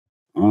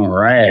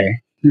right.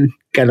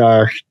 Get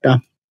our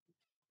stuff.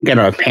 Get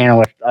our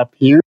panelists up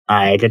here.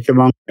 I did the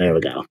wrong. There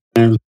we go.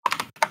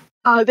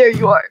 There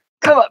you are.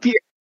 Come up here.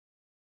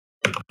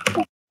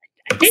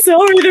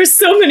 Sorry, there's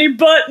so many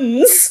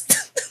buttons.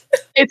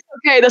 It's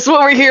okay. That's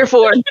what we're here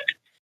for.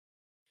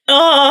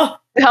 Oh,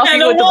 Help and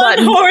you a with the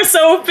buttons. one-horse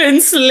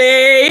open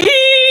sleigh.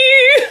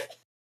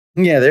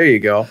 Yeah, there you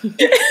go.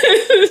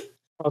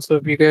 Also,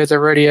 if you guys are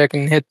ready, I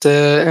can hit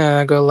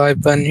the go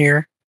live button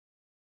here.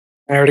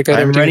 I already got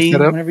I'm everything ready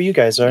set up. whenever you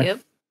guys are. Yep.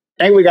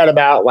 I think we got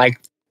about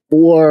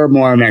 4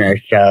 more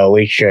minutes, so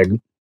we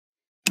should.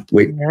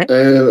 Alright.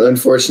 I'm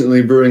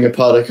unfortunately brewing a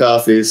pot of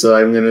coffee, so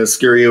I'm going to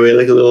scurry away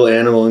like a little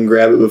animal and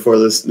grab it before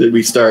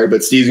we start.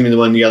 But Steve's going to be the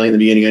one yelling at the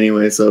beginning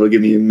anyway, so it'll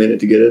give me a minute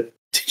to get it.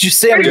 Did you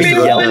say I'm Bring just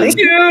me yelling? one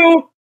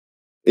too.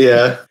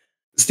 Yeah.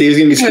 Steve's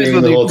going to be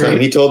screaming the whole time.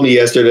 He told me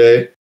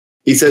yesterday.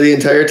 He said the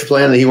entire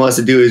plan that he wants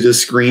to do is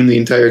just scream the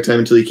entire time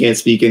until he can't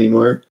speak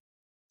anymore.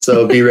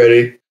 So be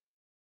ready.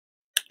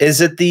 Is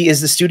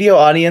the studio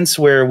audience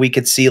where we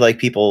could see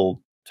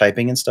people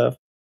typing and stuff?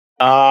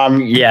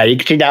 Yeah, you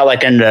can see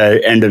that in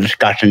the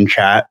discussion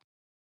chat.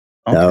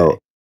 Okay. So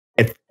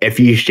if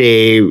you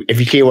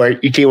see where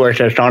it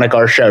says Sonic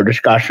Our Show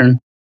discussion.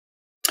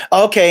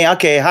 Okay.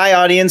 Hi,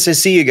 audience. I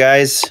see you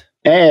guys.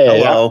 Hey,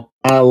 Hello.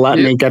 let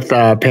me get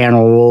the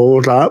panel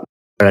rules up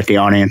so that the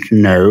audience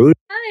knows.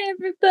 Hi,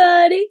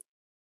 everybody.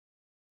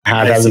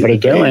 How's I see everybody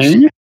the page.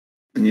 doing?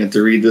 And you have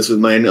to read this with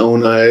my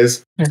own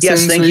eyes.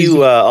 Yes, thank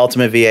you,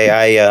 Ultimate VA.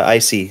 I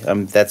see.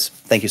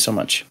 Thank you so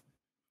much.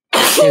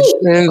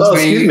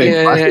 Excuse me.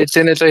 As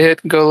soon as I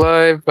hit go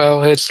live,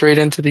 I'll head straight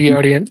into the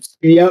audience.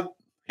 Yep.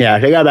 Yeah,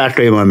 I got about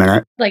 3 more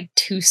minutes.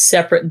 2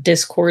 separate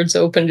Discords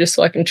open just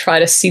so I can try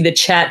to see the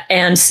chat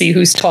and see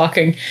who's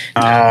talking.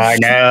 I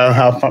know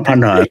how fun.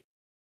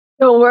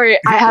 Don't worry.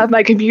 I have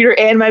my computer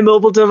and my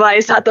mobile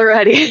device at the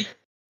ready.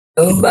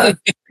 Oh my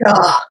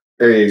god.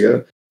 There you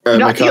go. All right,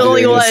 Not my the coffee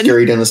only ready to one.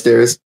 scurry down the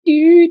stairs.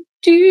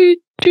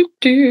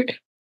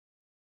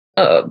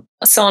 A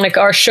Sonic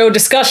Our Show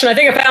discussion. I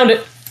think I found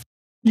it.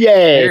 Yay!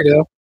 There you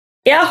go.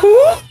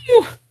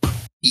 Yahoo!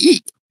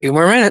 Yeet. 2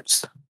 more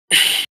minutes.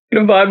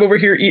 Gonna vibe over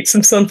here, eat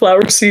some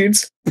sunflower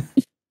seeds.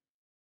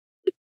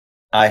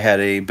 I had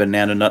a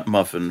banana nut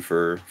muffin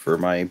for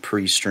my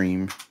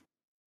pre-stream.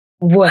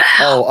 Wow.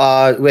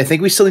 Oh, I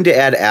think we still need to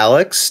add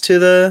Alex to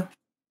the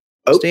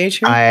stage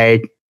here. I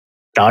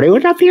thought he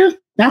was up here.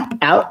 No,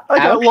 out. I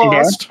got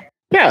lost.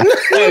 Yeah,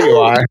 there you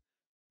are.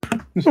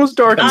 It was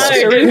dark and I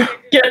scary. didn't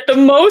get the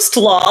most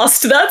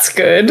lost. That's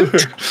good.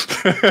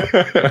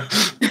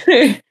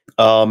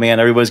 Oh man,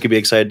 everybody's gonna be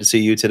excited to see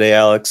you today,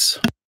 Alex.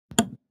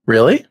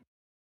 Really?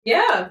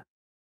 Yeah.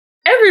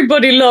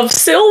 Everybody loves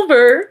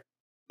silver.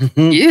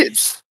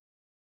 Yes.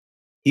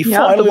 He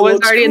Yeah, finally the boy's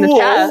looks already in the cool.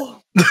 chat.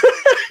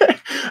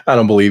 I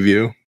don't believe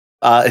you.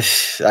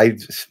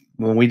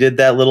 When we did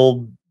that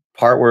little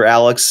part where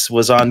Alex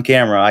was on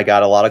camera, I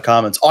got a lot of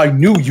comments. I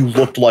knew you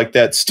looked like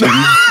that, Steve.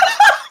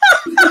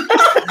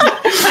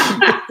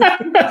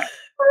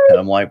 And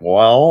I'm like,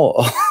 well,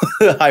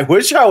 I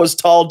wish I was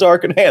tall,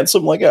 dark, and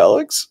handsome like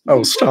Alex.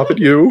 Oh, stop it,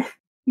 you.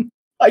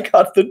 I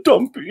got the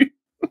dumpy.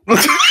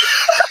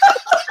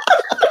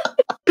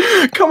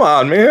 Come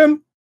on,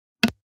 man.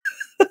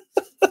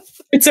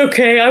 It's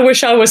okay. I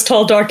wish I was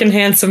tall, dark, and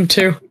handsome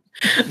too.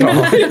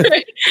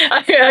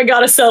 I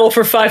gotta settle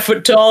for 5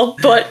 foot tall,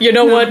 but you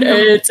know what?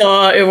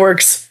 It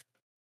works.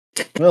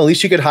 Well, at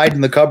least you could hide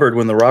in the cupboard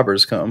when the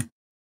robbers come.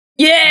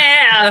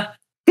 Yeah!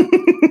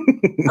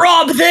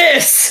 Rob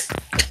this!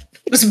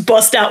 Just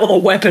bust out with a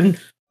weapon.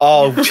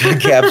 Oh,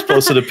 Gabs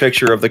posted a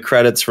picture of the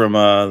credits from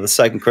the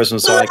second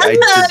Christmas song.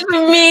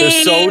 They're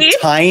so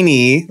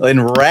tiny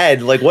and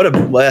red. What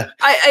a...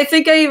 I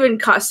think I even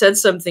said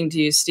something to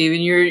you,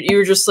 Steven. You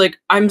were just like,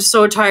 I'm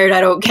so tired,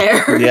 I don't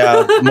care.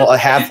 Yeah, I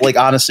have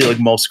honestly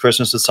most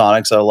Christmas with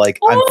Sonics are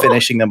I'm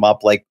finishing them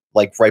up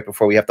right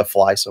before we have to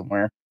fly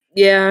somewhere.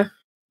 Yeah.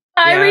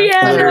 Hi,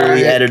 Riana.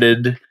 Literally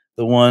edited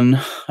the one.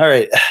 All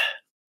right.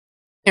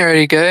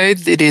 Alrighty,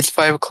 guys. It is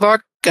 5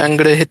 o'clock. I'm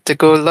gonna hit the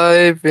go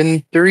live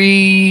in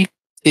 3,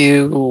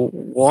 2,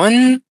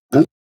 1,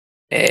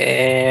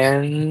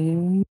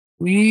 and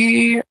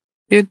we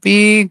should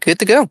be good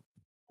to go.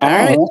 All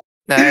right.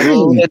 I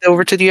will head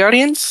over to the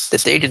audience. The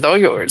stage is all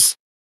yours.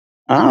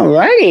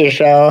 Alrighty,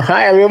 so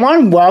hi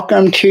everyone.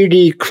 Welcome to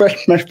the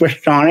Christmas with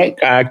Sonic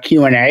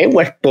Q&A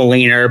with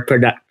Balena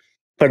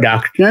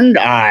Productions.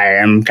 I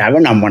am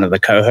Kevin. I'm one of the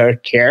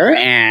co-hosts here,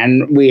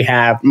 and we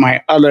have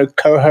my other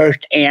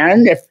co-host,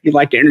 Anne, if you'd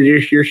like to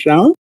introduce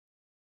yourself.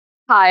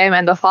 Hi, I'm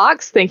Enda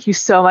Fox. Thank you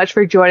so much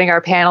for joining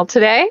our panel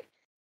today.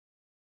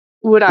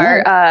 Would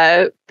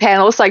our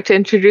panelists like to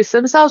introduce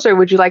themselves, or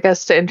would you like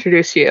us to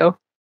introduce you?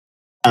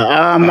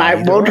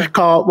 We'll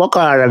call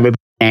out everybody's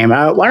name.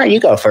 Why don't you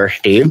go first,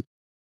 Steve?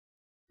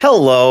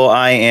 Hello,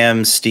 I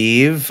am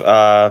Steve,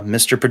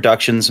 Mr.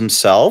 Productions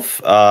himself.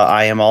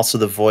 I am also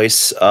the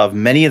voice of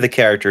many of the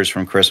characters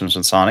from Christmas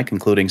with Sonic,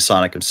 including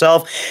Sonic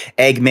himself,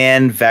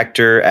 Eggman,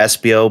 Vector,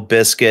 Espio,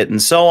 Biscuit, and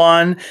so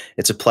on.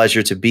 It's a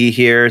pleasure to be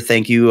here.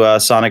 Thank you,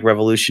 Sonic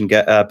Revolution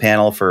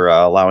panel, for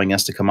allowing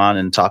us to come on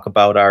and talk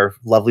about our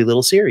lovely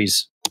little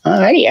series. All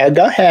right,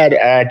 go ahead,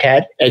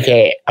 Ted,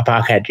 aka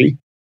Apoc Hedgie.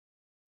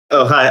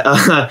 Oh,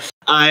 hi.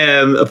 I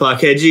am Apoc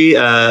Hedgie,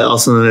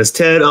 also known as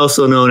Ted,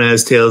 also known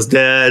as Tails'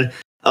 dad,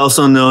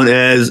 also known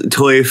as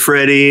Toy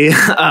Freddy.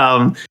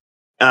 I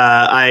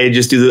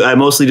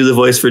mostly do the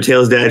voice for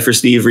Tails' dad for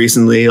Steve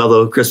recently,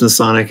 although Christmas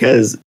Sonic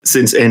has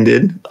since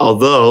ended.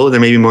 Although there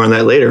may be more on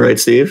that later, right,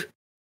 Steve?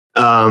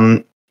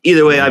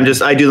 Either way, I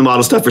do the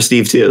model stuff for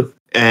Steve too,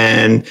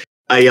 and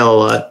I yell a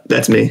lot.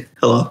 That's me.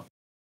 Hello.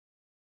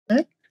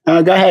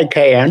 Go ahead,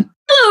 KN.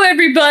 Hello,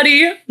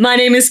 everybody. My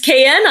name is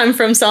KN. I'm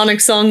from Sonic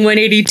Song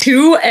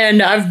 182,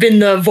 and I've been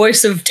the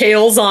voice of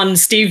Tails on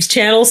Steve's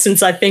channel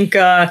since I think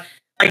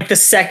like the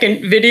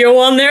second video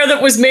on there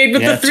that was made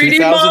with the 3D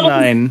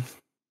 2009. model.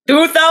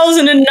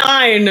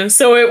 2009.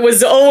 So it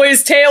was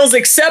always Tails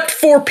except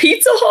for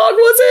Pizza Hog,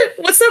 was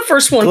it? What's that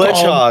first one Glitch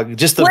called? Hog,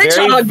 just the Glitch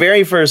very, Hog.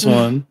 very first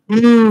one.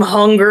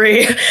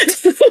 Hungry.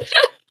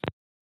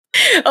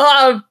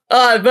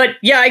 But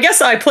yeah, I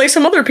guess I play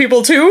some other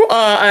people too.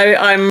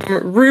 I'm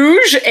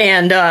Rouge,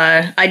 and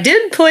I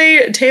did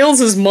play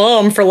Tails'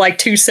 mom for like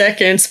 2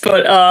 seconds,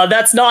 but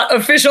that's not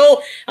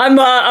official.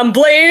 I'm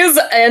Blaze,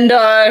 and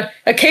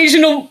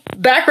occasional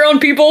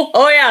background people.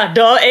 Oh yeah,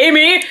 duh,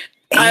 Amy.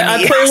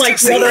 I play like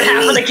the other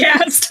half of the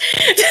cast.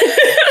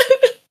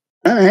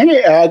 All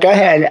right, go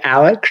ahead,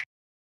 Alex.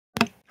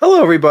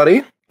 Hello,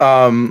 everybody.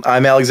 I'm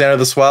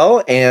Alexander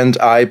Theswell, and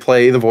I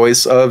play the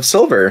voice of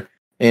Silver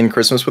in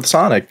Christmas with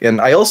Sonic, and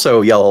I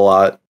also yell a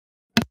lot.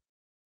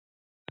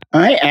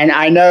 All right, and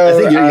I know... I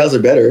think your yells are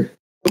better.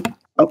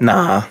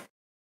 Nah.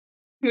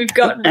 We've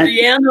got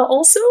Riana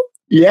also.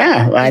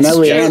 Yeah, I know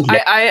Riana.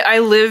 I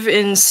live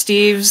in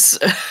Steve's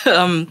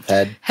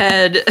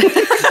head.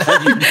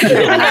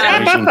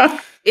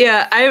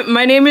 Yeah,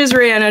 my name is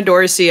Riana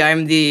Dorsey.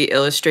 I'm the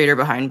illustrator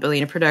behind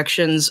Balena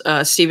Productions.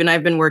 Steve and I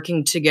have been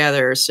working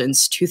together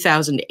since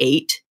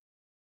 2008.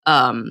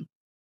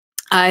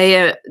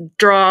 I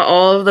draw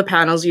all of the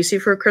panels you see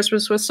for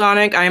Christmas with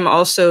Sonic. I'm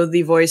also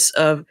the voice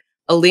of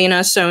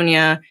Alina,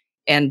 Sonia,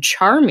 and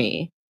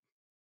Charmy.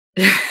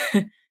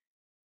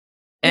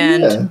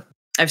 And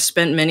I've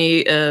spent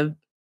many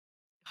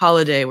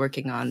holiday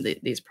working on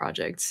these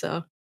projects,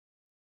 so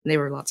they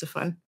were lots of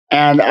fun.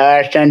 And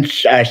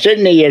since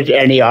Sydney is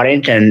in the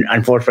audience and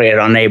unfortunately is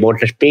unable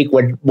to speak,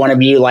 would one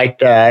of you like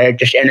to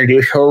just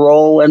introduce her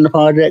role in the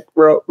project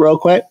real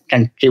quick?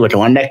 And she was the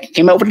one that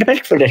came up with the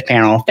pitch for this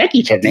panel. Thank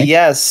you, Sydney.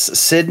 Yes,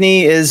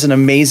 Sydney is an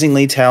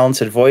amazingly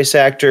talented voice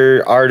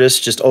actor,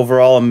 artist, just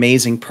overall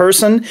amazing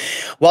person.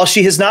 While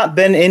she has not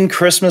been in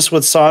Christmas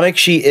with Sonic,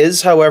 she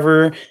is,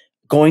 however,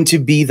 going to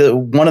be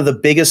one of the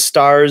biggest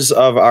stars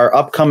of our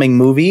upcoming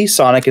movie,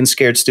 Sonic and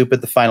Scared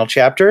Stupid, the final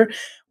chapter,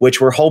 which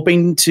we're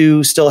hoping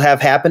to still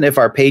have happen if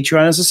our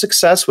Patreon is a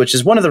success, which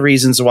is one of the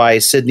reasons why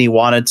Sydney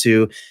wanted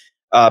to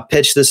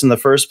pitch this in the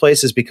first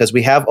place, is because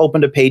we have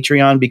opened a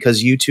Patreon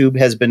because YouTube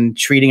has been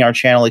treating our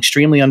channel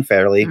extremely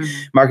unfairly,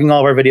 marking all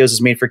of our videos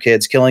as made for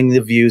kids, killing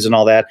the views and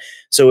all that.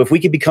 So if we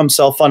could become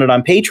self-funded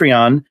on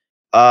Patreon,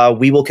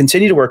 we will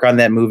continue to work on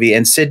that movie,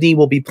 and Sydney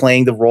will be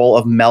playing the role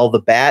of Mel the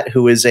Bat,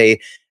 who is a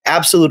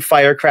absolute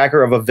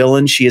firecracker of a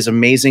villain. She is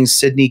amazing.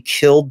 Sydney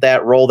killed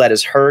that role. That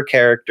is her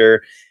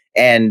character.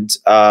 And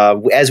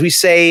as we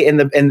say in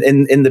the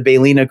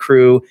Balena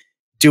crew,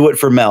 do it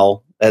for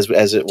Mel, as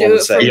it will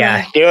say.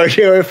 Yeah, do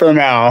it for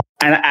Mel.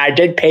 And I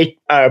did pin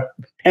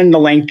the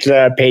link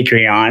to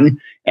Patreon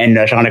in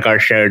the Sonic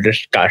Art Show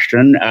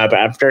discussion. But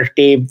after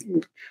Steve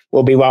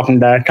will be welcome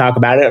to talk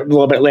about it a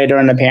little bit later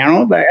in the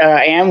panel. But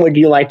Anne, would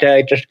you like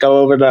to just go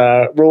over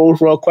the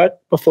rules real quick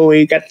before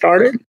we get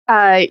started?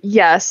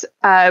 Yes.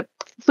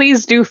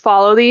 Please do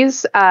follow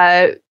these.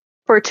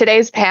 For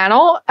today's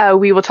panel,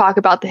 we will talk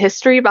about the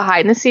history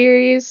behind the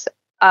series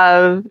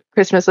of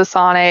Christmas with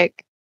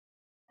Sonic,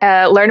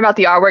 learn about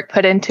the artwork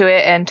put into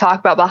it, and talk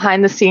about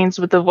behind the scenes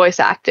with the voice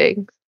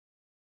acting.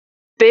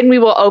 Then we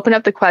will open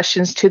up the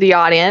questions to the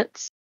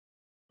audience.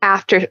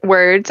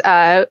 Afterwards,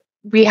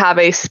 we have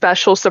a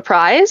special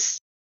surprise.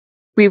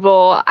 We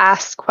will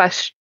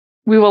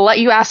let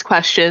you ask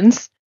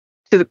questions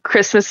to the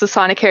Christmas with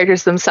Sonic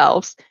characters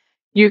themselves.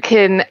 You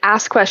can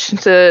ask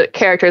questions to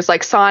characters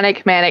like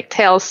Sonic, Manic,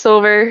 Tails,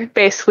 Silver,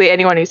 basically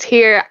anyone who's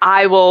here.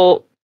 I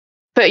will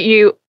put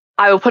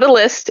a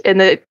list in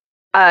the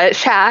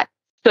chat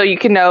so you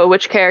can know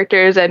which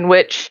characters and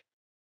which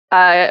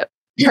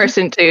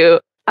person to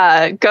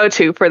go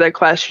to for the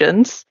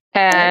questions.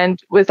 And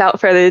without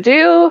further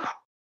ado,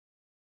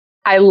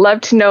 I'd love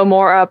to know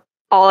more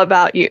all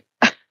about you.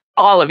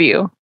 All of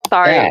you.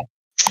 Sorry. Yeah.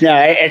 No,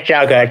 it's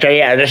okay. So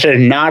yeah, this is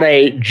not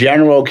a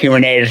general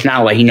Q&A. It's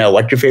not like,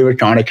 what's your favorite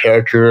Sonic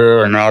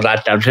character and all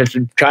that stuff. Just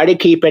try to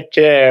keep it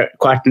to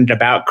questions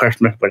about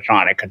Christmas with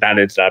Sonic, because that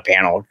is the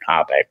panel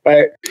topic.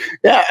 But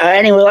yeah,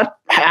 anyway, let's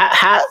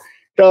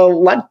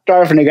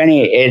start from the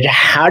beginning. Is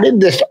how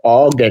did this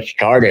all get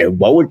started?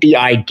 What was the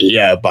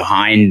idea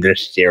behind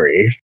this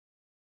series?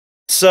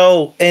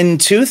 So in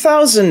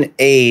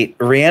 2008,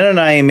 Rihanna and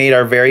I made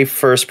our very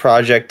first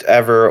project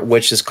ever,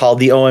 which is called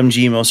the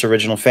OMG Most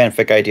Original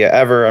Fanfic Idea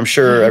Ever. I'm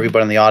sure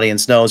everybody in the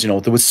audience knows, there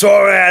was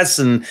Soras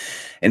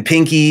and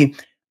Pinky.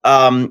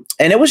 And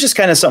it was just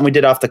kind of something we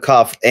did off the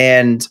cuff.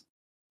 And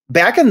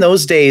back in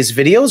those days,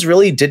 videos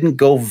really didn't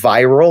go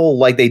viral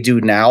like they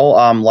do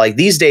now. Like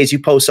these days, you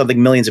post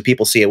something, millions of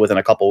people see it within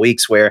a couple of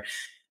weeks, where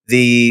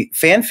the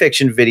fan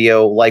fiction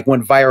video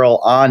went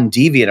viral on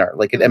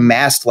DeviantArt. It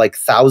amassed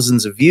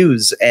thousands of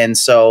views. And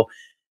so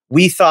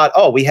we thought,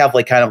 we have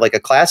kind of a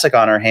classic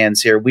on our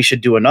hands here. We should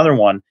do another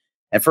one.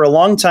 And for a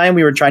long time,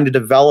 we were trying to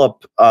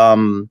develop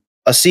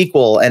a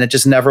sequel, and it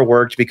just never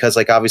worked because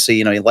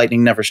obviously,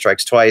 lightning never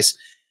strikes twice.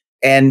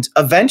 And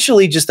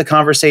eventually just the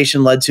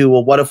conversation led to,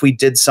 well, what if we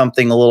did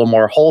something a little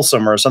more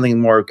wholesome or something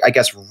more, I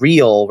guess,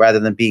 real rather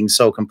than being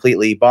so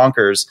completely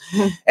bonkers.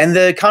 And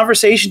the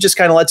conversation just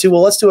kind of led to,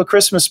 well, let's do a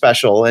Christmas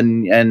special.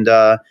 And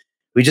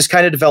we just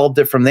kind of developed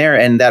it from there.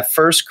 And that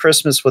first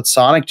Christmas with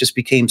Sonic just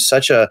became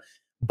such a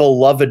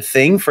beloved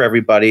thing for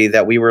everybody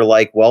that we were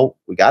like, well,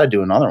 we got to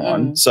do another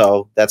one.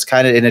 So that's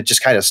and it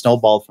just kind of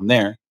snowballed from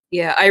there.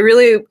 Yeah, I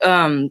really,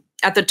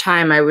 at the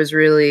time I was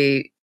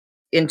really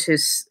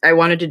I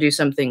wanted to do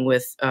something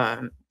with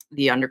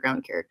the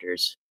underground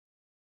characters.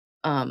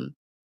 And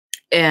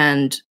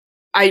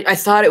I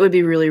thought it would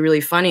be really,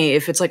 really funny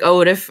if it's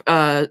what if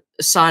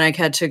Sonic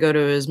had to go to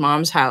his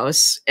mom's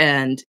house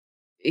and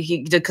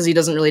because he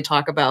doesn't really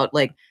talk about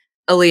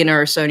Alina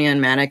or Sonia and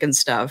Manic and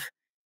stuff.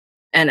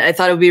 And I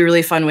thought it would be a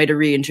really fun way to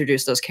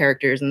reintroduce those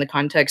characters in the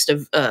context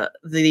of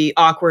the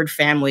awkward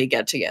family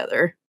get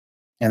together.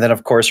 And then,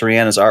 of course,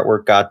 Rihanna's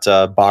artwork got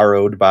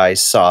borrowed by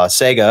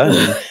Sega.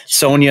 And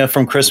Sonia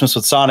from Christmas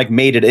with Sonic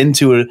made it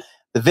into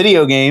the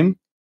video game.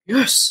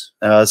 Yes.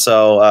 And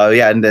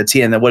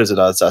what is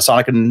it?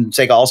 Sonic and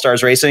Sega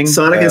All-Stars Racing?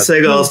 Sonic and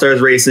Sega All-Stars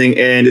Racing,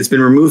 and it's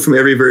been removed from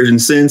every version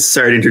since.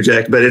 Sorry to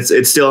interject, but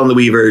it's still on the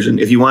Wii version.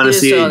 If you want to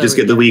see it, just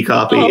get the Wii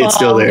copy. It's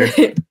still there.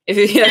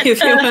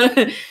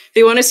 if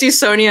you want to see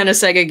Sonia in a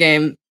Sega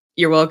game,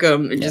 you're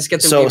welcome. Just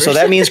get the Wii version. So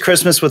that means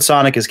Christmas with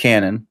Sonic is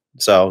canon.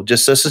 So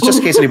just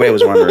in case anybody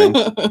was wondering.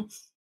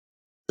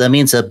 That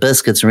means that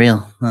biscuit's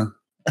real. Huh?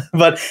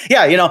 But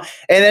yeah, and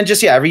then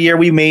every year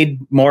we made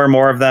more and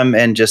more of them,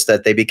 and just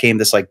that they became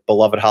this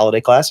beloved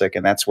holiday classic,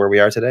 and that's where we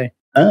are today.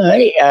 All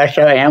right.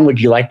 So Anne, would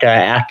you like to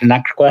ask the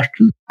next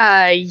question?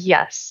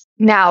 Yes.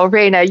 Now,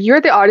 Raina,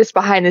 you're the artist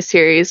behind the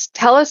series.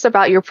 Tell us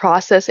about your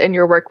process and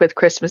your work with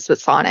Christmas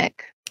with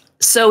Sonic.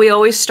 So we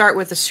always start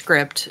with a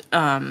script,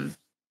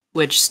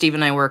 which Steve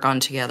and I work on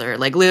together.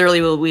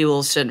 Literally, we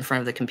will sit in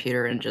front of the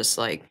computer and just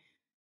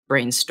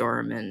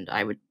brainstorm. And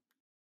I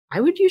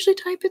would usually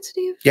type it,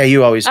 Steve. Yeah,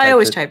 you always. I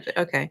always typed it.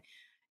 Okay.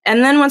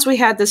 And then once we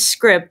had the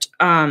script,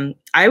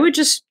 I would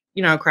just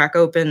crack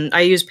open.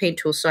 I use Paint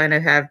Tool Sign. I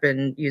have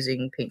been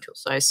using Paint Tool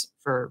Size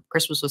for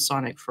Christmas with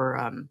Sonic for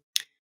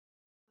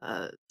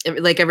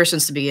ever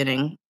since the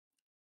beginning.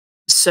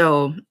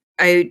 So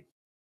it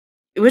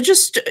was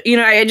just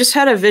I just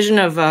had a vision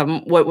of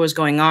what was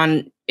going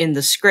on in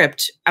the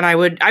script, and I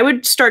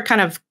would start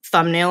kind of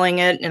thumbnailing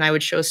it, and I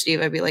would show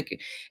Steve. I'd be like,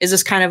 is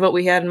this kind of what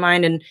we had in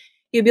mind? And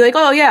he'd be like,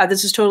 oh yeah,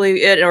 this is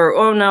totally it, or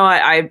oh no,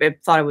 I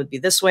thought it would be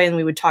this way. And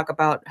we would talk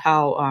about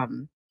how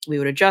we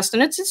would adjust,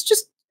 and it's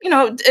just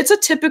it's a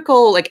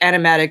typical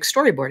animatic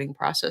storyboarding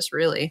process,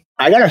 really.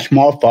 I got a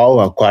small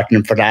follow-up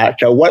question for that.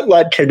 So what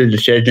led to the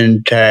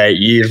decision to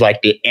use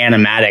the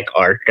animatic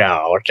art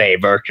style, say,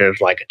 versus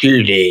a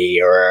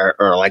 2D or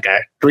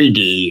a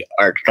 3D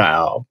art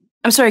style?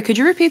 I'm sorry, could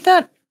you repeat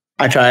that?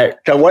 I tried.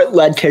 So what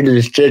led to the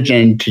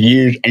decision to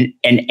use an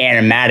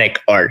animatic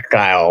art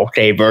style,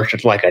 say,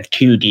 versus a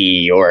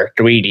 2D or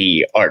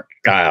 3D art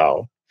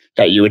style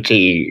that you would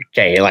see,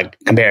 say,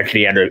 compared to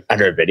the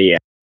other video?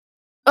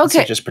 Okay.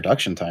 It's just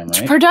production time,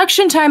 right?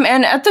 Production time.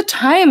 And at the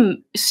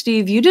time,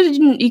 Steve, you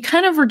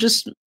kind of were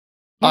just...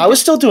 I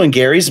was still doing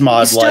Gary's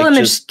mod. Still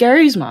in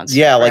Gary's mods.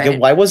 Yeah,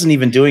 right? I wasn't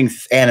even doing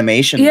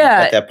animation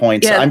at that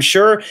point. So I'm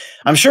sure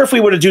if we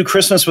were to do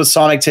Christmas with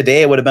Sonic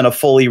today, it would have been a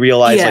fully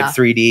realized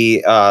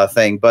 3D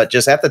thing. But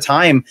just at the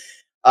time,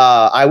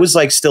 I was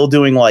still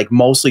doing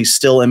mostly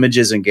still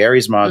images in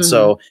Gary's mod. Mm-hmm.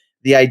 So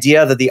the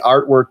idea that the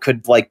artwork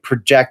could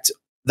project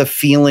the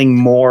feeling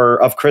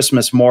more of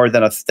Christmas more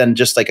than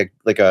just a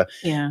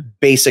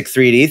basic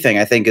 3D thing,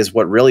 I think is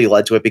what really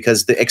led to it,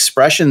 because the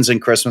expressions in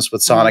Christmas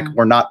with Sonic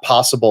were not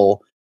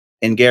possible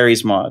in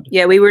Gary's mod.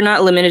 Yeah, we were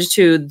not limited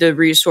to the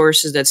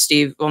resources that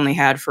Steve only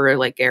had for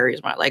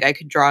Gary's mod. I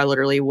could draw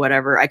literally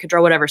whatever. I could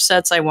draw whatever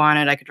sets I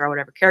wanted. I could draw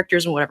whatever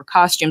characters and whatever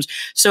costumes.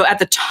 So at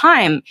the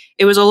time,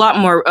 it was a lot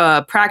more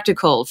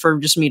practical for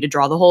just me to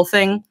draw the whole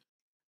thing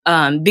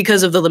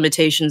because of the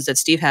limitations that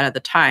Steve had at the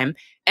time.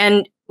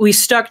 And we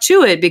stuck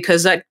to it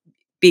because that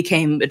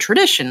became a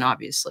tradition,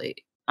 obviously.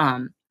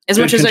 As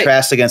Good much as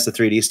contrast against the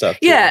 3D stuff.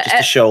 Too, Yeah, just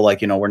to show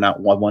like, we're not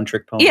one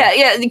trick pony.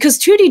 Yeah, because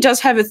 2D does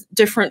have a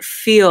different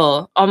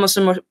feel, almost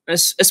a more,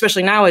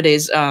 especially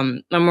nowadays,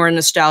 a more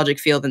nostalgic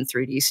feel than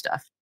 3D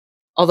stuff.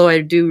 Although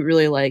I do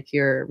really like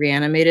your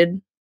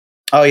reanimated.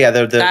 Oh yeah,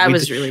 that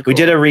was really cool. We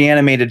did a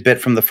reanimated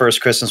bit from the first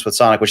Christmas with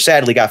Sonic, which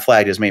sadly got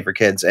flagged as made for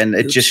kids, and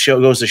it just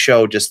goes to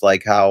show just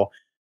like how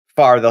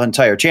far the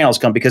entire channel's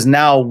come, because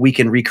now we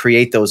can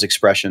recreate those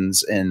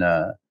expressions in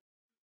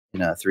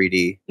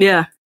 3D.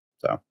 Yeah.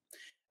 So,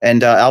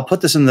 and I'll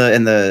put this in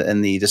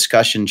the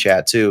discussion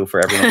chat too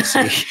for everyone to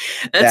see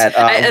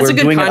that we're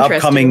doing an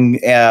upcoming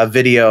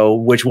video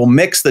which will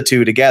mix the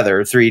two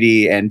together,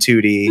 3D and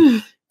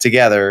 2D.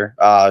 Together,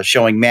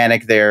 showing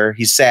Manic there.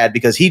 He's sad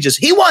because he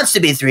wants to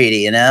be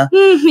 3D,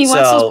 He wants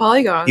those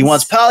polygons. He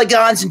wants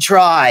polygons and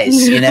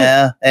tries,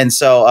 And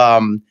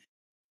so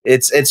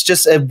it's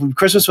just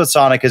Christmas with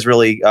Sonic has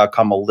really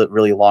come a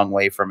really long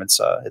way from its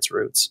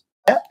roots.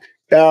 Yeah.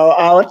 So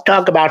let's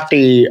talk about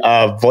the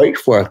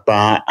voice work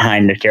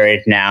behind the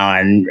series now,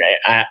 and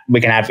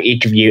we can have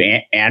each of you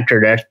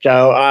answer this.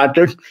 So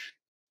just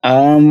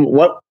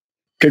what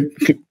could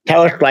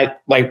tell us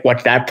like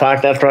what that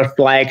process was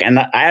like, and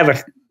I have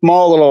a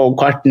small little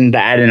question to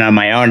add in on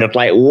my own. It's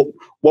like,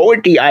 what was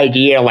the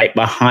idea like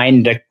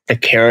behind the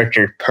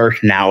characters'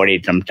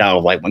 personalities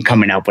themselves, like when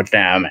coming up with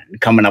them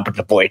and coming up with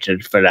the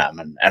voices for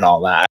them and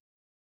all that?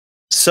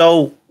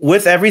 So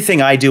with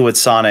everything I do with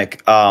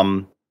Sonic,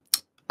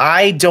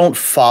 I don't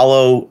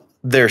follow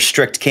their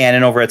strict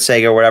canon over at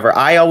Sega or whatever.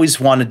 I always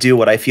want to do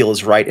what I feel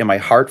is right in my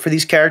heart for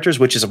these characters,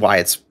 which is why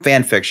it's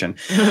fan fiction.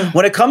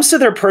 When it comes to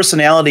their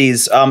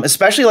personalities,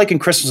 especially like in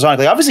Christmas Sonic,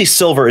 like obviously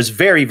Silver is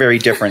very, very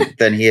different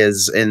than he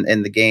is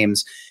in the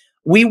games.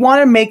 We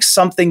want to make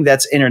something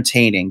that's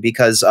entertaining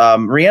because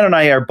Riana and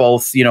I are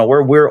both,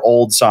 we're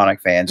old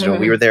Sonic fans.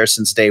 We were there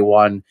since day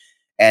one,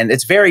 and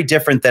it's very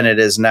different than it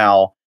is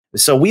now.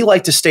 So we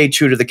like to stay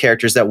true to the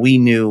characters that we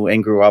knew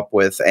and grew up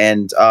with.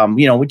 And,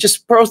 we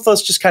just both of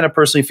us just kind of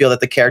personally feel that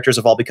the characters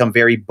have all become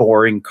very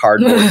boring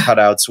cardboard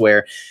cutouts,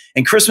 where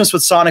in Christmas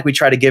with Sonic, we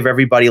try to give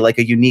everybody like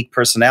a unique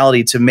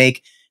personality to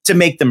make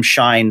them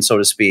shine, so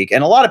to speak.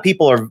 And a lot of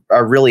people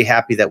are really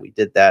happy that we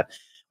did that.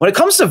 When it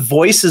comes to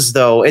voices,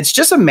 though, it's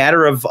just a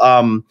matter of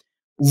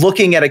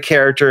looking at a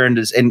character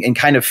and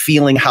kind of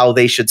feeling how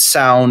they should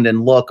sound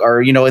and look.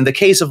 Or, in the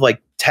case of like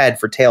Ted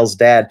for Tails'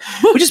 dad,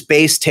 we just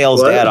based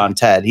Tails' dad on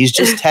Ted. He's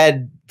just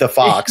Ted the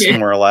Fox,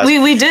 more or less.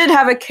 We did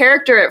have a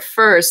character at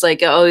first, like,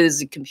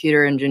 he's a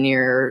computer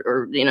engineer,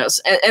 or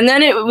and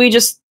then we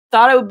just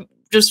thought it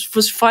just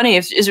was funny.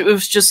 It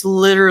was just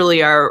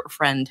literally our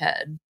friend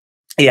Ted.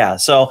 Yeah.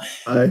 So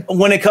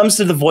when it comes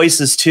to the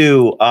voices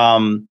too,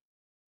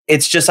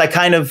 it's just I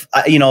kind of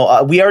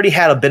we already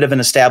had a bit of an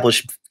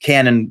established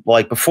canon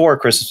like before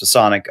Christmas with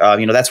Sonic.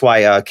 That's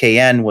why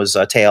KN was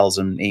Tails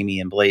and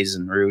Amy and Blaze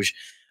and Rouge.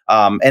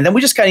 And then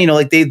we just kind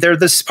of, they're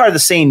this part of the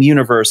same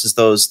universe as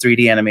those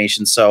 3D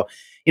animations. So,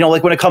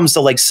 like when it comes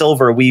to like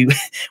Silver, we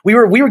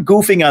were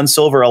goofing on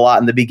Silver a lot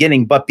in the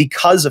beginning, but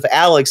because of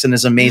Alex and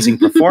his amazing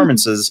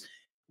performances,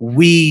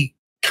 we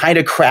kind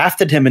of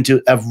crafted him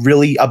into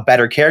a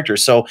better character.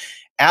 So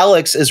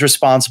Alex is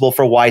responsible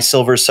for why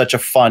Silver is such a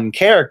fun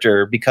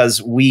character,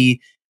 because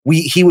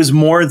he was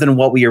more than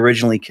what we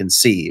originally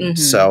conceived.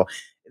 So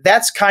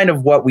that's kind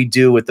of what we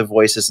do with the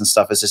voices and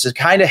stuff, is it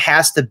kind of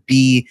has to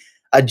be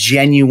a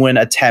genuine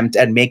attempt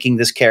at making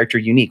this character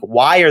unique.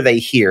 Why are they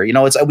here?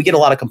 We get a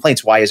lot of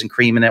complaints. Why isn't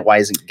Cream in it? Why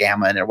isn't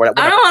Gamma in it? Whatever.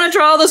 I don't want to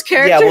draw all those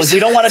characters. Yeah, well, we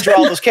don't want to draw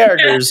all those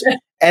characters.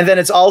 And then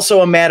it's also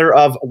a matter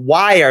of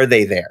why are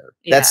they there?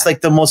 Yeah. That's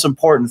like the most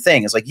important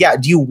thing. It's like,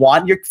 do you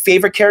want your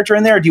favorite character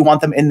in there, or do you want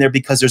them in there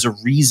because there's a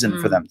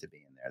reason for them to be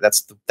in there?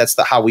 That's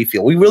how we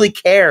feel. We really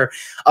care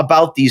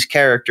about these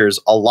characters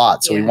a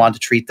lot, so we want to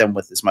treat them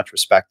with as much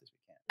respect.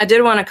 I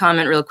did want to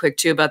comment real quick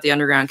too about the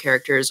underground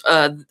characters.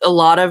 A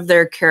lot of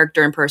their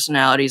character and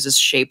personalities is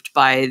shaped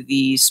by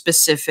the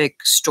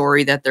specific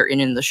story that they're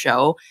in the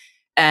show,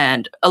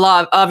 and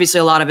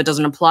obviously a lot of it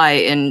doesn't apply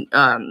in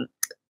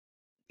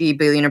the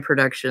Balena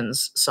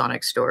Productions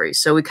Sonic story.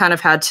 So we kind of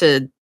had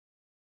to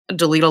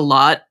delete a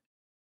lot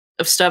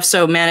of stuff.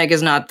 So Manic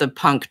is not the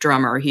punk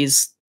drummer.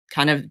 He's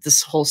kind of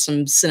this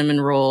wholesome cinnamon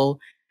roll,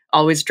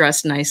 always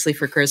dressed nicely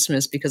for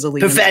Christmas because of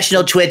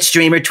professional Twitch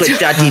streamer,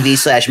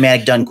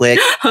 twitch.tv/Manic Done Quick.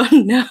 Oh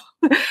no.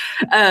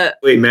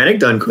 Wait, Manic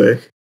Done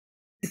Quick?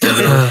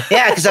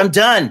 Yeah, because I'm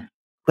done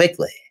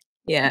quickly.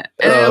 Yeah.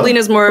 And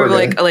Alina's more of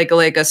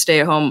like a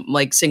stay-at-home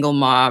like single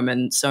mom,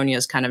 and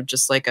Sonia's kind of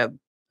just like a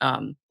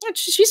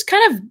she's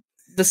kind of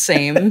the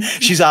same.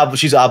 she's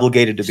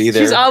obligated to be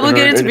there. She's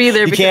obligated to be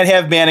there. You can't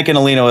have Manic and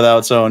Alina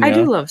without Sonia. I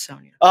do love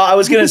Sonia. I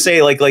was gonna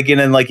say like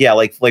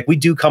we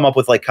do come up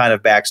with like kind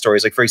of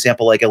backstories. Like for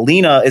example, like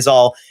Alina is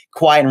all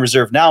quiet and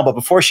reserved now, but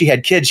before she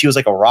had kids, she was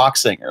like a rock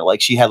singer. Like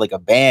she had like a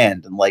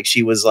band, and like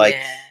she was like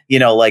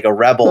like a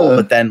rebel.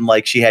 But then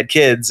like she had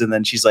kids, and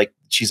then she's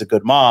a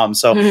good mom.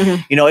 So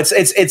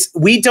it's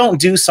we don't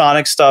do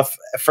Sonic stuff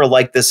for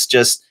like this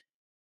just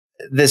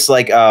this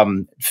like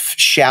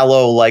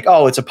shallow, like,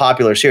 oh, it's a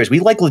popular series. We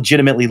like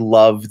legitimately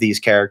love these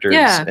characters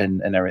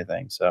and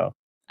everything. So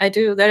I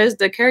do. That is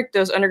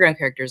those underground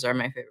characters are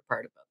my favorite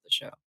part about the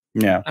show.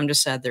 Yeah. I'm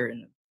just sad they're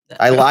in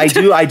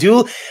I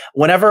do.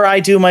 Whenever I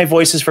do my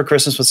voices for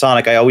Christmas with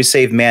Sonic, I always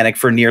save Manic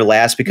for near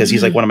last because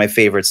he's like one of my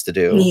favorites to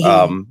do.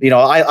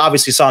 I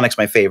obviously Sonic's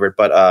my favorite,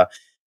 but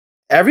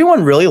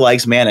everyone really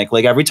likes Manic.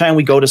 Like every time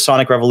we go to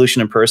Sonic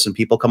Revolution in person,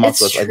 people come up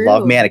to us, I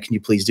love Manic. Can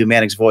you please do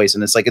Manic's voice?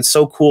 And it's like, it's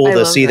so cool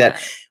to see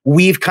that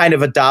we've kind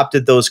of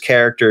adopted those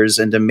characters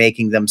into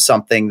making them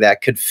something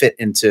that could fit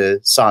into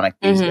Sonic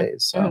these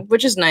days. So.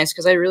 Which is nice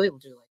because I really do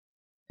like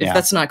it. If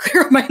that's not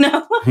clear by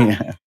now.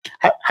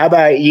 How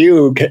about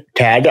you,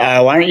 Ted?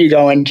 Why don't you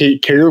go into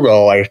your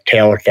role as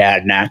Tails'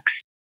 dad next?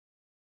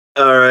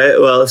 All right.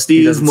 Well,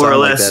 Steve more or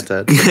less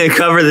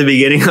covered the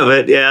beginning of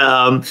it.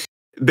 Yeah.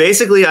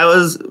 Basically, I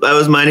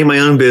was minding my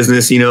own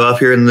business, up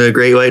here in the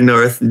Great White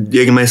North,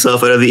 digging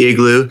myself out of the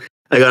igloo.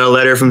 I got a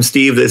letter from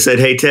Steve that said,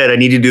 "Hey, Ted, I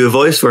need you to do a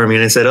voice for me."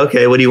 And I said,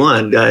 "Okay, what do you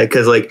want?"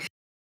 Because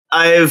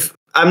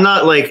I'm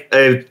not like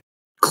a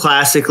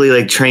classically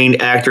like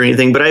trained actor or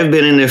anything, but I've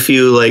been in a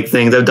few like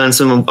things. I've done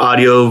some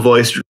audio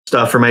voice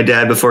stuff for my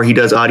dad before he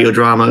does audio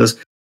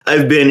dramas.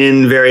 I've been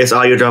in various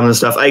audio dramas and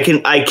stuff. I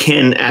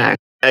can act.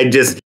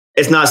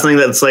 It's not something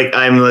that's like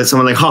I'm like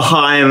someone like,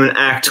 haha, I'm an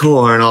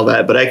actor and all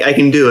that, but I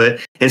can do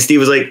it. And Steve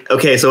was like,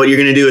 okay, so what you're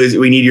gonna do is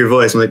we need your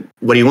voice. I'm like,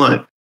 what do you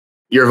want?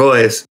 Your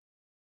voice.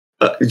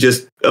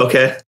 Just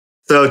okay.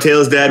 So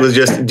Tails' dad was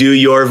just do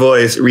your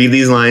voice, read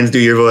these lines, do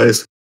your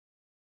voice.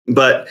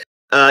 But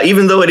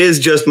even though it is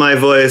just my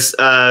voice,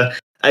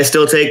 I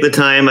still take the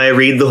time. I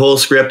read the whole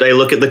script. I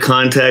look at the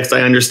context.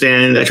 I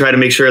understand. I try to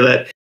make sure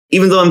that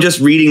even though I'm just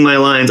reading my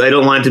lines, I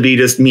don't want it to be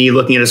just me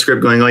looking at a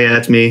script going, oh, yeah,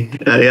 that's me.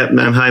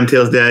 I'm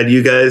Tails' dad.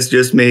 You guys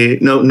just made,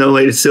 no,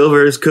 wait,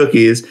 Silver's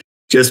cookies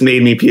just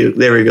made me puke.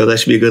 There we go. That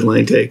should be a good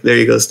line take. There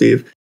you go,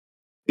 Steve.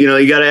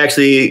 You got to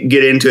actually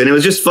get into it. And it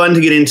was just fun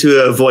to get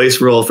into a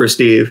voice role for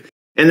Steve.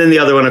 And then the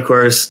other one, of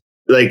course,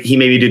 like he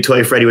made me do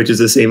Toy Freddy, which is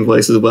the same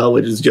voice as well,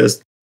 which is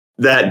just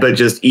that, but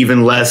just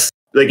even less,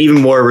 like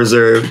even more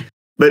reserved.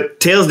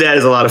 But Tails' dad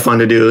is a lot of fun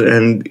to do,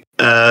 and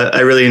I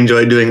really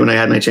enjoyed doing it when I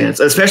had my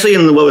chance, especially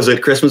in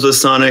Christmas with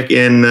Sonic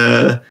in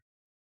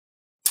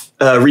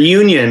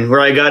Reunion, where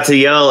I got to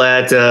yell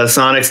at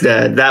Sonic's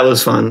dad. That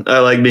was fun. I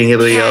like being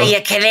able to yell. Hey,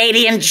 you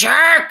Canadian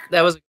jerk!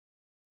 That was.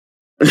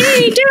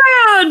 Hey,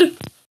 Dad!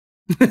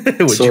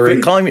 Would you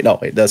quit calling me? No,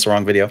 wait, that's the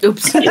wrong video.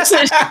 Oops.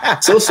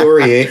 So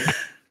sorry, eh?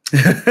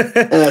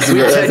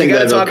 I think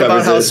gotta talk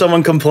about how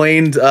someone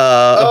complained.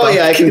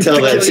 I can tell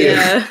that too.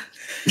 Yeah.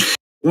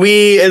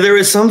 There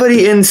was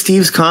somebody in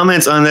Steve's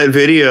comments on that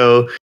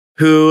video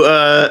who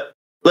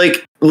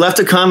left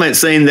a comment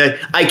saying that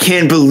I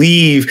can't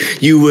believe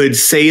you would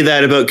say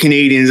that about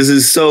Canadians. This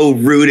is so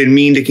rude and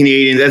mean to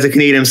Canadians. As a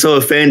Canadian, I'm so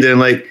offended. I'm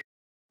like,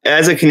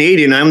 as a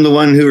Canadian, I'm the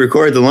one who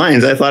recorded the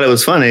lines. I thought it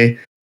was funny.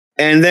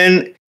 And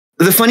then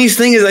the funniest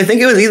thing is, I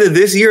think it was either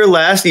this year or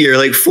last year,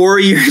 like 4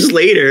 years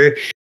later,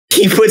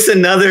 he puts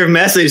another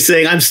message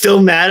saying, I'm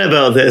still mad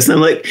about this. And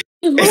I'm like,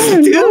 dude,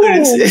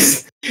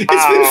 it's been 4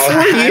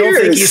 years. I don't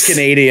think he's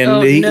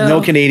Canadian.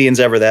 No Canadian's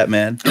ever that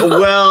mad.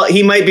 Well,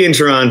 he might be in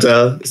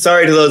Toronto.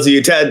 Sorry to those of you.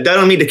 I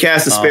don't mean to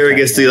cast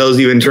asparagus to those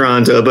of you in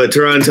Toronto, but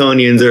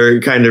Torontonians are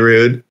kind of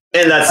rude.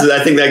 And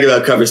I think that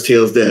about covers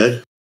Tails'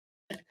 dad.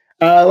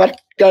 Let's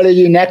go to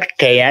you next,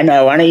 KN.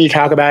 Why don't you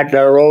talk about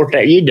the roles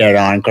that you did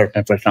on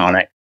Christmas with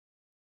Sonic?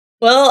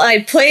 Well,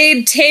 I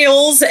played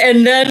Tails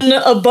and then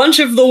a bunch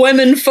of the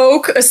women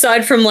folk,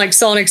 aside from like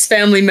Sonic's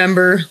family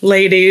member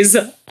ladies.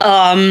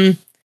 And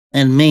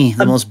me,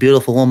 the most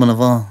beautiful woman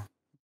of all.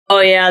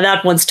 Oh yeah,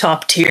 that one's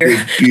top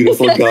tier.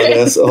 Beautiful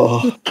goddess.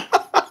 Oh.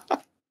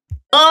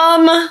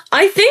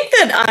 I think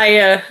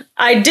that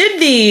I did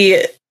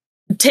the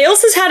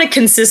Tails has had a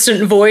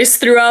consistent voice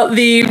throughout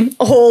the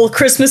whole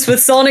Christmas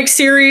with Sonic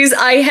series.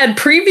 I had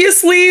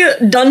previously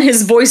done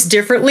his voice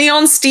differently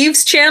on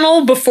Steve's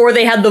channel before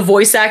they had the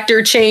voice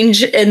actor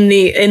change in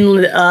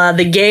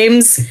the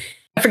games.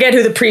 I forget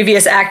who the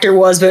previous actor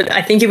was, but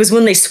I think it was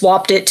when they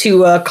swapped it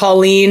to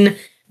Colleen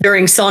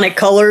during Sonic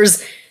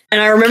Colors.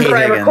 And I remember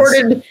I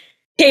recorded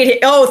Kate.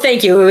 Oh,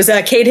 thank you. It was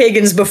Kate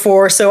Higgins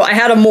before, so I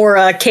had a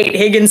more Kate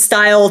Higgins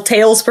style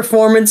Tails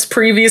performance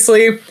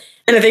previously,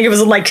 and I think it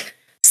was like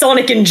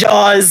Sonic and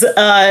Jaws.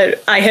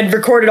 I had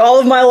recorded all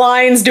of my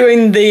lines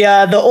doing the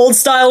old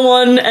style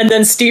one, and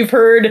then Steve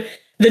heard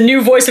the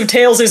new voice of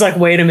Tails. He's like,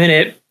 wait a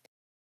minute,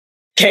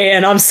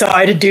 KN, I'm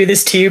sorry to do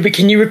this to you, but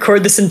can you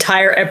record this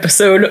entire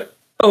episode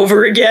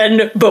over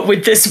again, but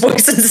with this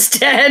voice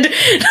instead?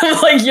 And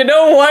I'm like, you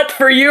know what?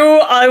 For you,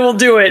 I will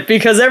do it,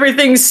 because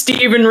everything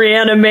Steve and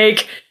Riana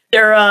make,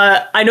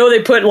 I know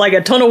they put like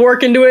a ton of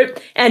work into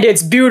it, and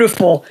it's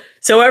beautiful.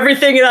 So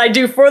everything that I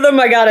do for them,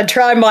 I gotta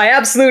try my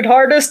absolute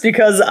hardest,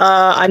 because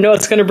I know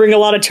it's gonna bring a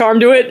lot of charm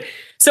to it.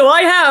 So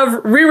I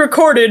have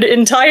re-recorded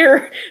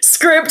entire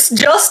scripts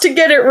just to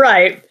get it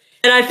right.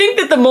 And I think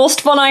that the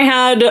most fun I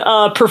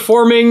had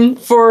performing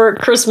for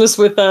Christmas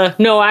with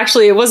no,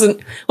 actually it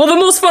wasn't. Well, the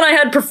most fun I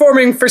had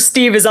performing for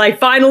Steve is I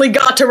finally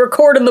got to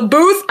record in the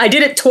booth. I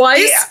did it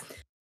twice. Yeah.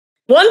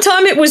 One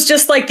time it was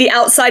just like the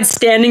outside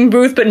standing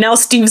booth, but now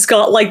Steve's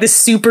got like this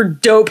super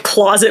dope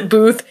closet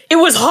booth. It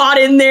was hot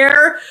in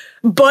there,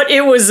 but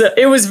it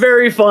was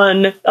very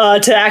fun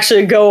to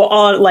actually go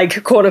on,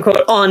 like, quote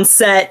unquote on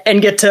set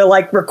and get to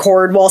like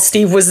record while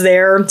Steve was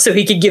there so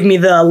he could give me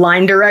the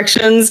line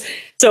directions.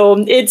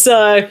 So it's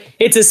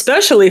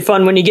especially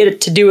fun when you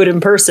get to do it in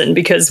person,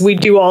 because we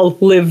do all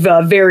live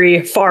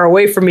very far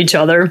away from each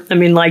other. I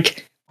mean,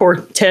 like, poor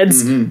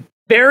Ted's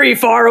very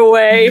far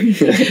away.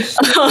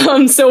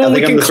 So when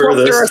we can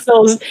cluster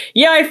ourselves.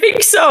 Yeah, I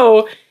think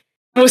so.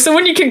 So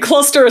when you can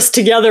cluster us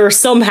together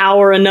somehow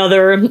or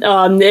another,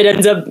 it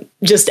ends up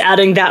just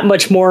adding that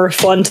much more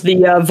fun to the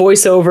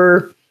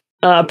voiceover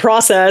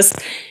process.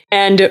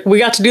 And we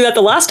got to do that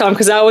the last time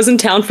because I was in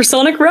town for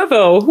Sonic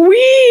Revo.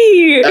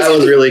 Whee! That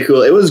was really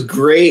cool. It was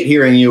great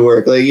hearing you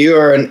work. Like, you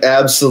are an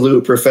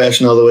absolute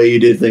professional the way you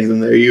did things in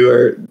there. You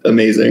are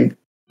amazing.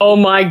 Oh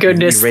my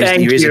goodness, thank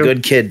you. You raised a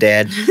good kid,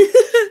 Dad.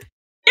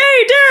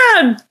 Yay,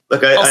 Dad!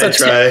 Look, I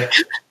try.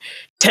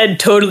 Ted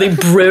totally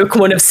broke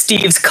one of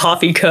Steve's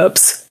coffee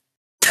cups.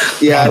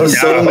 Yeah, I was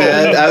so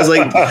mad. I was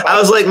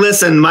like,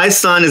 listen, my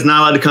son is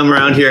not allowed to come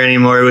around here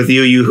anymore with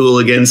you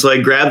hooligan. So I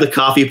grabbed the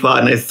coffee pot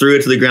and I threw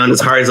it to the ground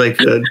as hard as I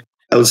could.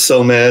 I was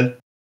so mad.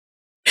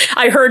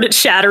 I heard it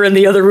shatter in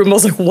the other room. I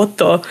was like, what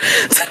the?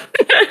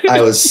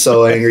 I was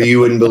so angry. You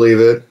wouldn't believe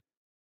it.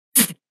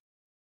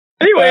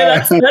 Anyway,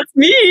 that's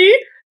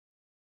me.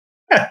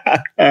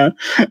 So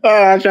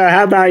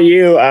how about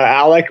you,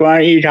 Alex? Why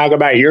don't you talk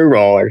about your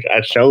role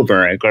as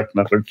Silver in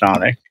Christmas with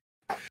Sonic?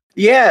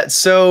 Yeah,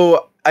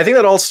 so I think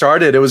that all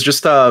started. It was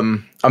just a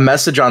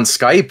message on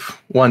Skype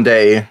one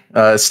day.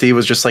 Steve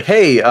was just like,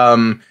 "Hey,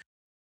 can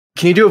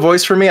you do a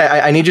voice for me?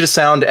 I need you to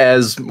sound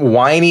as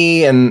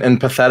whiny and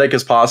pathetic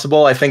as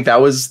possible." I think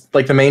that was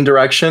like the main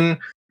direction.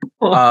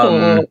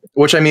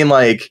 Which, I mean,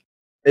 like,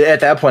 at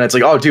that point, it's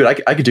like, "Oh, dude,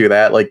 I could do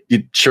that." Like,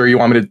 you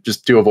want me to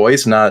just do a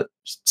voice and not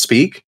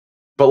speak?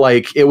 But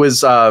like, it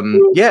was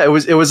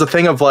it was a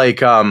thing of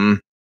like, I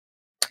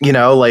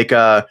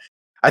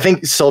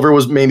think Silver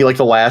was maybe like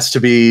the last to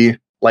be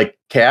like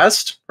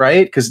cast,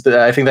 right? Because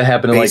I think that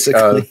happened in like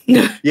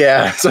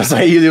yeah. So it's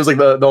like, he was like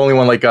the only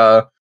one like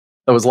that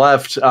was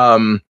left.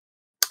 And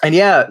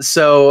yeah,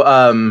 so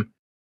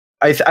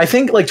I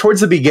think like towards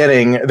the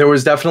beginning there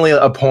was definitely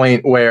a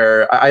point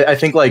where I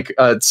think like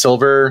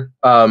Silver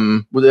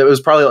it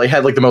was probably like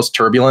had like the most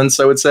turbulence,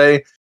 I would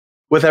say,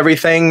 with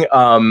everything,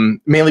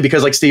 mainly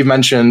because, like Steve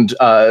mentioned,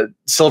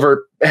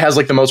 Silver has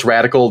like the most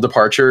radical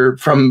departure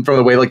from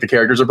the way like the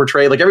characters are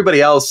portrayed. Like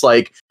everybody else,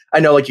 like I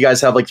know like you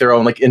guys have like their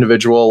own like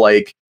individual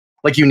like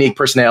unique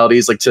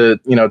personalities like to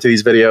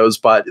these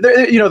videos, but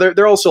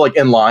they're also like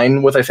in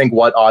line with I think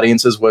what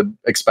audiences would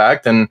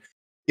expect. And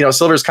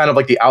Silver's kind of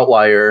like the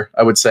outlier,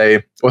 I would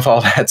say, with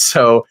all that.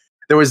 So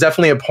there was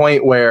definitely a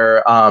point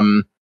where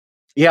a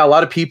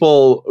lot of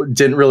people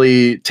didn't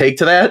really take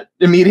to that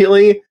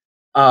immediately.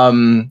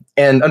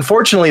 And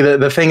unfortunately,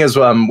 the thing is,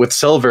 with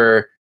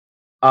Silver,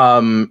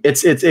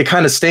 it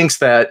kind of stinks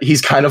that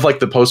he's kind of like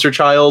the poster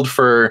child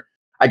for,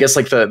 I guess,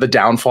 like the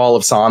downfall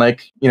of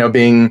Sonic.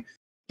 Being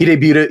he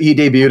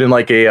debuted in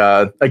like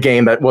a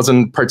game that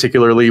wasn't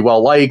particularly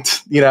well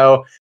liked,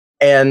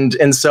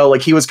 and so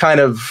like he was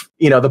kind of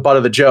the butt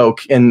of the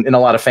joke in a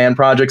lot of fan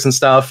projects and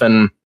stuff,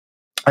 and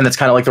that's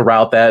kind of like the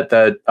route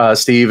that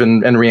Steve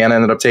and Riana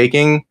ended up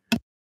taking.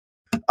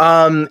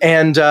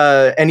 And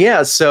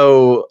yeah,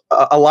 so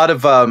a lot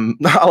of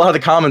the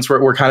comments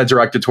were kind of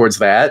directed towards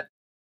that.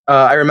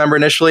 I remember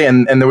initially,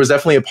 and there was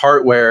definitely a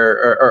part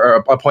where,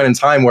 or a point in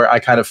time where I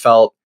kind of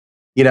felt,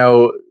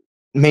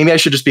 maybe I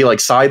should just be like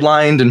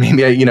sidelined, and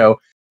maybe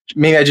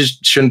I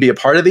just shouldn't be a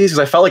part of these, because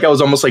I felt like I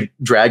was almost like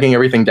dragging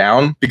everything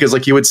down, because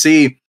like you would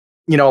see,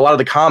 a lot of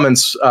the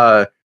comments,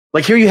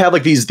 like here you have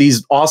like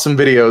these awesome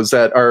videos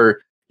that are,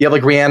 you have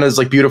like Rihanna's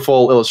like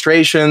beautiful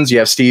illustrations, you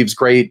have Steve's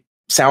great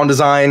sound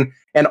design,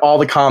 and all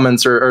the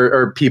comments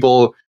are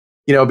people,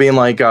 being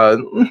like,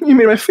 you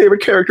made my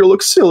favorite character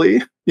look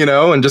silly,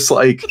 and just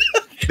like,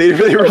 they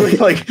really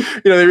like,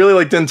 they really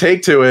like didn't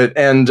take to it.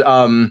 And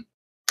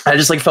I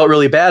just like felt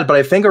really bad. But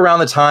I think around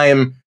the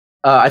time,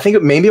 I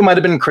think maybe it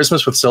might've been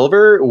Christmas with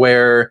Silver,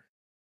 where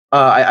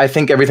I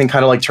think everything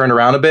kind of like turned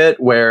around a bit,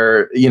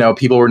 where,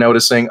 people were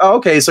noticing, oh,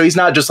 okay, so he's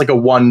not just like a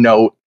one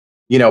note,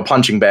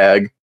 punching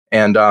bag.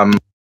 And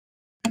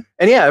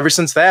yeah, ever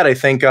since that, I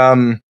think,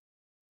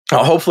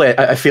 hopefully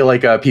I feel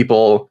like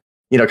people,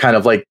 kind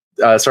of like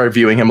started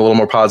viewing him a little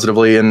more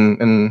positively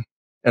and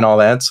all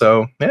that.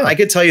 So yeah. I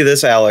could tell you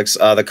this, Alex,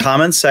 the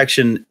comments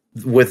section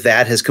with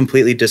that has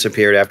completely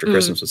disappeared after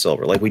Christmas with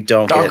Silver. Like we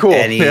don't get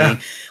any,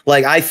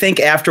 like, I think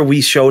after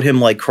we showed him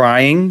like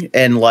crying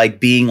and like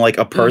being like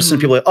a person,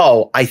 people are like,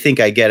 oh, I think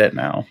I get it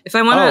now. If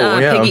I want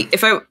to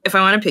if I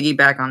want to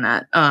piggyback on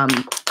that,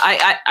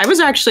 I was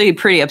actually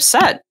pretty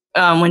upset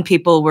when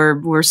people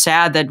were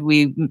sad that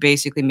we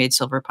basically made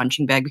Silver a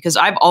punching bag, because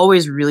I've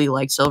always really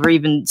liked Silver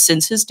even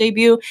since his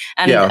debut,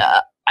 and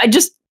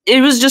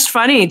it was just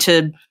funny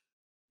to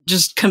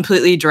just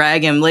completely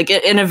drag him like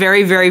in a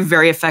very, very,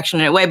 very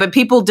affectionate way. But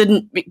people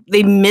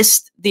they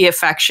missed the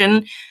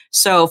affection.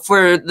 So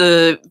for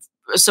the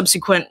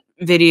subsequent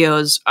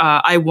videos,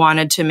 I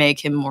wanted to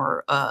make it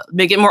more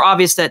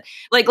obvious that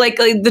like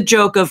the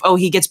joke of, oh,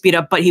 he gets beat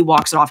up, but he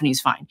walks it off and he's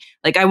fine.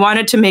 Like I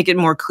wanted to make it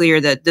more clear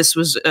that this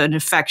was an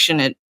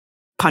affectionate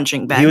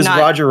punching bag. He was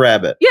Roger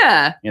Rabbit.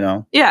 Yeah.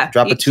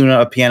 Drop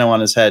a piano on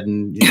his head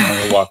and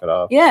he'll walk it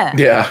off.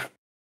 Yeah.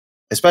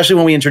 Especially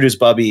when we introduced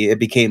Bubby, it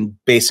became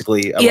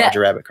basically a Roger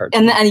Rabbit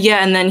cartoon.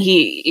 And then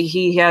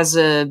he has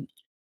a...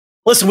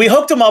 Listen, we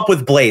hooked him up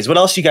with Blaze. What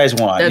else you guys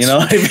want?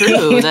 That's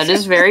true. That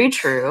is very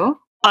true.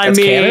 That's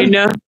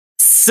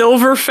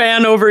Silver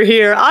fan over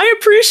here. I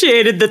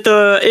appreciated that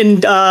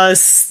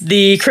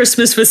the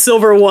Christmas with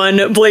Silver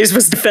one, Blaze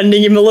was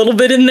defending him a little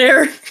bit in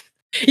there.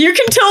 You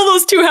can tell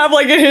those two have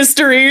like a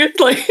history,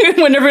 like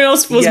when everyone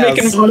else was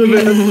making fun of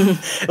him.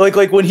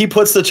 like when he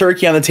puts the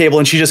turkey on the table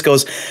and she just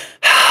goes,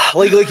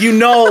 like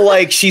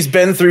like she's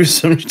been through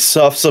some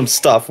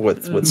stuff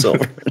with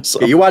Silver. So.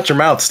 Yeah, you watch your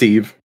mouth,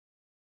 Steve.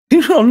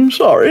 I'm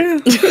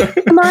sorry.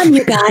 Come on,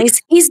 you guys.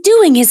 He's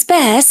doing his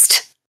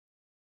best.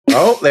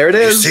 Oh, there it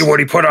is. You see what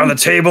he put on the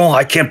table?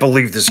 I can't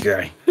believe this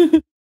guy.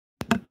 Just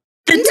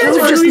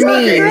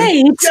me.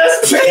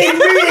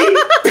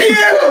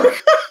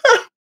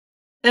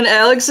 And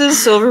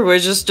Alex's Silver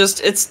was just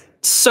it's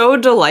so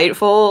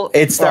delightful.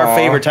 It's our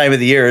favorite time of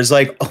the year. It's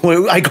like,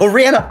 I go,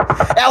 Riana,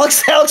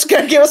 Alex,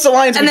 give us the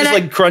lines. And we then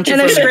just like crunch it.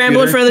 And I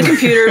scramble in front of the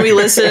computer and we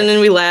listen and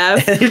we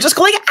laugh. And you're just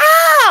going,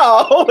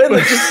 ow! And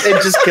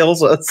it just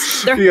kills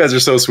us. You guys are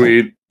so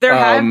sweet. There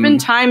have been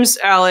times,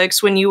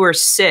 Alex, when you were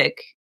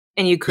sick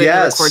and you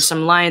couldn't record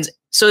some lines.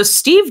 So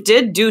Steve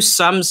did do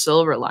some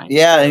Silver lines.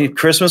 Yeah, and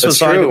Christmas with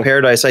Sonic of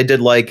Paradise, I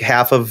did like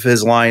half of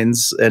his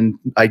lines, and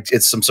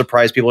it's some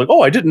surprise people like,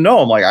 oh, I didn't know.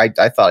 I'm like,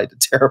 I thought I did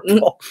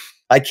terrible.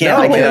 I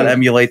cannot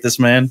emulate this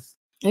man.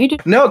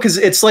 No, because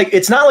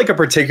it's not like a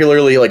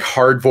particularly like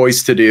hard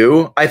voice to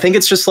do. I think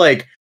it's just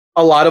like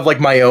a lot of like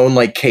my own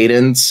like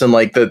cadence and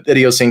like the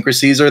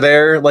idiosyncrasies are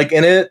there like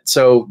in it.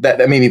 So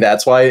that maybe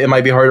that's why it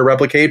might be hard to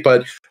replicate.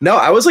 But no,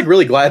 I was like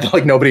really glad that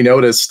like nobody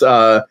noticed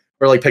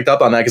or like picked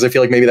up on that, because I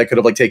feel like maybe that could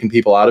have like taken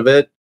people out of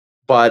it.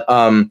 But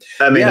I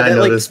may not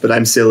know this, but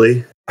I'm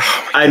silly.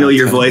 I know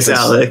your voice,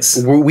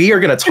 Alex. We are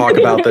going to talk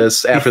about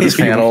this after this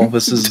panel.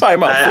 This is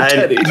time out for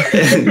Teddy.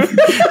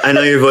 I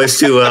know your voice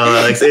too well,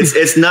 Alex.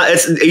 It's not.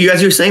 You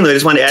guys were saying though. I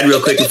just want to add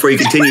real quick before you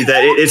continue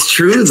that it's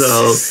true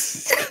though.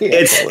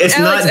 It's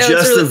not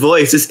just the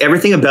voice. It's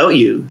everything about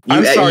you.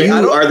 I'm sorry,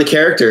 you are the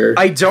character.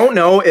 I don't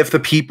know if the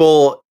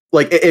people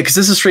like, because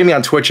this is streaming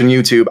on Twitch and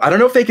YouTube. I don't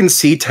know if they can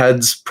see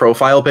Ted's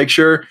profile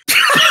picture.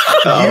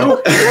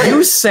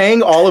 You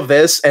saying all of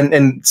this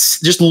and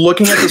just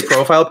looking at this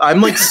profile,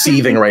 I'm like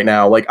seething right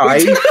now. Like I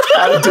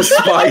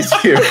despise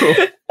you.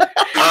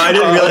 I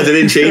didn't realize I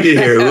didn't change it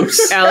here.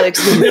 Oops.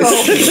 Alex,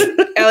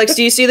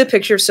 do you see the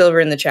picture of Silver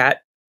in the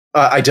chat?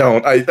 I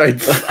don't. I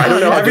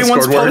don't know.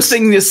 Everyone's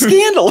posting this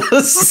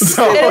scandalous.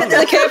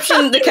 The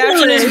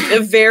caption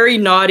is very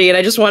naughty, and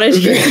I just wanted to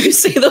hear you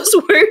say those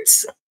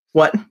words.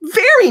 What?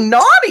 Very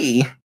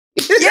naughty.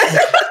 Yeah.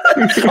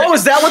 Oh,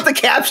 is that what the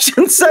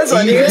caption says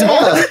on YouTube?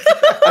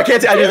 I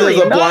can't. I did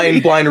a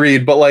blind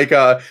read, but like,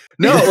 no,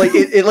 like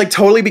it like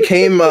totally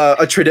became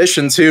a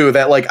tradition too.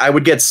 That like I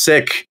would get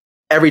sick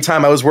every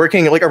time I was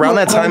working. Like around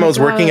that time, I was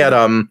working at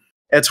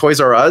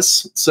Toys R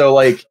Us. So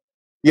like,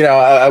 you know,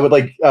 I would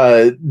like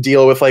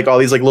deal with like all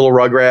these like little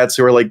rugrats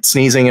who are like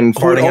sneezing and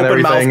farting and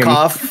everything.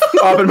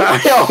 Open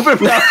mouth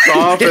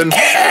cough and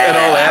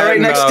all that.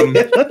 Right next to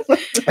you.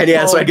 And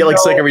yeah, so I'd get like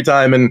sick every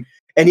time.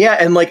 And yeah,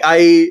 and like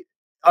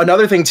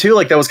another thing too,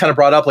 like that was kind of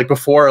brought up like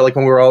before, like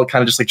when we were all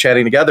kind of just like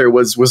chatting together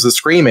was the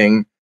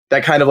screaming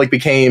that kind of like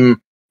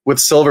became with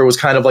Silver was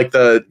kind of like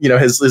the, you know,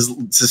 his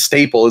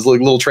staple, his like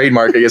little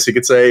trademark, I guess you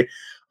could say.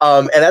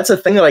 And that's a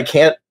thing that I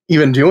can't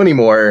even do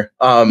anymore.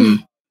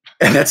 And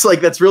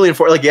that's really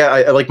important. Like, yeah,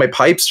 I like my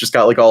pipes just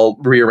got like all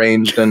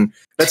rearranged, and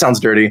that sounds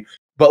dirty.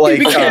 But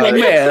like,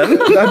 man,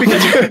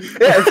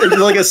 it's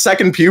like a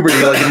second puberty,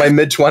 like in my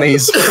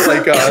mid-20s.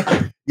 Like,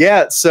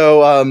 yeah.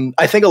 So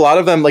I think a lot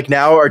of them like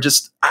now are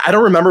just. I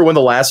don't remember when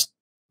the last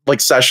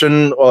like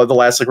session or the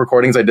last like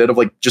recordings I did of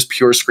like just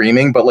pure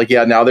screaming, but like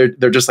yeah, now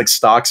they're just like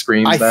stock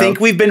screams. I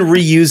think we've been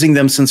reusing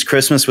them since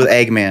Christmas with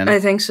Eggman. I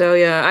think so.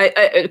 Yeah,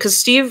 I because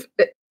Steve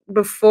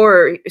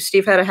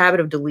had a habit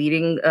of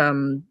deleting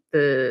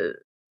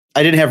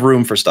I didn't have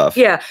room for stuff.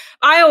 Yeah,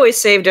 I always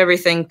saved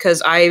everything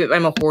because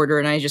I'm a hoarder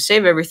and I just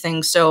save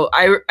everything. So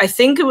I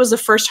think it was the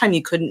first time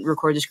you couldn't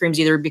record the screams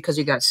either because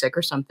you got sick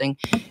or something.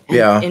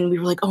 And we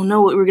were like, oh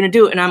no, what we're gonna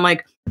do? And I'm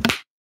like,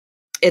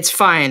 it's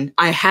fine.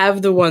 I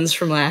have the ones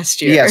from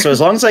last year. Yeah, so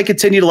as long as I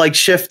continue to like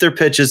shift their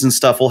pitches and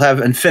stuff, we'll have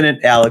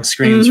infinite Alex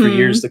screams for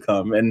years to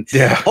come. And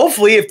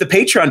hopefully, if the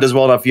Patreon does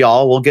well enough,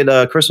 y'all, we'll get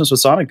Christmas with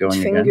Sonic going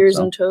again. Fingers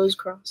and toes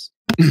crossed.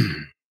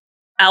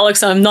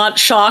 Alex, I'm not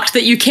shocked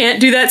that you can't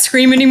do that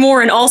scream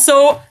anymore. And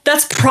also,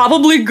 that's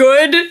probably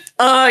good.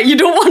 You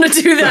don't want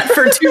to do that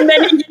for too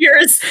many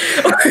years,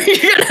 or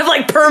you're gonna have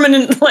like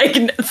permanent like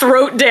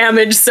throat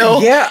damage.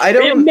 So yeah,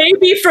 it may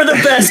be for the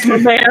best, my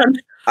man.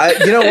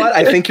 You know what?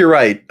 I think you're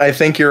right. I'm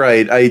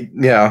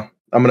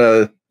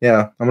gonna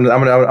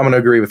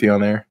agree with you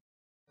on there.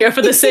 Yeah,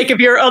 for the sake of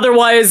your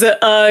otherwise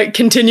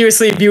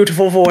continuously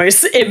beautiful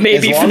voice, it may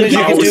be for the best. As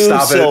long as you can do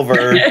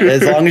silver, it.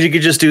 as long as you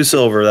could just do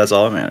silver, that's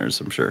all that matters,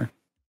 I'm sure.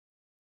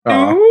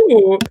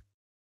 Ooh.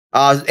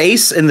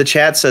 Ace in the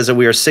chat says that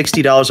we are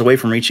 $60 away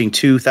from reaching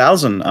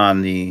 2,000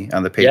 on the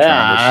Patreon.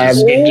 Yeah,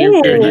 do you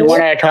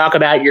want to talk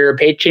about your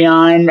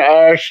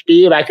Patreon,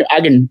 Steve? I can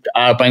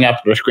bring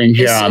up the screen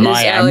share on my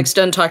end. Is Alex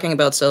done talking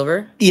about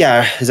silver?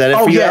 Yeah, is that it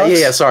for you?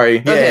 Yeah.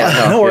 Sorry. Okay.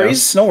 Yeah. No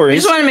worries. No I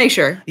worries. just want to make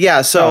sure.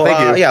 Yeah. So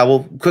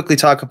we'll quickly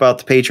talk about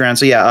the Patreon.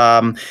 So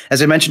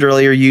as I mentioned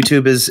earlier,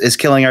 YouTube is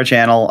killing our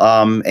channel.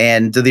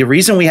 And the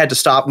reason we had to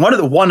stop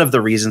one of the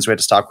reasons we had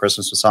to stop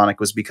Christmas with Sonic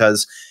was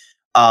because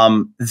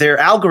their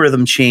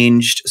algorithm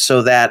changed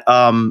so that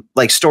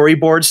like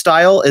storyboard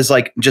style is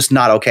like just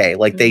not okay.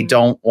 Like they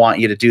don't want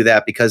you to do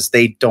that because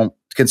they don't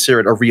consider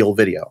it a real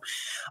video.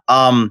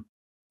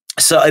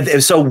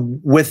 So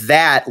with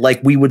that,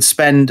 like we would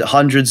spend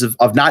hundreds of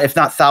not if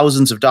not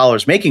thousands of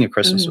dollars making a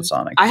Christmas with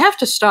Sonic. I have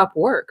to stop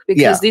work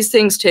because these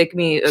things take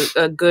me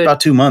a good about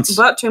 2 months.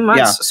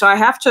 Yeah. So I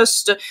have to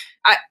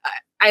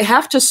I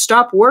have to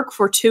stop work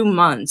for 2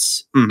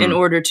 months in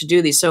order to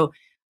do these. So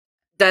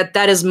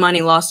that is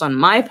money lost on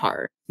my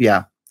part.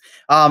 Yeah.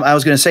 I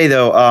was going to say,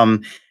 though,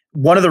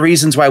 one of the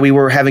reasons why we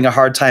were having a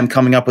hard time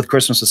coming up with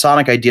Christmas with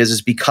Sonic ideas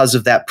is because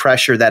of that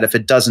pressure that if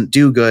it doesn't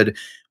do good,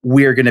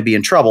 we're going to be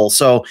in trouble.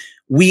 So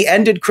we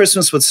ended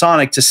Christmas with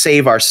Sonic to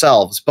save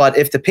ourselves. But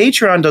if the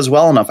Patreon does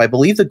well enough, I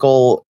believe the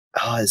goal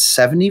is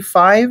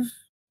 $7,500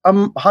 a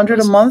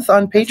month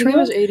on Patreon. I think it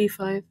was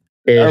 85.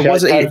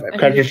 Was it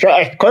 85?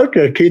 It's close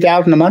to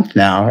 2,000 a month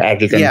now,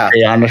 as you can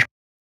see on the.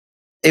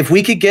 If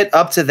we could get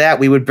up to that,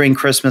 we would bring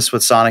Christmas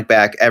with Sonic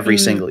back every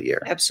single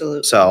year.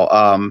 Absolutely. So,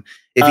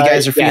 if you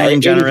guys are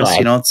feeling generous, 85.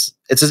 you know, it's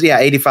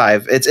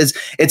 85. It's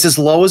as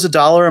low as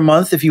 $1 a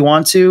month if you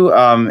want to.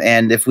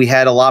 And if we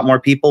had a lot more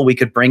people, we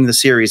could bring the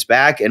series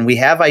back. And we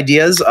have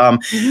ideas.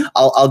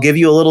 I'll give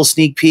you a little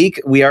sneak peek.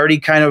 We already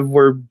kind of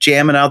were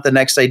jamming out the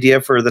next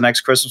idea for the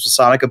next Christmas with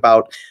Sonic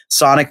about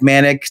Sonic,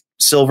 Manic,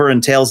 Silver,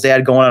 and Tails'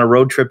 dad going on a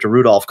road trip to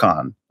Rudolph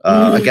Con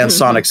against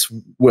Sonic's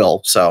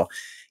will. So.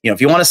 You know,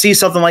 if you want to see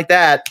something like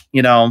that,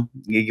 you know,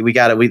 we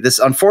got it. This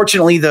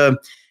unfortunately, the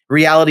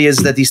reality is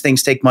that these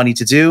things take money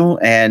to do,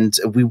 and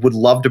we would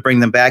love to bring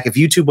them back. If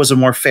YouTube was a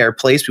more fair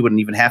place, we wouldn't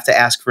even have to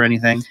ask for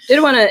anything.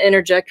 Did want to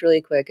interject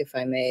really quick, if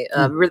I may,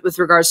 with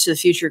regards to the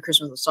future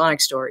Christmas with Sonic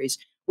stories.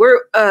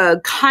 We're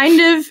kind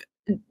of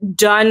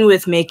done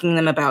with making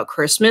them about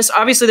Christmas.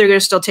 Obviously, they're going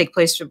to still take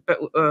place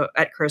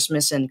at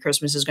Christmas, and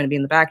Christmas is going to be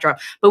in the backdrop.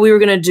 But we were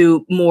going to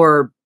do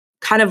more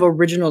kind of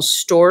original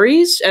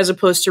stories as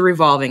opposed to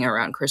revolving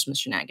around Christmas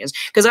shenanigans.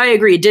 Because I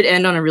agree, it did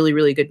end on a really,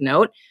 really good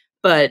note,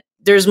 but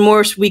there's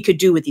more we could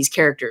do with these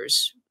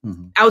characters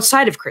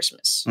outside of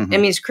Christmas. I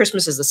mean,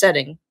 Christmas is the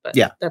setting, but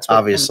that's what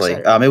obviously.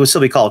 It would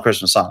still be called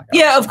Christmas Sonic.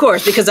 Yeah, of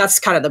course, because that's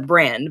kind of the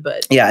brand.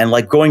 But yeah, and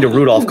like going to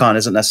Rudolph Con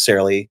isn't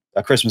necessarily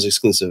a Christmas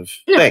exclusive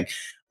thing.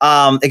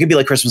 It could be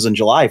like Christmas in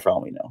July for all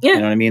we know. Yeah. You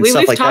know what I mean? We've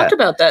Stuff like talked that.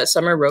 about that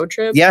summer road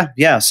trip.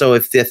 Yeah. So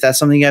if that's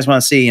something you guys want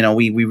to see, you know,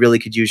 we really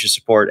could use your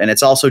support. And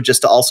it's also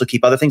just to also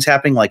keep other things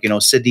happening. Like, you know,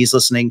 Sydney's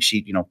listening.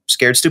 She, you know,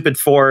 Scared Stupid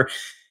 4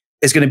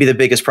 is going to be the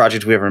biggest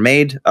project we've ever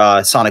made.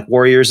 Sonic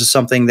Warriors is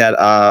something that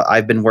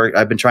I've been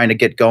trying to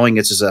get going.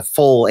 It's just a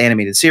full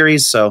animated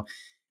series. So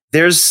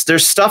there's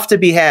stuff to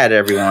be had,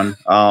 everyone.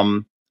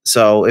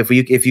 So if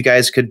you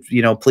guys could,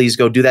 you know, please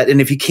go do that.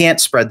 And if you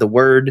can't, spread the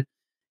word.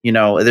 You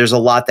know, there's a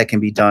lot that can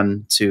be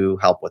done to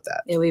help with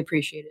that. Yeah, we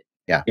appreciate it.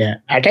 Yeah.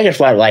 I think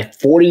it's like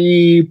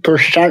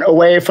 40%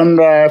 away from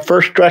the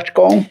first stretch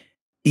goal.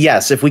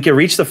 Yes, if we can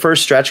reach the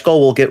first stretch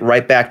goal, we'll get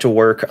right back to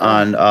work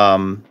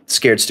on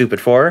Scared Stupid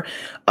 4.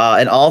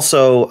 And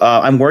also,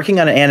 I'm working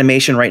on an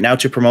animation right now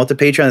to promote the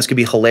Patreon. This could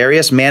be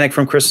hilarious. Manic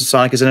from Christmas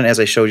Sonic is in it, as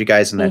I showed you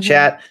guys in that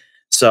chat.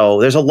 So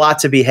there's a lot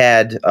to be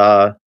had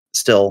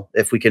still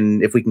if we can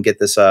get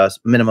this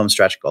minimum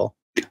stretch goal.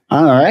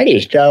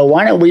 Alrighty, so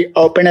why don't we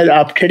open it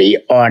up to the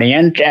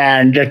audience?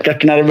 And just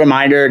another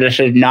reminder, this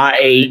is not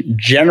a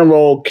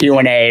general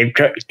Q&A.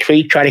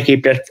 We try to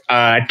keep this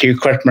to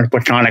Christmas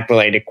with Sonic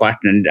related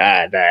questions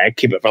to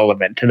keep it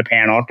relevant to the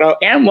panel. So,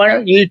 and why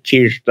don't you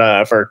choose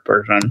the first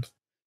person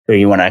who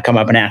you want to come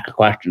up and ask a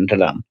question to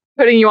them?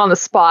 Putting you on the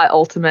spot,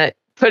 Ultimate.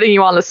 Putting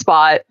you on the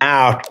spot.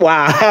 Ow,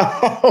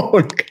 wow.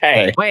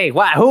 Okay. Wait,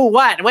 what? Who?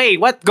 What? Wait,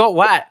 what? Go,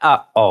 what?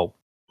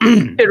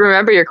 You should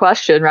remember your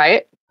question,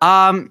 right?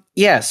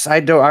 Yes, I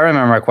do. I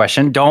remember my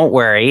question. Don't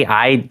worry.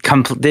 I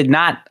did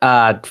not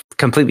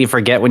completely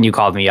forget when you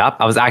called me up.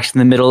 I was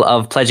actually in the middle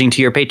of pledging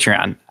to your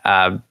Patreon.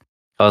 I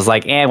was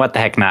like, what the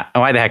heck not?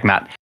 Why the heck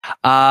not?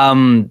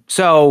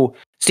 So,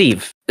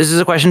 Steve, this is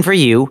a question for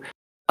you.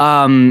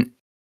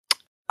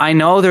 I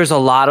know there's a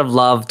lot of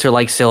love to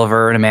like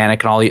Silver and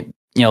Manic and all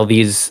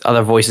these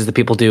other voices that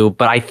people do,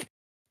 but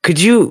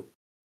could you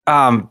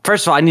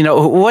first of all, I need to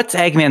know what's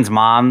Eggman's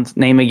mom's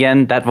name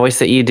again? That voice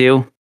that you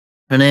do?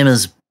 Her name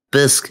is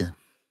Biscuit.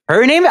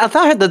 Her name? I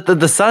thought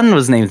the son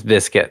was named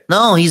Biscuit.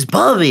 No, he's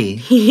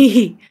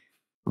Bubby.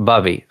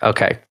 Bubby.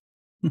 Okay.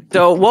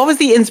 So, what was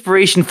the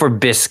inspiration for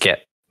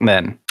Biscuit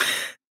then?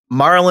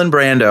 Marlon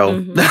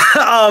Brando.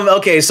 Mm-hmm.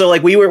 Okay, so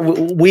like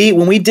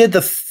when we did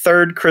the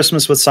third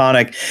Christmas with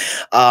Sonic,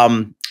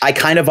 I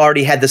kind of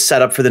already had the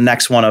setup for the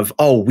next one of,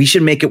 we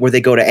should make it where they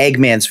go to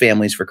Eggman's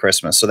families for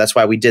Christmas. So that's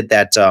why we did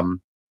that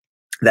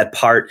that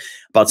part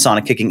about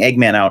Sonic kicking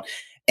Eggman out.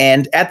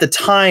 And at the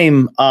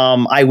time,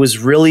 I was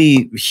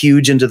really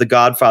huge into The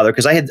Godfather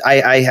because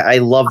I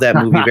love that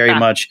movie very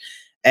much,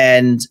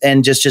 and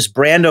just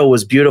Brando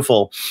was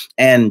beautiful,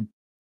 and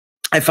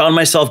I found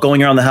myself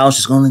going around the house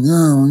just going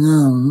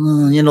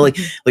like,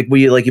 like where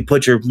you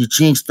put your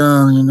cheeks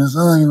down,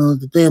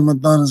 the day of my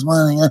daughter's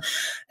wedding,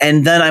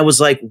 and then I was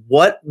like,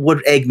 what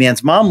would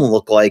Eggman's mom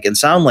look like and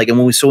sound like? And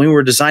when we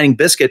were designing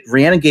Biscuit,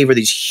 Rihanna gave her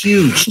these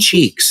huge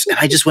cheeks, and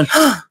I just went,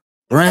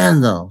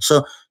 Brando.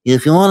 So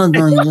if you want to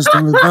do, you just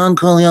do the Don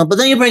Corleone, but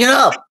then you bring it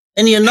up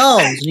in your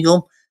nose and you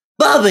go,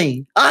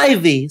 Bubby,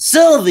 Ivy,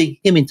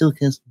 Sylvie, give me 2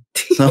 kisses.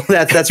 So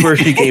that's where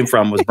she came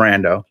from, was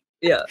Brando.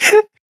 Yeah.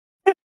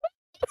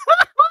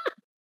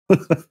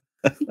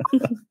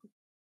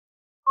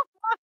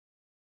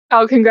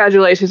 Oh,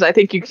 congratulations. I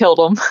think you killed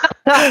him.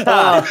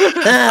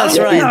 That's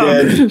right.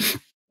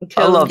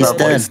 I love that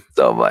voice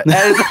so much.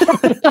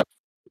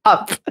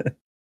 Up.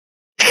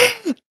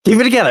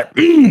 Keep it together.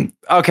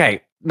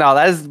 Okay. No,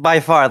 that is by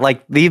far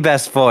like the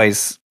best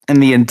voice in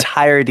the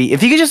entirety.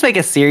 If you could just make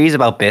a series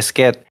about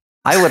Biscuit,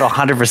 I would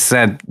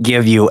 100%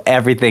 give you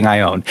everything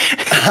I own.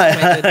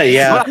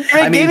 Yeah,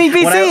 gaming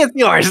PC is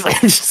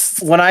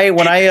yours. when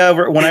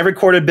I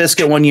recorded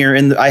Biscuit one year,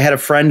 and I had a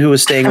friend who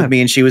was staying with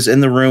me, and she was in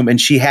the room, and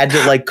she had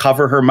to like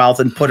cover her mouth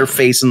and put her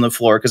face on the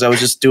floor because I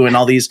was just doing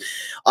all these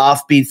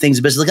offbeat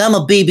things. But she's like, I'm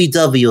a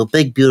BBW, a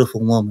big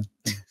beautiful woman.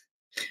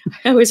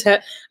 I always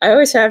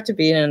have to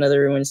be in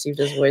another room when Steve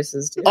does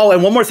voices too. Oh,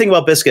 and one more thing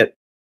about Biscuit.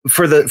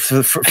 For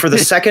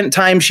the second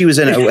time she was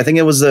in it, I think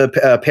it was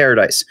the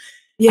Paradise.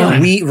 Yeah,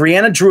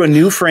 Rihanna drew a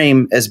new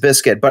frame as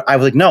Biscuit, but I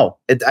was like, no,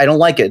 I don't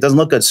like it. It doesn't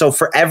look good. So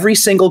for every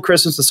single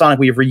Christmas with Sonic,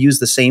 we have reused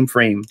the same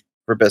frame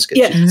for Biscuit.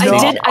 Yeah,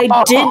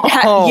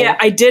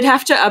 I did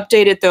have to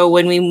update it though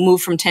when we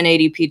moved from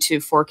 1080p to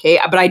 4K,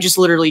 but I just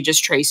literally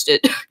just traced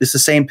it. It's the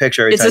same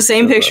picture. It's the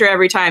same picture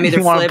every time,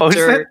 either flipped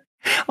or.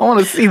 I want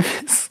to see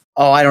this.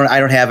 Oh, I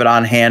don't have it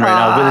on hand right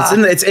now,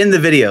 but it's in the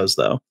videos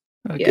though.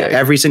 Okay. Yeah.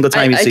 Every single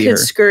time you see her. I could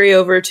scurry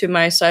over to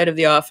my side of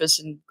the office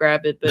and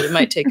grab it, but it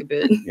might take a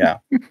bit. Yeah.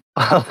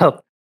 Oh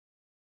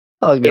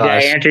gosh. Did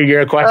I answer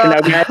your question?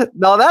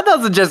 No, that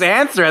doesn't just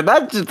answer it.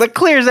 That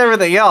clears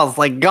everything else.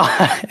 Like,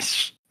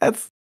 gosh,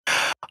 that's.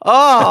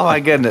 Oh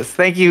my goodness!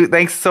 Thank you.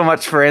 Thanks so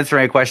much for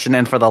answering my question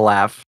and for the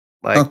laugh.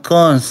 Like, of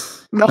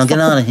course. No. Now get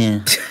out of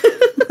here.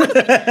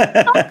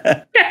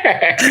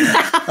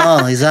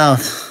 Oh, he's out.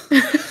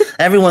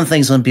 Everyone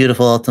thinks I'm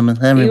beautiful,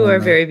 Ultimate. Everyone. You are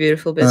very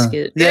beautiful,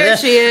 Biscuit. There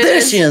she is.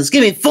 There she is.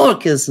 Give me 4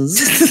 kisses.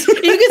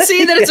 You can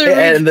see that it's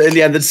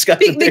the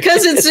discussion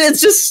because it's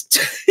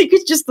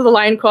just the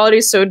line quality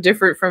is so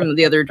different from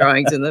the other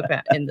drawings in the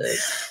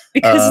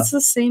because it's the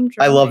same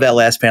drawing. I love that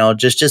last panel.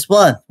 Just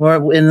what?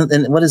 We're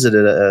in what is it?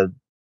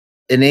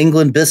 In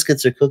England,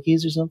 biscuits or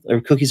cookies or something, or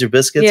cookies or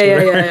biscuits.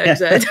 Yeah,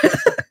 exactly.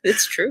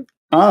 It's true.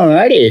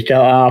 Alrighty,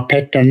 so I'll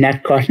pick the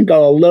next question,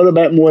 go a little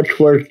bit more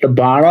towards the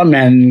bottom,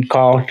 and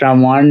call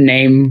someone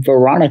named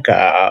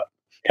Veronica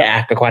to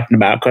ask a question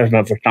about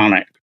Christmas with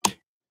Sonic.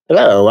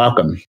 Hello,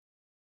 welcome.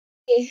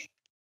 Can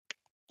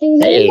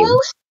you hear me now?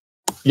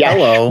 Yeah,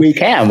 hello. We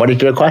can. What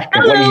is your question?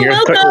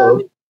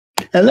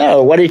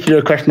 Hello, what is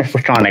your Christmas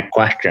with Sonic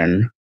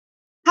question?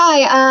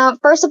 Hi,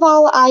 first of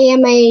all, I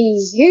am a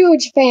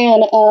huge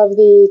fan of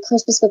the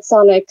Christmas with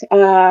Sonic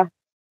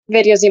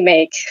videos you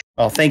make.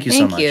 Oh, thank you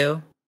so much. Thank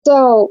you.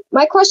 So,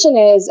 my question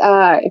is,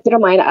 if you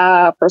don't mind,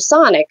 for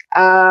Sonic,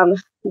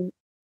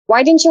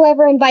 why didn't you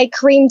ever invite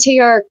Kareem to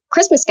your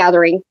Christmas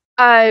gathering?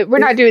 We're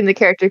not doing the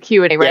character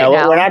Q&A right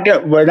now.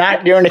 We're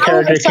not doing the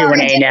character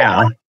Q&A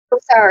now. I'm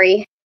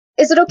sorry.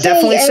 Is it okay?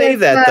 Definitely save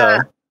that, though.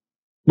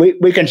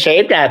 We can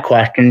save that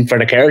question for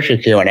the character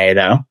Q&A,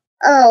 though.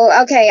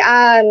 Oh, okay.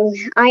 I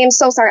am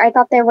so sorry. I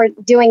thought they were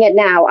doing it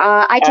now.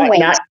 I can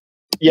wait.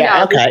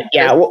 Okay.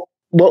 Yeah,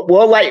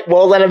 we'll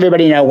let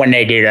everybody know when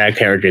they do the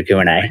character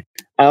Q&A.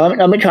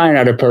 Let me try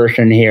another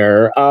person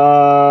here.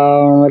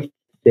 Let's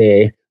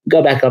see.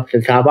 Go back up to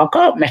the top. I'll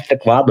call up Mr.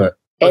 Robert.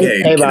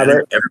 Okay, hey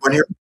Robert. Everyone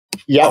here?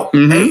 Yep.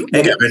 Oh,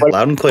 hey, Kevin.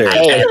 Loud and clear.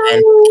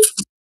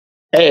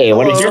 Hey,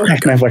 what is your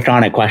Christmas with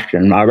Sonic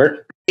question,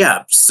 Robert?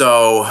 Yeah,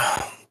 so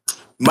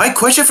my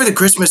question for the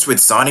Christmas with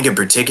Sonic in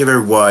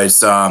particular was,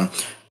 so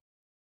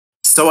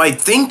I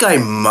think I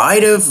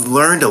might have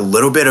learned a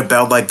little bit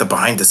about like the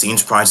behind the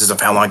scenes process of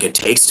how long it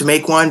takes to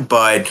make one,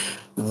 but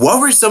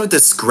what were some of the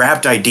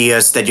scrapped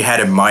ideas that you had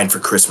in mind for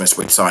Christmas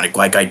with Sonic?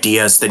 Like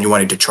ideas that you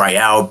wanted to try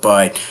out,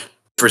 but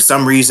for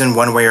some reason,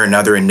 one way or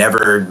another, it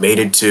never made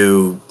it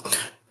to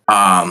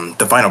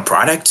the final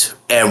product?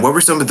 And what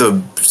were some of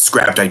the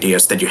scrapped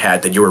ideas that you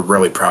had that you were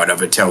really proud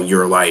of until you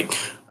were like,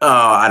 oh,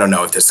 I don't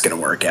know if this is going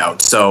to work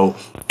out. So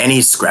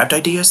any scrapped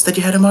ideas that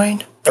you had in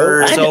mind?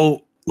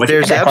 So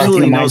there's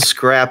absolutely no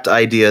scrapped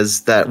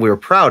ideas that we were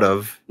proud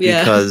of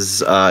because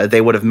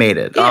they would have made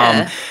it.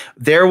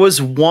 There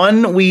was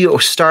one we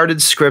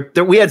started script.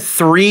 We had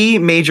 3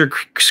 major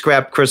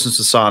scrapped Christmas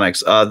with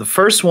Sonics. The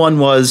first one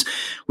was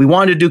we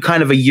wanted to do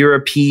kind of a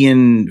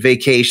European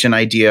vacation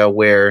idea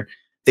where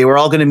they were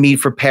all going to meet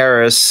for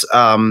Paris,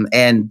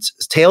 and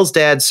Tails'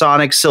 dad,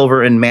 Sonic,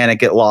 Silver, and Manic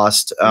get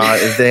lost.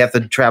 They have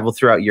to travel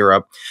throughout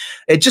Europe.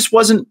 It just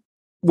wasn't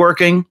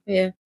working.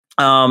 Yeah.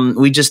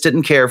 We just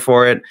didn't care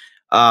for it.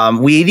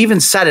 We'd even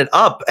set it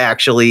up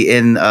actually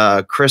in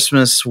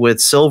Christmas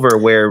with Silver,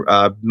 where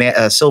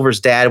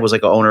Silver's dad was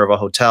like an owner of a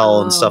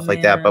hotel and stuff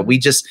like that. But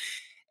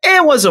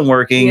it wasn't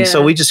working,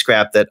 so we just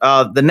scrapped it.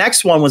 The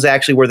next one was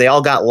actually where they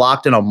all got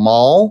locked in a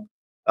mall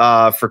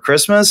for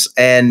Christmas,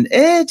 and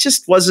it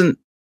just wasn't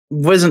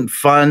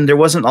fun. There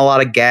wasn't a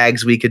lot of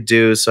gags we could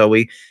do, so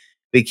we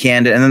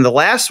canned it. And then the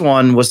last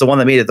one was the one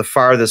that made it the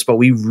farthest, but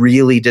we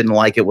really didn't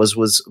like it. Was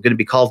going to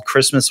be called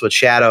Christmas with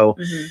Shadow,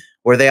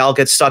 where they all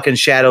get stuck in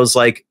Shadow's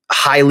like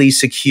highly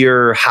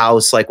secure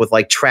house, like with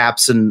like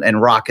traps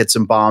and rockets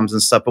and bombs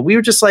and stuff. But we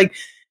were just like,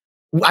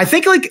 I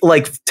think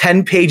like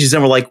 10 pages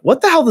in, we're like,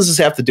 what the hell does this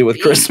have to do with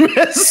Christmas?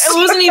 It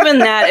wasn't even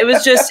that. It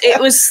was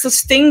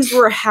just things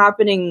were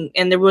happening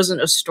and there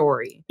wasn't a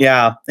story.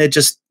 Yeah, it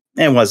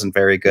wasn't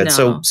very good.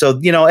 No.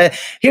 So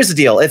here's the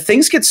deal. If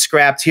things get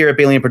scrapped here at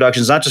Balena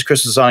Productions, not just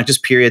Christmas Sonic,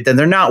 just period, then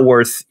they're not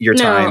worth your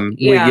time.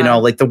 Yeah.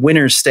 Like the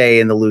winners stay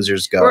and the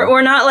losers go.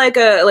 We're not like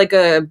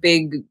a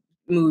big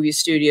movie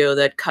studio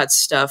that cuts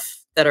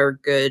stuff that are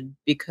good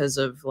because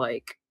of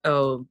like,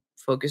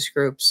 focus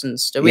groups and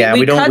stuff. We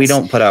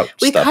don't put out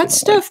we stuff cut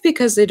stuff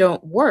because they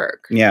don't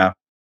work. Yeah,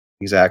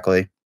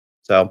 exactly.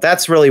 So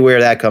that's really where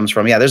that comes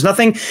from. Yeah, there's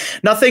nothing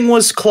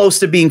was close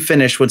to being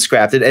finished when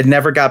scrapped. It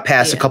never got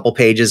past a couple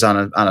pages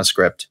on a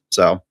script.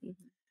 So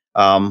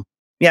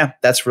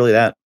that's really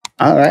that.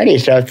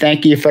 Alrighty, so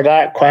thank you for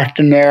that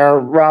question there,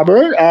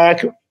 Robert.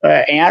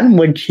 Anne,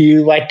 would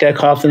you like to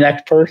call up the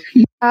next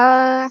person?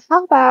 How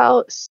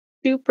about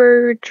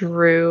Super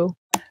Drew?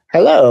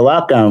 Hello,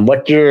 welcome.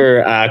 What's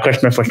your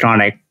Christmas with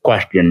Sonic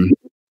question?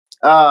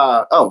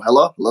 Hello?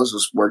 Hello's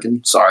just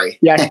working. Sorry.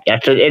 Yes,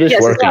 it is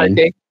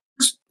working.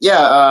 Yeah,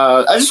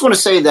 I just want to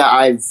say that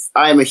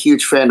I am a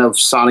huge fan of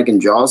Sonic and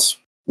Jaws.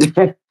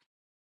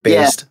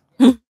 Based.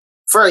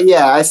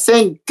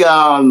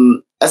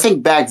 I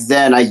think back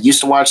then I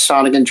used to watch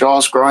Sonic and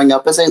Jaws growing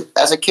up as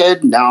a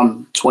kid. Now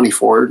I'm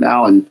 24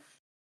 now, and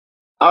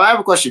I have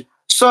a question.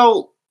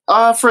 So,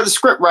 for the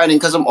script writing,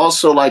 because I'm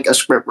also like a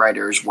script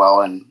writer as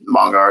well and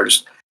manga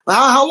artist.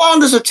 How long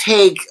does it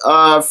take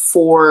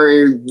for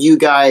you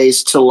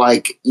guys to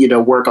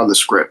work on the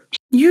script?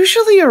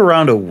 Usually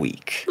around a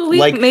week.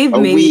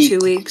 Maybe 2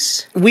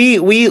 weeks. We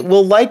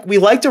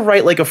like to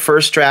write like a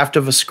first draft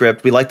of a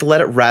script. We like to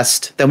let it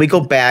rest. Then we go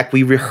back,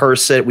 we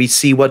rehearse it, we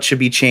see what should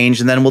be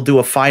changed, and then we'll do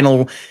a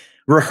final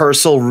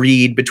rehearsal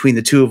read between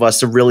the two of us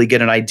to really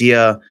get an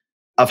idea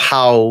of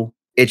how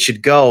it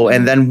should go.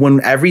 And then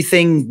when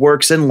everything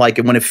works in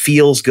when it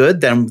feels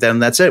good, then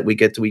that's it. We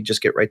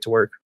just get right to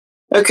work.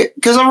 Okay,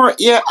 because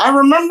I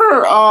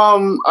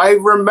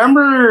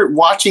remember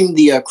watching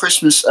the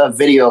Christmas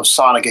video of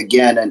Sonic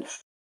again, and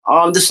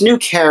this new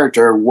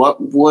character. What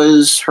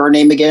was her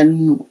name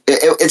again?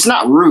 It's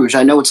not Rouge.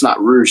 I know it's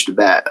not Rouge the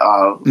Bat.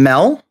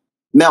 Mel.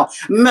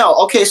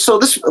 Okay, so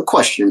this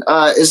question: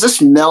 is this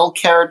Mel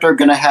character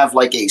gonna have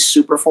like a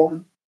super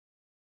form?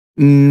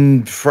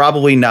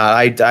 Probably not.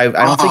 I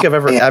don't think I've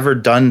ever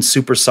done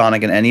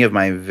Supersonic in any of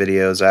my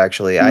videos.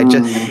 Actually,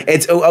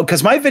 it's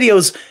because my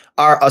videos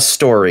are a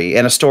story,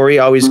 and a story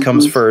always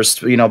comes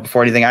first.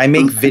 Before anything, I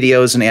make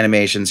videos and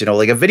animations.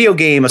 Like a video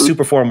game, a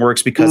super form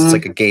works because it's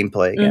like a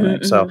gameplay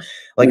game. So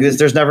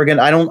there's never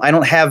gonna. I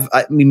don't have.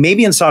 I mean,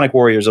 maybe in Sonic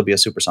Warriors there'll be a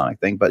Supersonic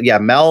thing, but yeah,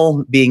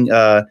 Mel being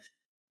a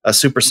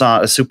super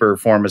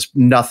form is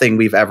nothing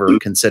we've ever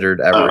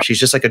considered ever. She's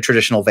just like a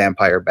traditional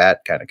vampire bat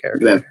kind of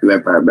character.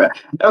 Vampire bat.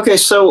 Okay,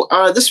 so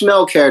this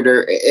Mel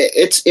character,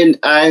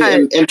 I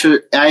am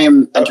interested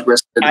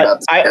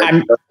about this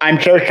character.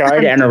 I'm so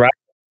sorry to interrupt.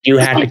 You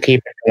have to keep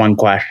it to one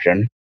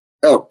question.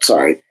 Oh,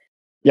 sorry.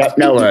 Yep,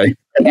 no worries.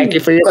 Thank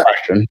you for your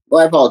question.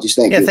 Well, apologies.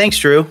 Thank you. Yeah, thanks,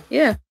 Drew.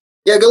 Yeah.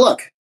 Yeah, good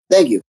luck.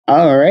 Thank you.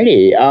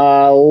 Alrighty.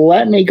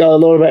 Let me go a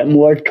little bit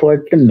more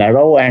towards the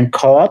middle and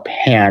call up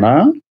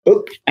Hannah.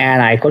 Oops,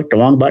 and I clicked the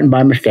wrong button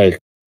by mistake.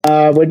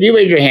 Would you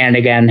raise your hand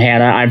again,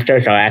 Hannah? I'm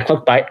so sorry.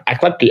 I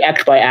clicked the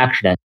X by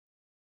accident.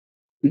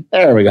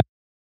 There we go.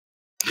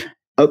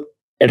 Oh,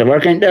 is it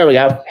working? There we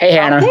go. Hey,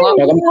 Hannah.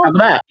 Welcome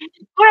back.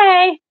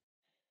 Hi.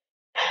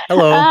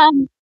 Hello.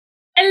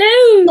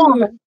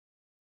 Hello.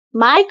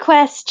 My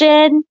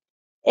question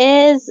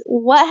is,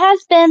 what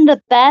has been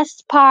the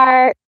best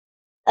part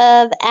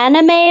of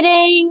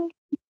animating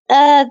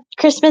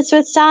Christmas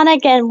with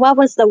Sonic, and what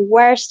was the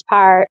worst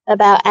part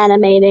about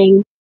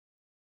animating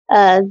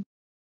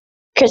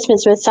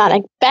Christmas with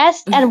Sonic?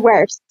 Best and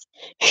worst.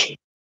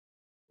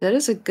 That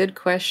is a good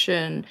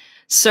question.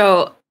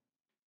 So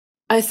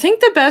I think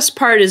the best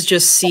part is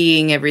just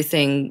seeing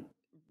everything,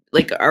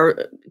 like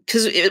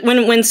because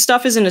when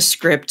stuff is in a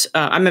script,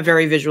 I'm a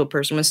very visual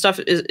person. When stuff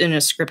is in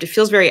a script, it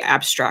feels very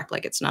abstract,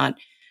 like it's not.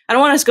 I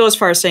don't want to go as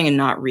far as saying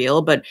not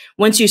real, but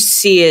once you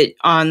see it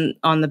on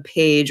the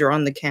page or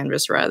on the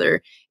canvas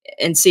rather,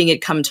 and seeing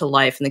it come to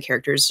life and the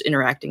characters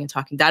interacting and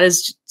talking, that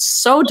is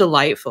so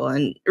delightful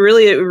and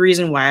really a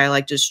reason why I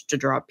like just to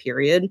draw.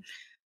 Period.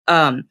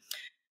 The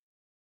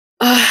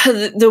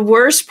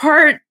worst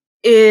part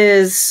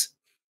is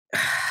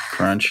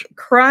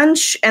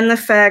crunch, and the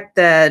fact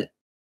that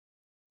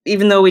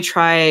even though we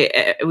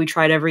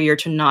tried every year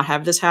to not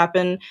have this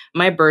happen,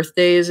 my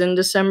birthday is in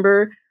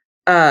December,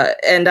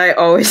 and I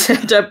always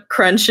end up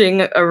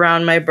crunching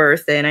around my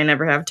birthday, and I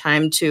never have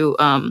time to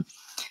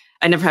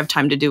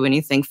do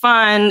anything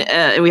fun.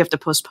 We have to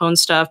postpone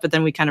stuff, but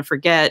then we kind of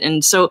forget,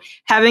 and so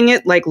having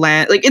it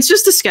land, it's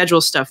just the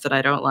schedule stuff that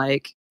I don't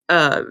like.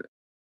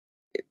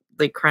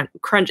 Like crunch.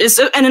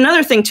 And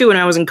another thing too, when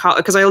I was in college,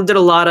 because I did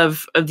a lot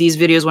of these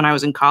videos when I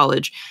was in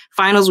college,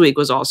 finals week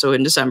was also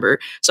in December.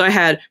 So I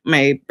had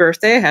my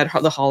birthday, I had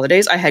the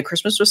holidays, I had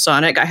Christmas with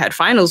Sonic, I had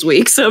finals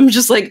week. So I'm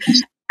just like, so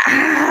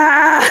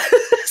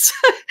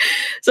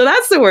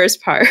that's the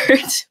worst part.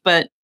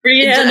 But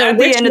Rihanna, at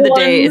the end of the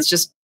day, it's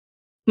just,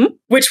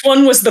 which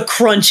one was the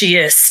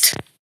crunchiest?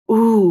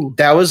 Ooh,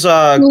 that was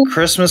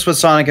Christmas with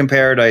Sonic in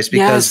Paradise,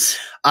 because yes.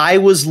 I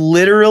was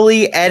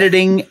literally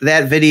editing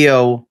that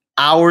video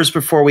hours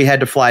before we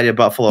had to fly to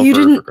Buffalo.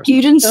 You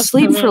didn't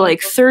sleep for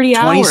like 30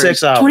 hours.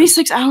 26 hours.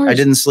 26 hours. I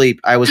didn't sleep.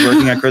 I was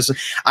working on Christmas.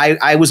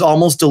 I was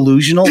almost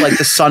delusional. Like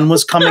the sun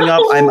was coming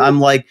up. I'm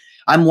like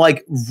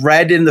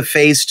red in the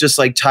face, just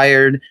like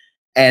tired.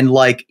 And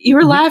like you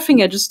were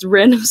laughing at just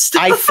random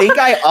stuff. I think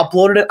I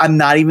uploaded it. I'm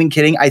not even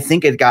kidding. I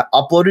think it got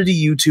uploaded to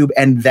YouTube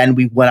and then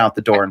we went out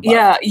the door and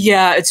left.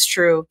 Yeah, it's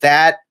true.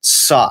 That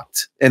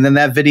sucked. And then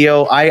that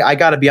video, I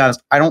gotta be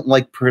honest, I don't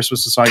like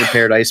Christmas with Sonic in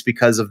Paradise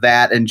because of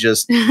that, and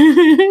just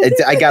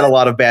I got a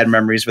lot of bad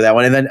memories for that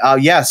one. And then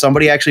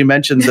somebody actually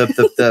mentioned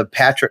the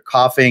Patrick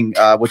coughing,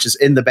 which is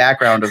in the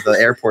background of the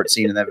airport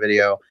scene in that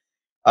video.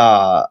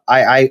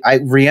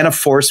 Rihanna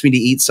forced me to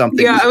eat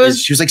something. Yeah,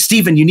 she was like,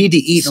 "Steven, you need to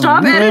eat."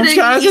 Stop editing.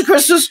 Stop editing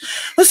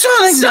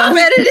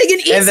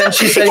and eat. And then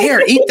she said,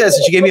 "Here, eat this."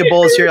 And she gave me a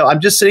bowl of cereal.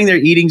 I'm just sitting there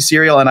eating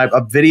cereal, and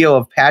a video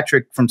of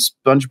Patrick from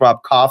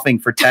SpongeBob coughing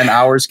for 10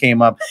 hours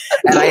came up,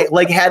 and I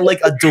had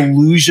a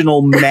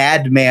delusional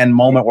madman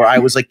moment where I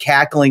was like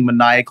cackling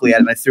maniacally at it,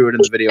 and I threw it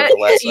in the video.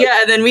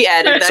 Yeah, and then we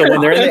added that. So when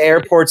they're in the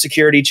airport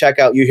security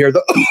checkout, you hear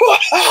the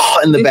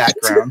in the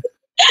background.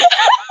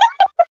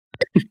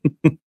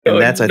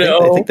 And I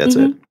think that's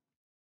it.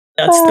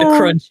 That's the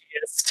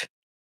crunchiest.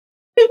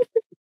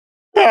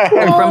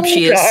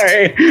 Crunchiest.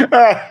 Sorry.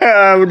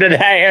 Did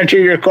I answer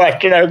your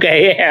question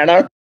okay,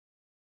 Hannah?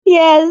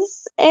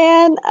 Yes,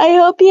 and I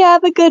hope you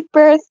have a good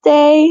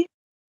birthday.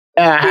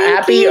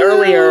 Happy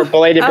earlier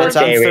belated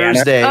birthday, on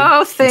Thursday.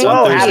 Oh, thank you.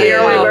 Happy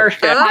early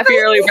birthday. Happy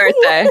early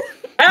birthday.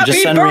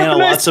 Just send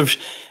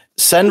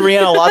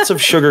Rihanna lots of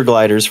sugar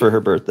gliders for her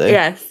birthday.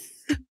 Yes.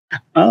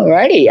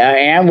 Alrighty.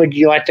 Anne, would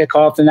you like to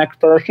call up the next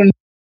person?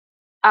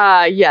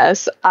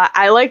 Yes.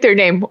 I like their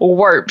name,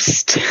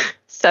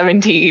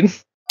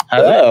 Warpst17.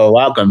 Hello,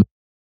 welcome.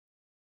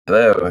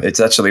 Hello, it's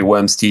actually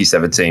Worms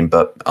T17,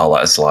 but I'll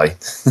let it slide.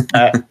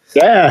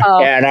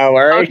 Yeah, no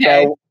worries.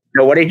 Okay.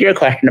 So what is your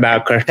question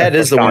about Christmas? That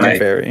is the one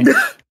fairy.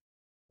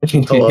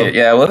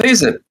 Yeah, well,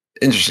 these are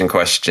interesting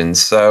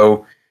questions.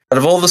 So, out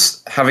of all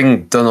this,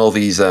 having done all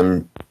these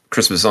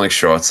Christmas Sonic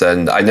shorts,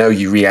 and I know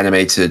you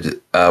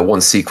reanimated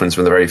one sequence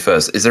from the very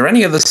first, is there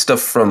any other stuff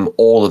from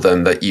all of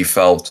them that you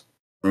felt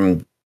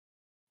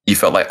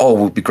like, oh,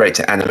 it would be great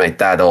to animate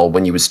that, or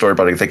when you were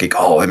storyboarding thinking,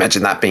 oh,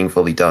 imagine that being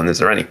fully done? Is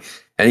there any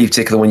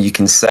particular one you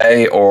can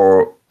say,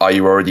 or are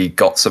you already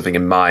got something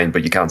in mind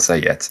but you can't say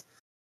yet?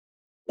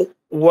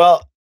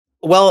 Well,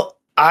 there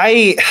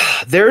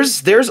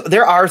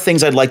are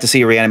things I'd like to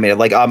see reanimated.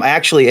 Like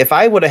actually, if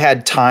I would have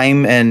had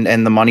time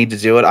and the money to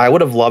do it, I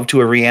would have loved to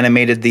have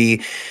reanimated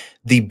the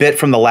bit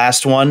from the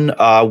last one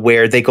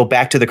where they go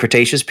back to the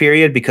Cretaceous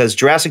period, because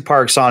Jurassic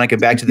Park, Sonic, and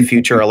Back to the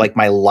Future are like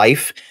my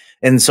life.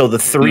 And so the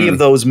three of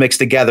those mixed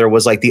together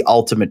was like the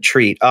ultimate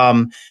treat.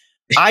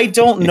 I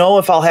don't know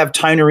if I'll have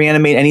time to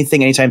reanimate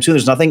anything anytime soon.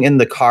 There's nothing in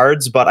the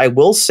cards, but I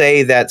will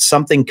say that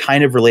something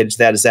kind of related to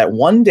that is that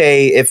one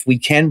day, if we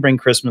can bring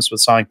Christmas with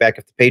Sonic back,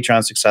 if the Patreon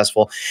is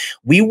successful,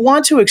 we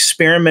want to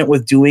experiment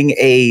with doing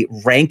a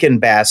Rankin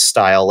Bass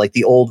style, like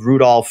the old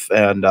Rudolph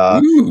and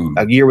A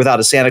Year Without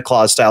a Santa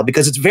Claus style,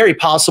 because it's very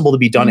possible to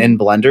be done in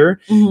Blender.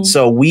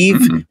 So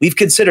we've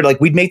considered,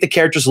 like, we'd make the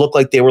characters look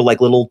like they were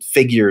like little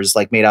figures,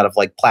 like made out of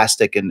like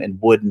plastic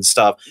and wood and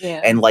stuff,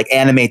 and like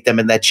animate them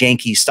in that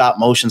janky stop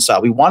motion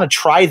style. We want to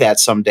try that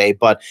someday,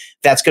 but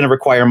that's going to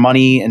require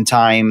money and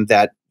time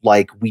that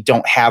like we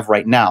don't have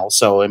right now.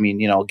 So, I mean,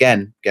 you know,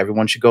 again,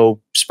 everyone should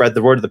go spread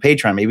the word to the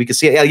Patreon. Maybe we can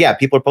see it. Yeah,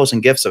 people are posting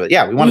gifts of it.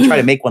 Yeah, we want to try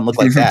to make one look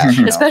like that.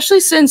 Especially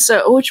since,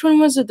 which one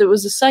was it that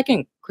was the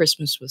second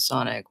Christmas with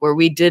Sonic, where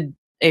we did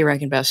A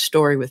Rankin Bass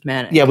story with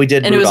Manic. Yeah, we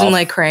did. And Rudolph. it was in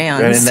like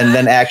crayons. And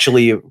then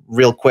actually,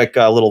 real quick,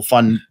 little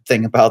fun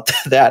thing about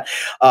that.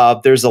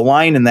 There's a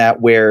line in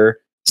that where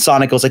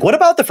Sonic goes like, "What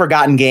about the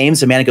forgotten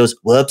games?" And Manic goes,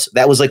 "Whoops,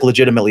 that was like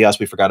legitimately us.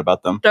 We forgot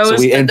about them."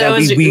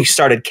 We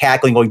started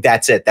cackling, going,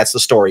 "That's it. That's the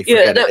story.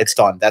 Forget it. It's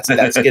done. That's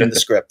getting the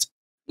script."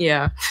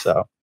 Yeah.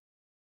 So.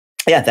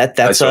 Yeah,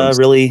 that's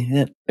really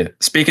it. Yeah.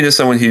 Speaking as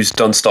someone who's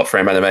done stop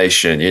frame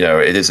animation,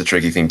 it is a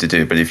tricky thing to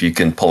do, but if you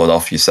can pull it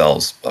off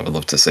yourselves, I would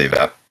love to see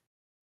that.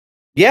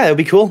 Yeah, it'd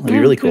be cool. It'd be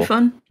really cool.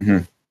 Fun.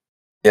 Mm-hmm.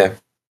 Yeah.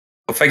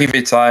 Well, thank you for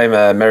your time.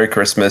 Merry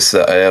Christmas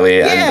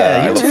early, and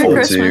I look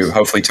forward to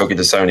hopefully talking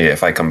to Sonia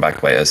if I come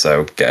back later.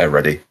 So get her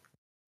ready.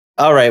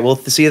 All right. Well,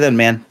 see you then,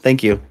 man.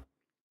 Thank you.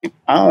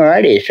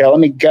 Alrighty, so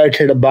let me go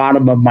to the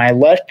bottom of my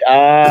list.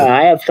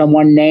 I have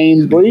someone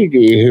named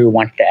Breezy who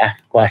wants to ask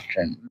a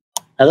question.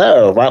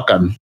 Hello,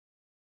 welcome.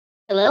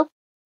 Hello?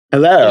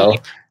 Hello.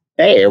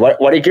 Hey,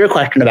 what is your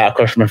question about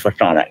Christmas with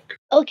Sonic?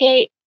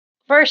 Okay,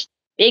 first,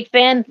 big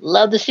fan,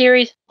 love the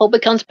series, hope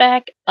it comes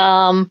back.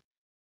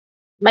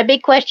 My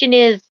big question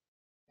is,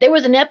 there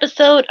was an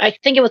episode, I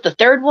think it was the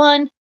third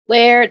one,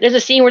 where there's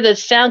a scene where the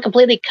sound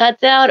completely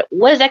cuts out.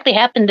 What exactly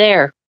happened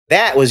there?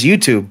 That was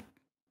YouTube.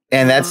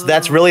 And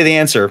that's really the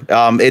answer.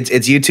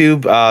 It's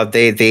YouTube.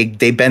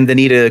 They bend the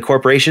knee to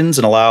corporations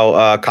and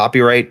allow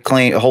copyright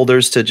claim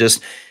holders to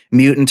just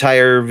mute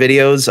entire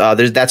videos.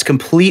 That's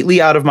completely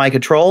out of my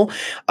control.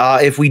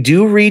 If we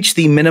do reach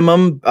the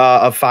minimum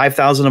of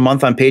 5,000 a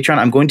month on Patreon,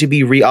 I'm going to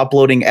be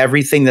re-uploading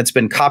everything that's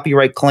been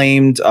copyright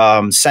claimed,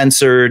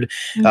 censored,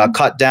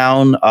 cut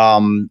down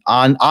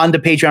onto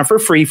Patreon for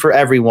free for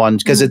everyone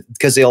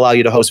because they allow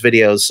you to host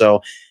videos.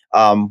 So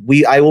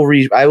I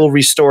will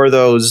restore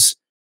those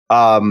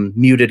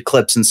muted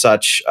clips and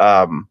such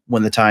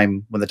when the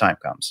time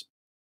comes.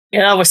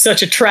 Yeah, that was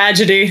such a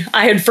tragedy.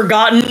 I had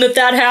forgotten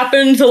that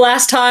happened the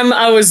last time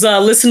I was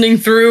listening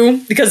through,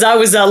 because I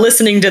was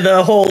listening to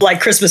the whole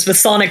Christmas with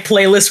Sonic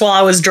playlist while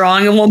I was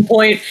drawing at one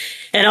point,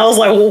 and I was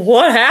like, well,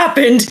 what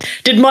happened?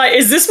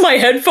 Is this my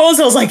headphones?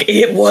 I was like,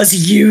 it was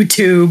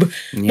YouTube.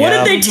 Yeah. What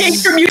did they take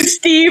from you,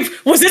 Steve?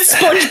 Was it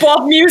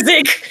SpongeBob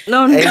music?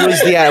 No.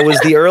 It was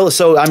the early.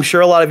 So I'm sure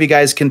a lot of you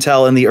guys can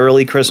tell in the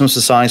early Christmas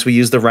with Sonics, we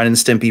used the Ren and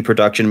Stimpy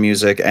production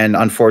music, and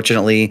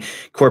unfortunately,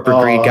 corporate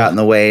greed got in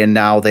the way, and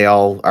now they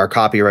all are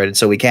copyrighted,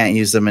 so we can't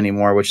use them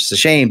anymore, which is a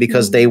shame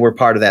because they were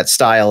part of that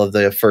style of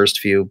the first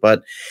few.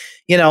 But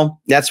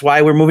that's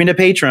why we're moving to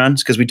Patreon,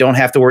 because we don't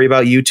have to worry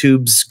about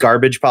YouTube's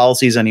garbage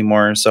policies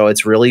anymore. So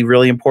it's really,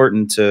 really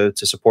important to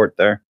support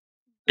there.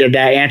 Did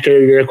that answer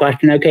your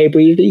question okay,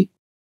 Breezy?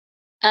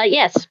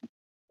 Yes,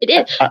 it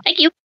did. Thank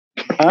you.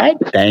 All right,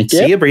 thank you.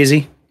 See you,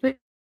 Breezy. See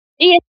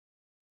ya.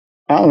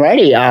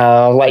 Alrighty,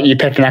 I'll let you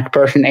pick the next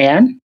person,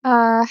 Anne.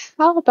 How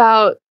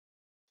about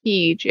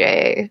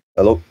PJ?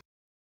 Hello.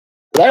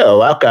 Hello,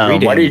 welcome.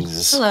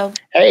 Hello.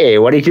 Hey,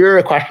 what is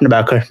your question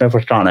about Christmas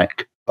with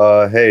Sonic?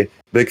 Hey,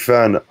 big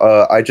fan.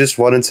 I just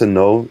wanted to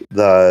know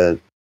that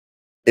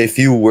if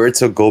you were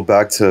to go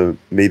back to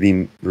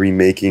maybe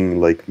remaking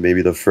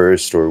maybe the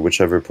first or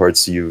whichever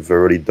parts you've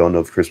already done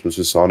of Christmas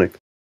with Sonic,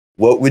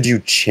 what would you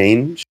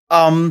change?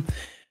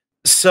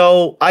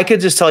 So I could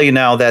just tell you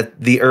now that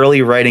the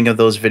early writing of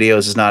those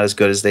videos is not as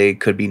good as they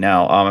could be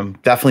now.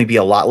 Definitely be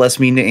a lot less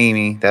mean to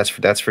Amy.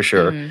 That's for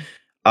sure.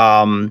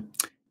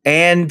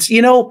 And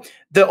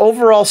the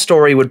overall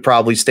story would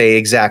probably stay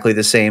exactly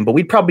the same, but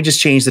we'd probably just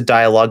change the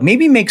dialogue.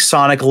 Maybe make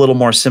Sonic a little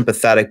more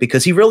sympathetic,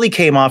 because he really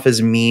came off as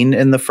mean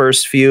in the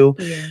first few.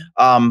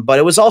 Yeah. But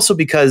it was also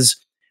because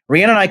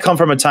Riana and I come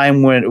from a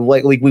time when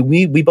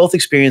we both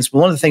experienced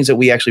one of the things that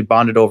we actually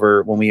bonded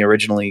over when we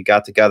originally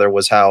got together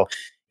was how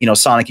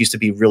Sonic used to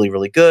be really,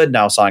 really good.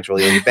 Now Sonic's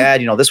really, really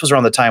bad. This was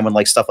around the time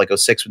when stuff like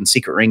 06 and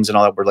Secret Rings and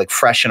all that were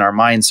fresh in our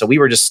minds. So we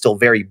were just still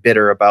very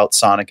bitter about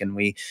Sonic, and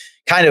we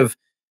kind of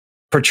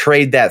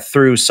portrayed that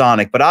through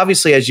Sonic. But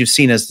obviously, as you've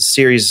seen as the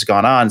series has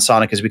gone on,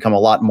 Sonic has become a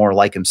lot more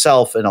like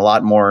himself and a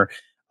lot more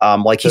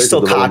he's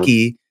still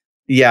cocky.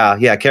 Yeah,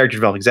 character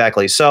development,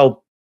 exactly.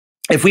 So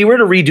if we were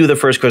to redo the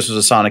first Christmas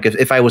of Sonic,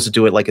 if I was to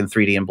do it in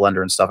 3D and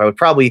Blender and stuff, we'd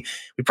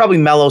probably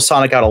mellow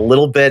Sonic out a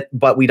little bit,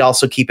 but we'd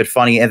also keep it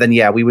funny. And then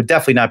we would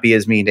definitely not be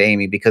as mean to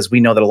Amy, because we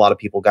know that a lot of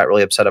people got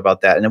really upset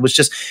about that. And it was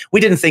just, we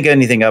didn't think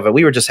anything of it.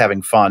 We were just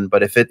having fun.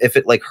 But if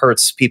it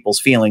hurts people's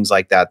feelings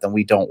like that, then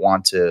we don't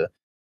want to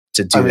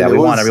do that. We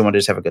want everyone to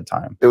just have a good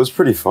time. It was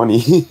pretty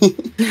funny.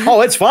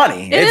 Oh, it's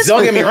funny.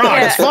 Don't get me wrong,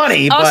 it's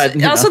funny.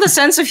 But also the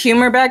sense of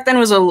humor back then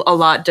was a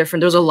lot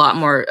different. There was a lot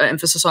more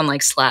emphasis on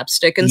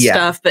slapstick and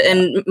stuff. But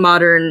in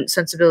modern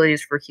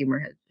sensibilities for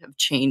humor have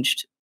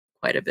changed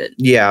quite a bit.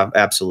 Yeah,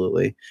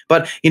 absolutely.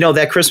 But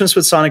that Christmas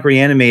with Sonic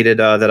Reanimated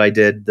that I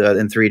did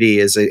in 3D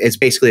it's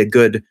basically a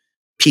good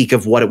peek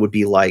of what it would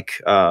be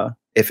like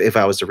if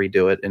I was to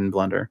redo it in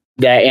Blender.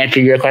 Did that answer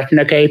your question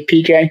okay,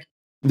 PJ?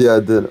 Yeah,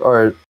 it did. All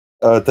right.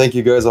 Thank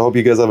you guys. I hope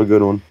you guys have a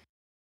good one.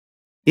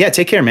 Yeah,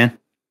 take care, man.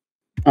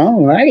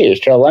 Alrighty,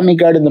 so let me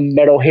go to the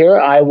middle here.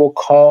 I will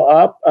call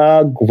up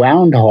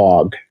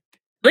Groundhog.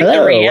 I think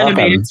the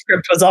reanimated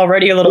script was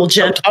already a little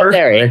gentler. Oh,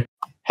 there he is.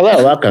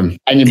 Hello, welcome.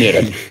 And you made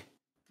it.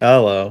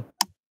 Hello.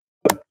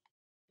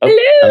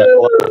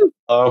 Hello.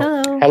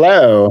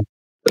 Hello.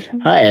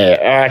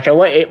 Hi. So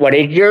what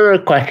is your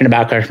question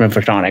about Christmas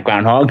for Sonic,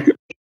 Groundhog?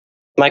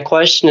 My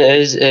question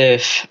is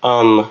if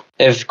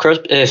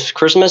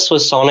Christmas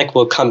with Sonic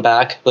will come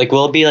back, like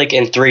will it be like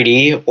in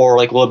 3D or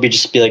like will it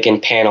just be like in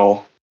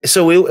panel?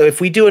 So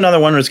if we do another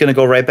one, it's going to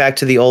go right back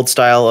to the old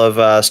style of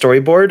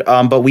storyboard.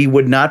 But we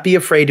would not be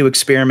afraid to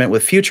experiment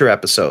with future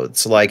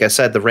episodes. Like I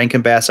said, the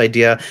Rankin Bass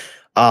idea.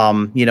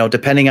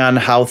 Depending on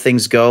how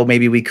things go,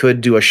 maybe we could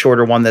do a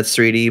shorter one that's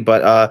 3D.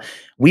 But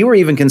we were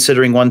even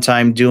considering one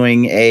time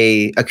doing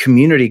a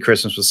community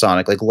Christmas with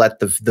Sonic, like let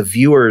the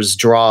viewers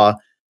draw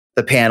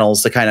the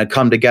panels to kind of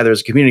come together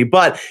as a community.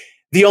 But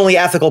the only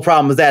ethical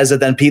problem with that is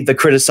that then the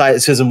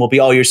criticism will be,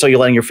 oh, you're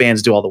letting your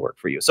fans do all the work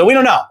for you. So we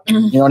don't know.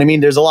 Mm-hmm. You know what I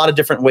mean? There's a lot of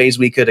different ways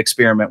we could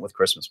experiment with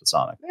Christmas with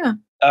Sonic. Yeah.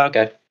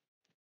 Okay.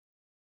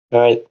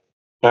 All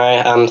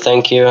right.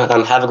 Thank you.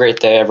 Have a great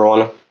day,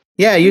 everyone.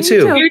 Yeah, you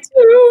too. You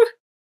too.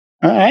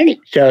 All right.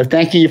 So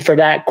thank you for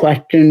that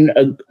question,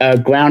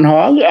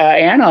 Groundhog.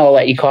 And I'll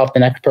let you call up the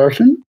next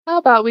person. How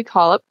about we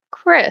call up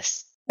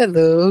Chris?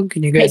 Hello.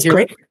 Can you guys hear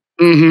me?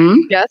 Mm-hmm.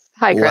 Yes.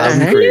 Hi, Chris. Loud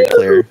and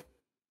clear.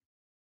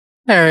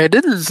 All right,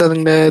 this is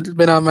something that's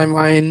been on my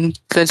mind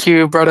since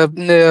you brought up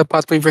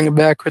possibly bringing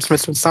back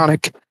Christmas with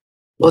Sonic.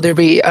 Will there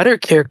be other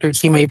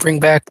characters you may bring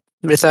back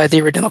besides the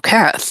original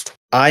cast?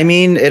 I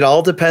mean, it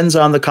all depends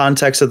on the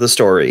context of the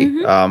story.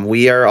 Mm-hmm.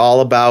 We are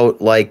all about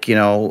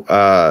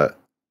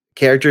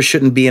characters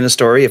shouldn't be in a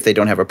story if they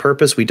don't have a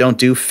purpose. We don't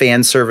do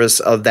fan service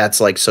of that's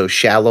like so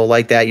shallow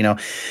like that.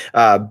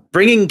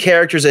 Bringing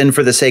characters in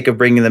for the sake of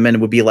bringing them in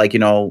would be like a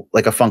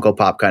Funko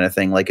Pop kind of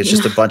thing. Like it's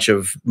just a bunch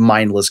of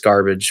mindless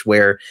garbage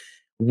where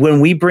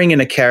when we bring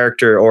in a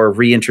character or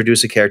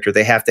reintroduce a character,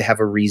 they have to have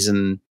a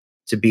reason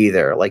to be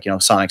there. Like,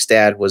 Sonic's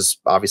dad was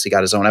obviously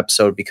got his own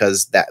episode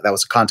because that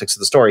was the context of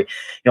the story.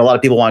 A lot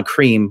of people want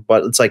Cream,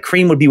 but it's like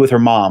Cream would be with her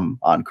mom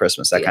on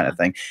Christmas, that kind of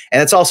thing.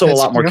 And it's also a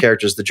lot more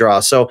characters to draw.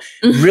 So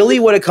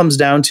really what it comes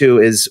down to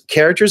is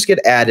characters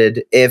get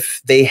added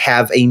if they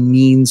have a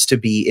means to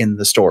be in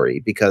the story,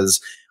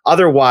 because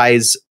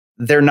otherwise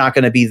they're not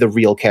going to be the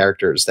real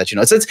characters that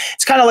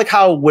it's kind of like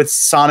how with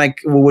Sonic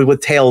with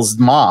Tails'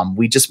 mom,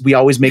 we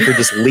always make her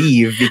just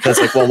leave because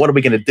what are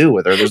we going to do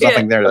with her? There's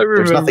nothing there.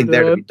 There's nothing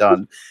there to be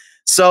done.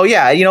 So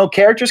yeah,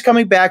 characters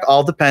coming back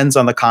all depends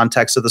on the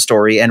context of the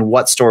story and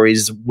what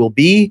stories will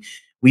be.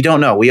 We don't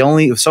know.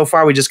 So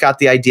far we just got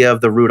the idea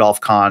of the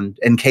Rudolph Con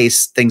in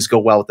case things go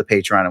well with the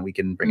Patreon and we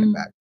can bring it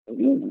back.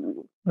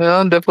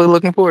 Well, I'm definitely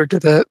looking forward to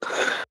that.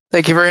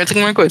 Thank you for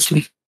answering my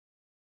question.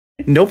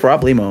 No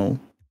problemo.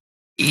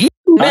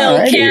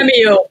 Mel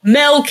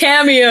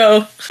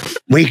cameo.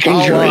 We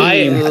can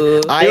dream.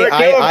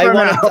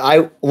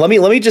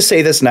 Let me just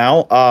say this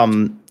now.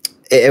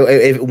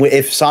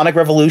 If Sonic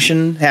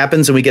Revolution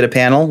happens and we get a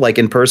panel like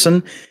in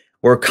person,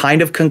 we're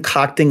kind of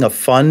concocting a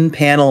fun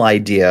panel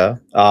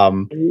idea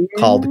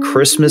called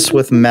Christmas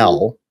with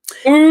Mel.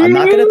 I'm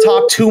not going to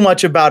talk too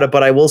much about it,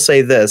 but I will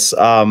say this: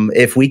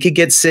 if we could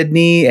get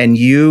Sydney and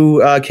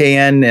you,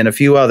 KN, and a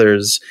few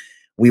others.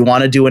 We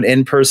want to do an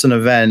in-person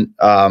event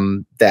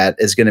that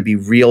is going to be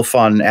real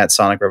fun at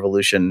Sonic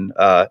Revolution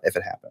if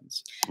it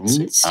happens.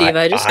 Steve,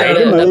 I just got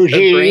a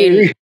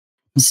brain.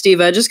 Steve,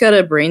 I just got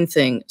a brain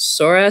thing.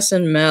 Soras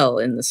and Mel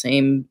in the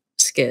same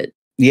skit.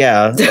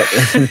 Yeah.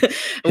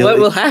 What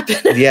will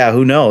happen? Yeah,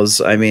 who knows?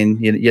 I mean,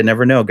 you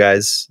never know,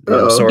 guys.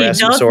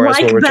 Soras and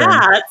Soras will return.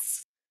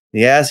 Bats.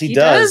 Yes, he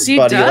does.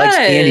 But he likes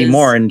candy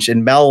more,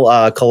 and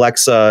Mel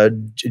collects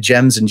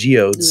gems and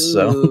geodes.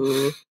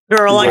 So.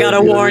 Girl, I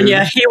gotta warn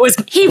you.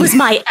 He was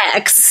my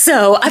ex,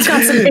 so I've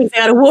got some things I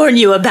gotta warn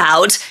you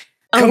about.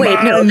 Oh, Come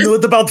on,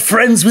 what about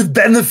friends with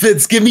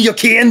benefits? Give me your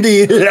candy.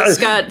 It's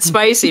got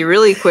spicy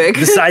really quick.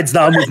 Besides,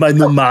 now I'm with my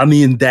new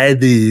mommy and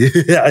daddy.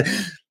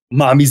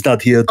 Mommy's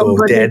not here though.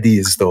 Daddy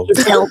is though.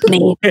 Help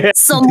me.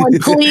 Someone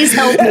please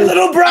help me. Hey,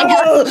 little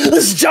brother,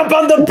 let's jump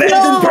on the bed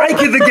and break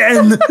it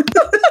again.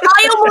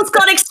 I almost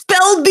got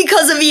expelled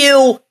because of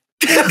you.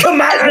 Come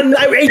on,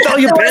 I ate all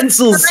your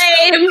pencils.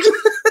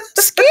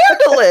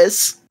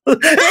 Scandalous.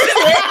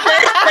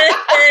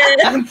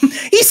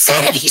 He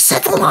said it. He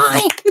said the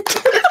line.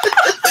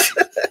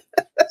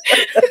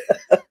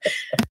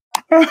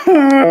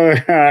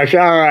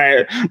 All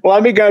right.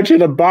 Let me go to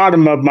the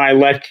bottom of my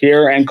list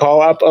here and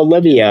call up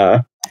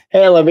Olivia.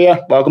 Hey,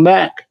 Olivia. Welcome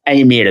back. And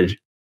you muted.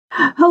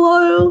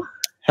 Hello.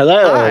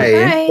 Hello.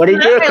 Hi. What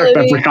is your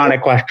Christmas with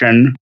Sonic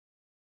question?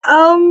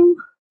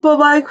 But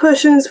my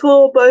question is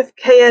for both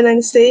KN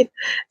and Steve.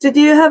 Did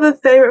you have a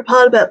favorite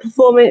part about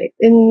performing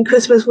in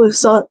Christmas with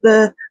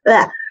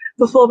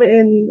performing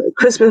in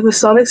Christmas with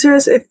Sonic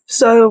series? If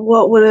so,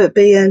 what would it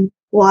be and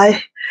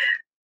why?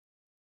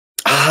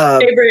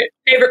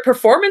 Favorite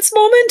performance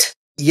moment?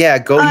 Yeah,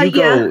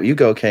 you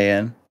go,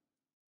 KN.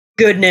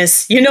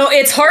 goodness. You know,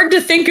 it's hard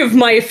to think of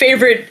my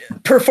favorite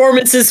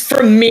performances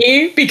from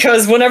me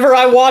because whenever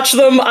I watch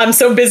them, I'm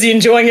so busy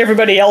enjoying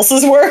everybody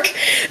else's work.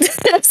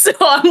 So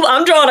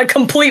I'm drawing a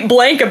complete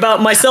blank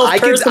about myself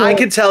personally. I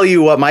could tell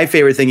you what my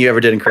favorite thing you ever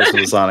did in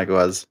Christmas with Sonic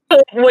was.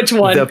 Which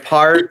one? The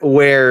part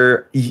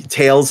where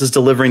Tails is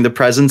delivering the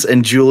presents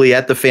and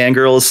Juliet, the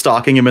fangirl, is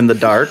stalking him in the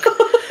dark.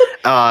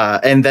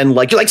 And then you're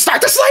like,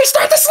 start the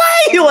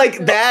sleigh,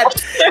 like that.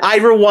 I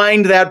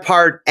rewind that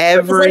part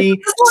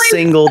every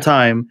single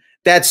time.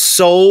 That's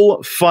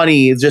so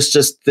funny. Just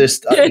this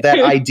that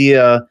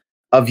idea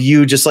of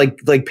you just like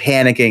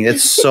panicking.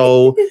 It's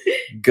so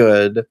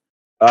good.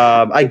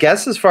 I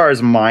guess as far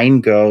as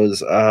mine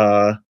goes,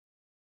 I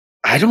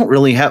don't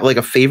really have like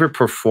a favorite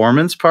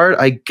performance part.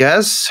 I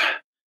guess.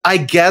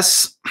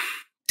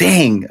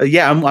 Dang,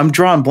 yeah, I'm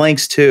drawing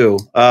blanks too.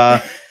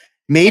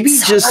 Maybe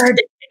it's just.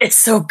 Hard. It's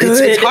so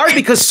good. It's hard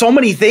because so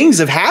many things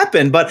have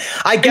happened, but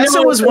I guess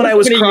it was when I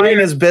was crying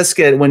as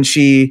Biscuit when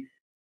she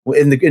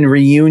in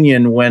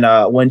reunion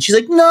when she's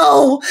like,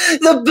 no,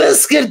 the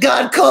biscuit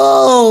got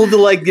cold.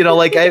 Like, you know,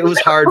 like it was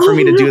hard for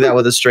me to do that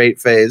with a straight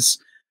face.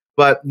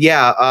 But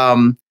yeah,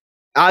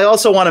 I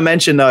also want to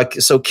mention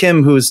so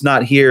Kim, who's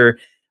not here,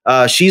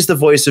 she's the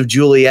voice of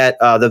Juliet,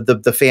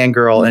 the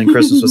fangirl in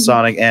Christmas with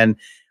Sonic, and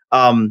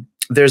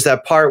there's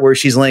that part where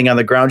she's laying on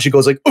the ground. She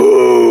goes like,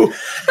 ooh.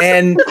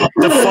 And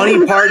the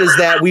funny part is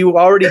that we were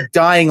already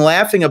dying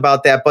laughing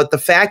about that. But the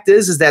fact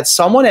is that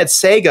someone at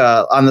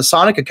Sega on the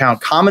Sonic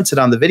account commented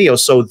on the video.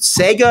 So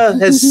Sega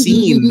has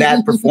seen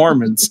that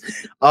performance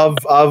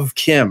of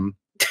Kim.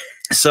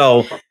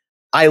 So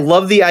I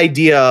love the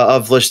idea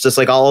of just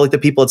like all like the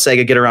people at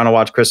Sega get around and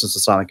watch Christmas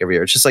with Sonic every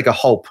year. It's just like a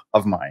hope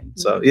of mine.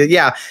 So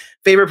yeah.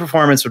 Favorite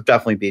performance would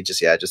definitely be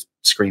just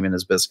screaming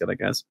as Biscuit, I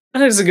guess.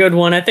 That is a good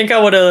one. I think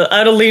I'd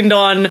have leaned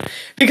on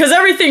because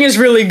everything is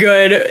really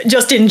good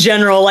just in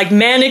general. Like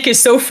Manic is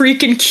so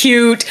freaking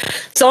cute.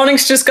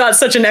 Sonic's just got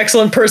such an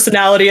excellent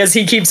personality as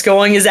he keeps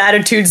going. His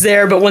attitude's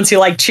there, but once he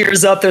like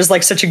cheers up, there's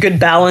like such a good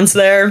balance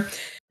there.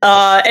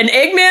 And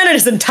Eggman and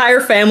his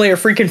entire family are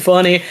freaking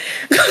funny.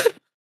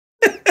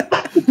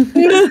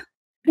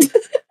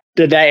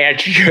 Did I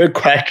answer your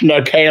question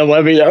okay,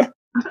 Olivia?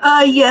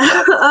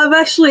 Yeah, I'm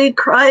actually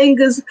crying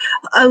because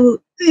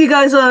you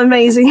guys are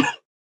amazing.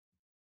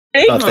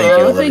 Thank you,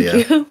 Olivia.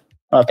 Thank you.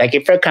 Well, thank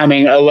you for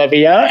coming,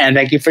 Olivia, and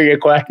thank you for your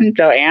question.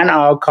 So, Anne,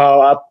 I'll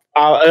call up.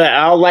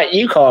 I'll let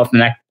you call up the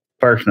next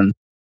person.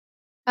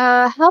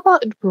 How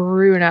about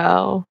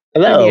Bruno?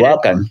 Hello,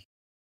 welcome.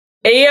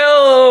 Hey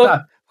yo!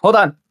 Hold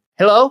on.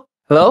 Hello.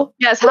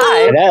 Yes,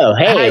 hi. Hello.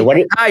 Hey,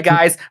 hi. Hi,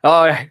 guys.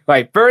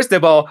 Right. First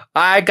of all,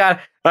 I'm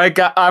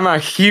a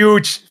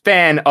huge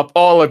fan of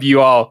all of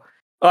you all.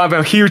 I'm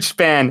a huge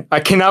fan. I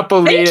cannot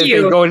believe it's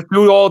been going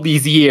through all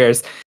these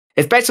years,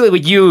 especially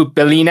with you,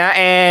 Balena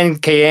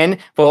and KN,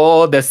 for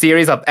all the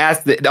series of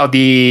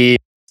the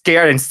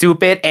Scared and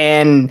Stupid,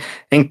 and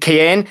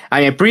KN.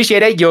 I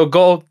appreciate it. You'll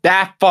go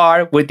that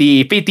far with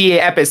the 58th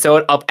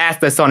episode of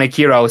Ask the Sonic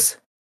Heroes.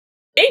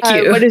 Thank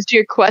you. What is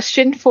your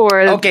question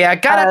for? Okay, I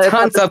got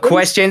tons of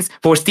questions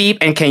for Steve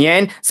and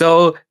KN,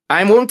 so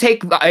I won't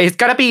take. It's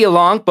gonna be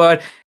long,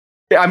 but.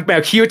 I'm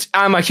a huge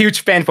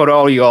fan for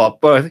all you all,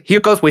 but here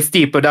goes with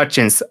Steve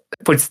Productions.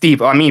 For Steve,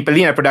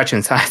 Balena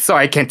Productions. So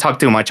I can't talk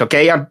too much,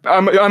 okay?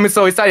 I'm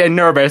so excited and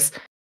nervous.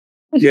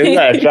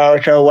 Yeah.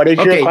 So what is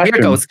your question?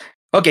 Here goes.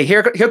 Okay,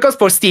 here goes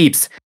for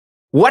Steve's.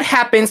 What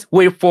happens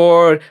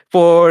for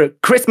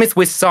Christmas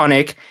with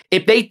Sonic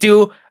if they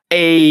do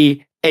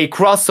a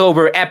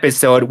crossover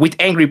episode with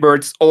Angry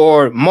Birds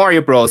or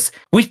Mario Bros,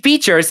 which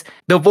features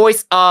the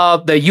voice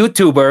of the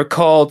YouTuber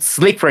called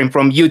Slickframe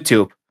from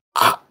YouTube?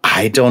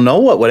 I don't know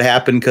what would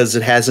happen because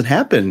it hasn't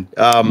happened.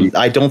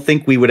 I don't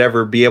think we would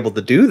ever be able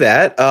to do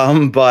that.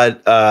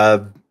 But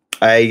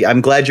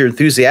I'm glad you're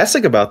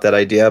enthusiastic about that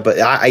idea. But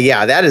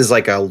that is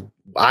like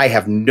I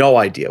have no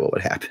idea what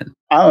would happen.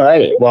 All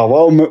right. Well,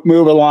 we'll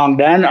move along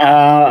then.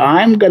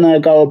 I'm going to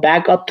go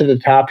back up to the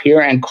top here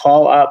and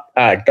call up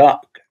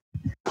Duck.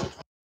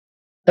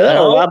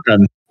 Hello,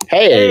 welcome.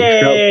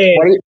 Hey.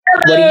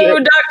 Hello,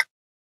 Duck.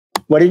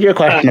 What is your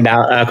question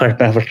about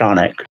Christmas with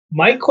Sonic?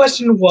 My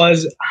question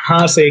was,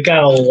 honestly, it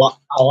got a lot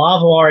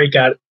of already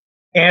got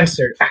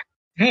answered.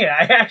 Hey,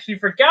 I actually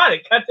forgot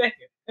it. God dang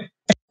it.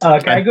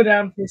 Can I go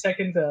down for a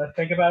second to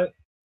think about it?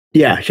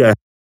 Yeah, sure.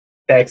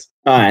 Thanks.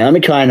 All right, let me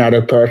try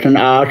another person.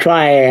 I'll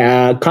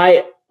try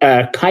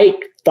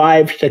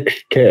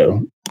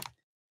Kite562.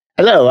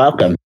 Hello,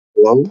 welcome.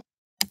 Hello.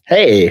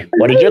 Hey,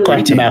 what is your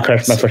question about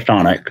Christmas with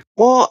Sonic?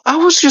 Well, I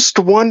was just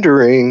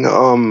wondering,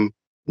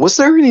 was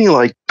there any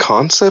like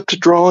concept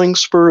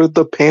drawings for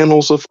the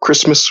panels of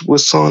Christmas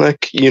with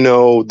Sonic?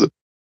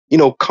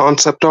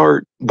 Concept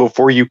art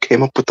before you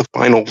came up with the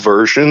final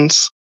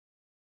versions?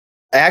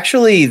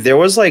 Actually, there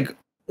was like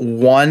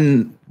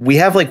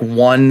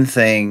one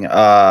thing,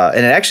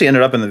 and it actually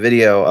ended up in the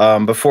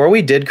video. Before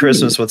we did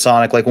Christmas with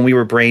Sonic, like when we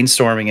were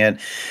brainstorming it,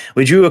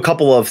 we drew a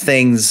couple of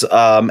things,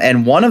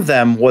 and one of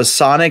them was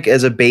Sonic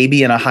as a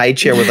baby in a high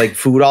chair with like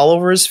food all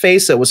over his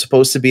face that was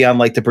supposed to be on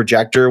like the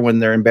projector when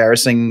they're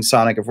embarrassing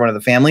Sonic in front of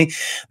the family.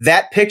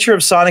 That picture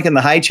of Sonic in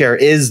the high chair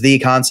is the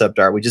concept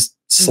art. We just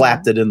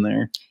slapped it in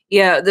there.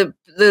 Yeah,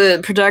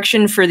 the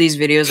production for these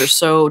videos are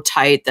so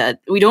tight that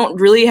we don't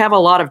really have a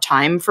lot of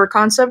time for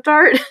concept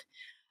art.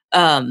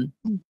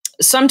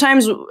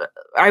 Sometimes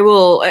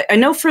I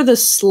know for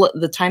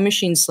the time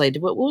machine sled.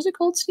 What was it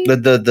called, Steve?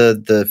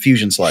 The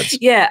fusion sleds.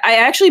 Yeah, I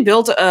actually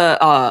built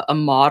a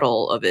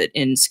model of it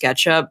in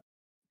SketchUp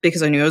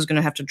because I knew I was going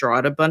to have to draw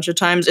it a bunch of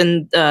times,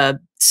 and that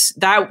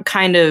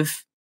kind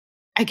of,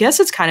 I guess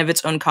it's kind of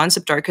its own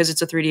concept art because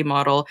it's a 3D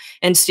model,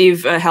 and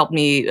Steve helped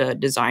me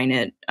design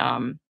it.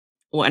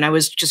 When I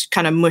was just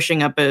kind of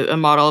mushing up a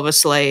model of a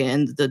sleigh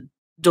and the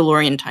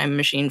DeLorean time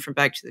machine from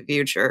Back to the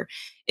Future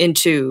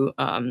into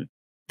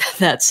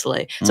that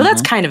sleigh. So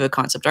that's kind of a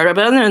concept art.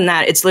 But other than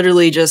that, it's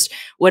literally just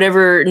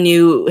whatever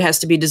new has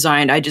to be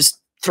designed, I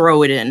just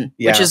throw it in,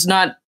 which is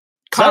not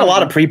It's not a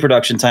lot of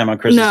pre-production time on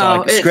Christmas.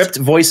 No, script,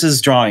 voices,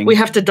 drawing. We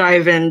have to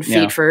dive in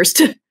feet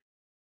first.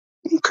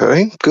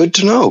 Okay, good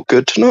to know.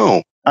 Good to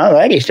know.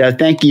 Alrighty, so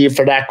thank you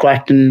for that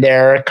question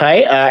there,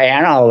 Kite.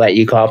 Anna, I'll let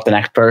you call up the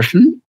next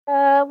person.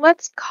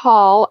 Let's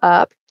call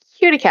up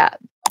Cutie Cat.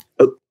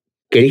 Oh,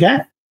 Kitty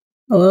Cat?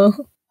 Hello?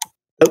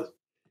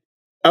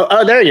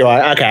 Oh, there you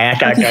are. Okay, I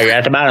thought you were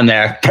at the bottom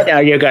there. No,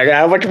 you're good.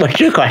 What's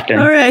your question?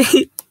 All right.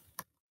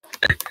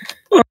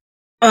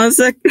 One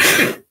sec.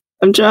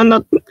 I'm trying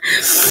not.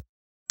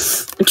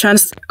 I'm trying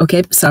to.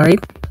 Okay, sorry.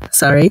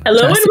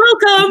 Hello and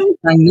welcome.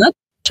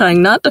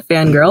 Trying not to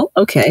fangirl.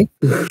 Okay.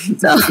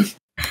 So,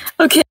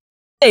 okay.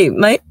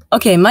 My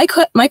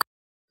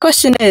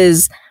question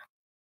is.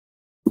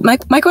 My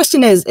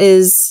question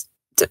is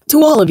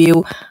to all of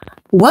you.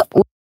 What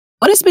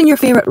has been your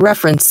favorite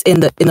reference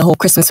in the whole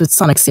Christmas with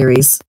Sonic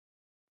series?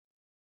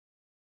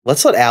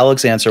 Let's let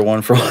Alex answer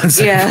one for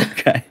once. Yeah.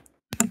 Okay.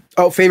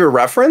 Oh, favorite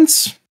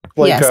reference?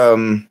 Like Yes.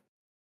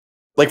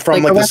 like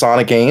from Like a the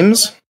Sonic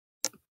games?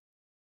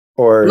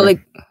 Or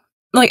like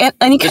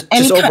any Just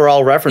any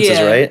overall references,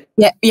 right?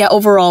 Yeah,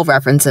 overall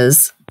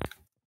references.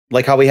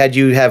 Like how we had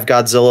you have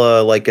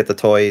Godzilla like at the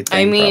toy thing.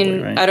 I mean,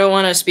 probably, right? I don't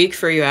want to speak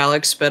for you,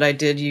 Alex, but I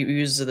did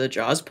use the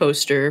Jaws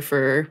poster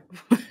for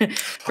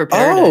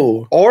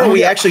Paradise. Or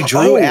we actually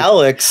drew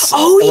Alex.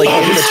 Like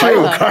in the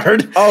title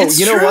card. Oh,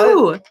 It's you know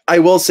true. what? I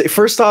will say,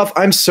 first off,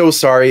 I'm so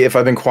sorry if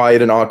I've been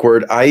quiet and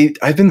awkward.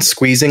 I've been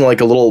squeezing like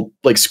a little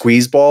like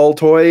squeeze ball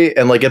toy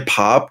and like it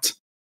popped.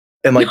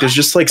 And like there's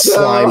just like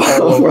slime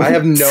all over. I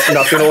have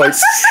nothing to like.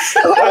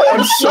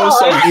 I'm so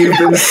sorry. You've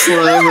been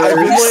slimmer. I've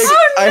been like,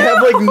 I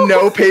have like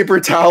no paper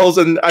towels,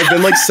 and I've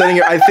been like sitting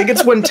here. I think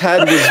it's when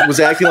Ted was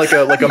acting like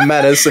a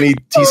menace, and he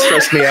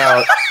stressed me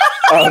out.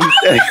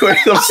 Anyway,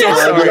 I'm so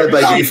sorry.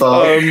 By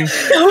default.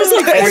 That was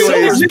like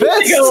anyways,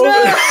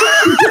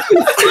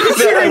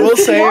 I will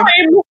say.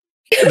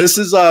 This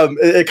is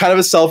a kind of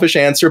a selfish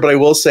answer, but I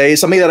will say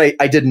something that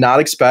I did not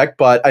expect,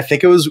 but I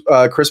think it was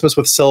Christmas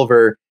with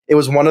Silver. It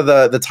was one of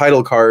the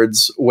title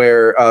cards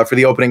where for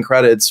the opening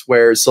credits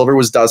where Silver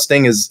was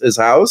dusting his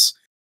house.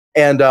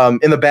 And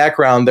in the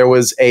background there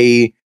was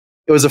a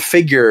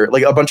figure,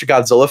 like a bunch of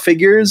Godzilla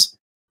figures,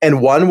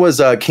 and one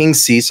was King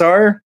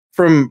Caesar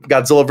from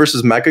Godzilla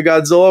versus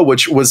Mechagodzilla,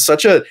 which was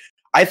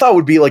I thought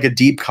would be like a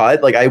deep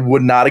cut. Like I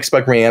would not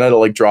expect Rihanna to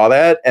like draw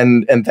that,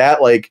 and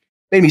that like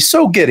made me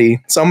so giddy.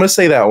 So I'm gonna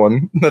say that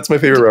one. That's my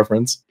favorite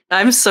reference.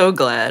 I'm so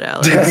glad,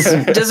 Alex.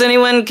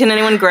 Can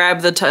anyone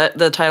grab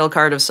the title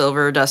card of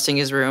Silver dusting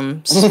his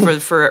room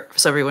for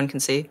so everyone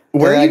can see?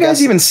 Where are you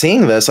guys even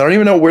seeing this? I don't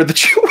even know where the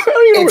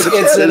It's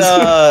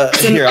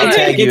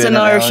in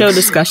our show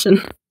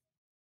discussion.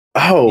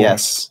 Oh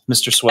yes,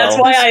 Mr. Swell.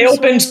 That's why I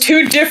opened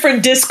 2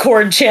 different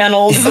Discord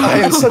channels. I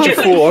am such a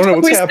fool. I don't know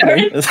what's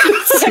happening. I've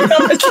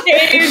got the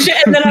stage,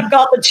 and then I've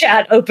got the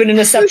chat open in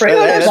a separate.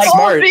 That's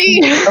smart.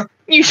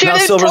 You should Now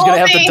have Silver's told gonna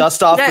have me. to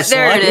dust off the There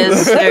slime. it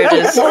is. There it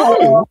is.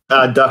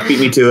 Duck beat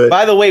me to it.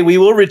 By the way, we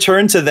will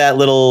return to that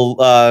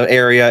little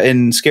area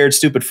in Scared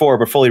Stupid 4,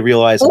 but fully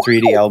realized in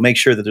 3D. I'll make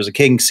sure that there's a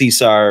King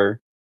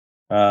Caesar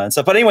and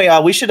stuff. But anyway,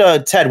 we should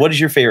Ted, what is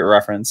your favorite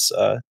reference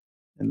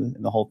in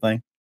the whole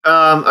thing?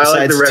 I like the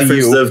Besides to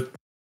reference you. of.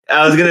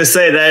 I was gonna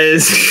say that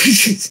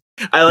is.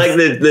 I like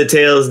the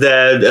Tails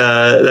dad.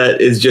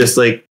 That is just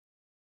like.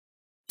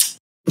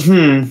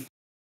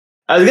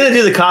 I was gonna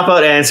do the cop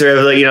out answer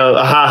of like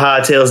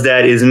haha, Tails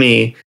dad is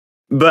me,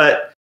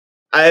 but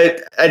I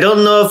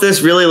don't know if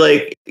this really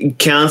like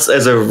counts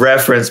as a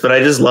reference. But I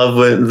just love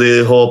when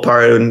the whole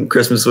part in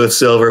Christmas with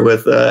Silver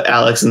with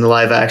Alex and the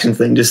live action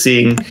thing, just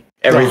seeing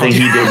everything he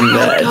did in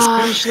that.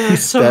 Gosh,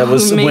 that's so That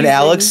was amazing. when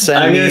Alex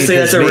sent I'm me gonna say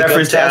his that's a makeup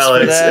reference to test for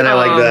Alex, that. and I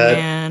like that.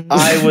 Man.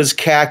 I was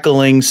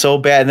cackling so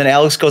bad, and then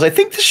Alex goes, "I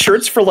think this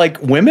shirt's for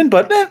like women,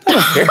 but I don't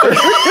care."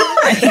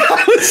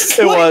 It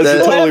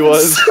totally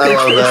was. I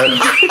love that.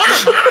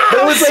 But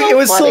it was like it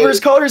was funny. Silver's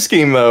color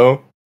scheme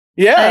though.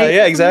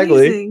 Yeah,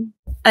 exactly.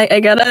 I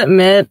gotta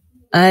admit,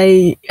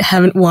 I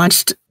haven't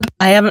watched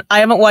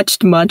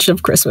much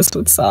of Christmas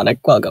with Sonic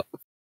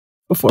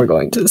before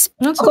going to this.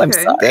 That's I'm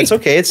okay. sorry. That's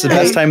okay. It's the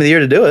best time of the year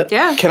to do it.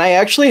 Yeah. Can I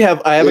actually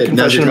have I have a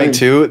confession to make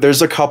too?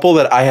 There's a couple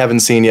that I haven't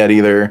seen yet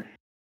either.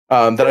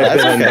 That I've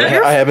been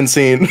in, I haven't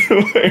seen.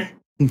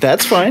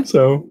 That's fine.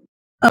 So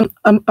I'm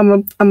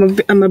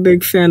a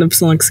big fan of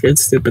Sonic Scared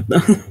Stupid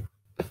though.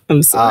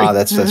 I'm sorry.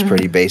 That's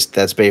pretty based.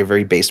 That's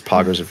very based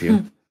poggers of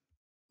you.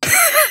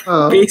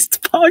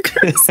 Based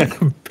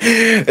poggers.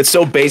 It's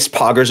so based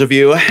poggers of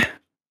you.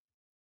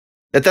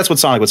 That's what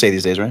Sonic would say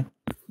these days, right?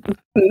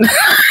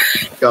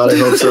 God, I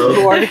hope so.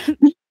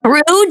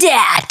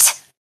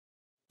 Rudat.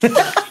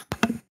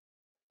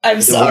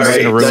 I'm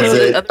sorry. That's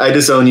it. I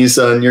disown you,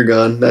 son. You're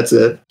gone. That's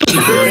it.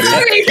 Okay.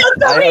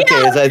 I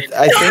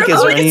think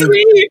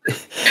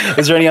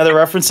is there any other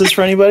references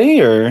for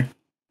anybody or?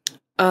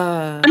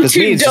 I'm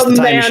too dumb,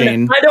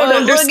 man. I don't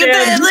understand. Look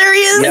at that. There he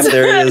is. Yep,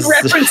 there he is.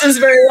 References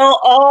very well.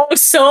 Oh,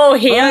 so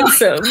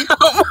handsome.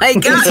 Oh my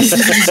gosh.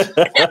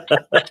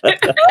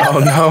 Oh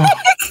no.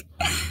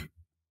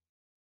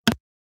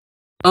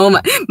 Oh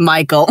my,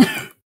 Michael.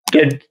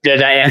 Did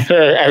I answer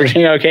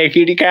everything okay,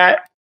 Kitty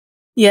Cat?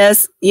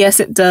 Yes,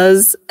 it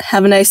does.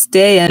 Have a nice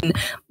day, and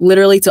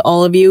literally to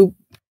all of you,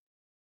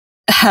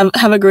 have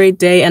a great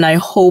day, and I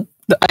hope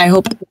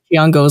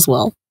Patreon goes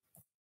well.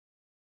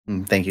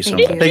 Thank you so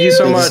much. Thank you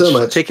so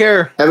much. Take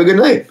care. Have a good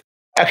night.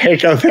 Okay,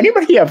 so if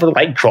anybody ever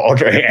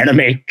draws or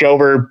animates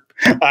over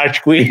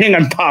squeezing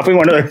and popping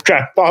one of those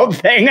stress balls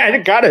thing, I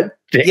gotta.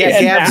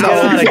 Yeah, Gab's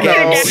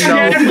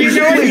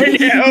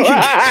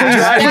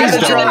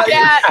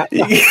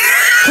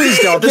Please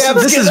don't.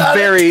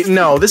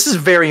 This is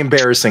very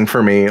embarrassing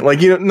for me. No.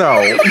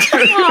 Yeah,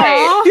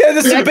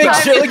 this is a big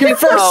shit. Like your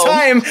first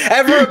time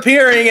ever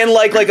appearing in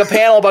like a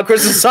panel about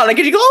Christmas Sonic,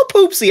 and you go, "Oh,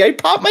 poopsie! I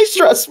popped my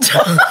stress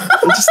ball."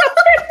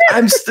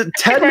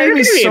 Ted made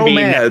me so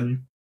mad.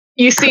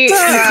 You see,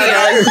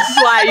 that's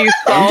why you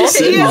fall.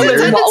 He has a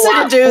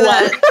tendency to do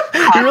that.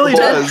 He really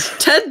does.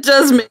 Ted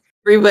does make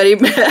everybody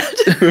mad.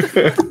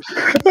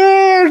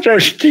 So,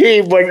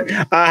 Steve,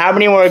 how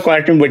many more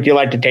questions would you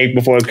like to take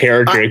before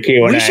character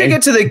Q&A? We should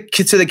get to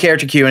the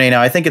character Q&A now.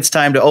 I think it's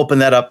time to open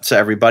that up to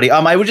everybody.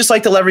 I would just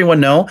like to let everyone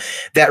know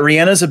that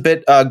Rihanna's a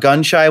bit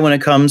gun shy when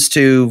it comes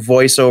to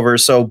voiceover.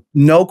 So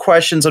no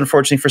questions,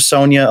 unfortunately, for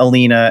Sonia,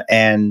 Alina,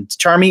 and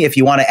Charmy. If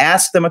you want to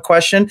ask them a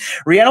question,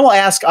 Rihanna will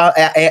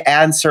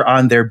answer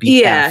on their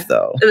behalf,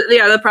 though.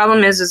 Yeah, the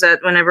problem is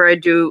that whenever I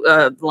do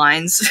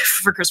lines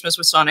for Christmas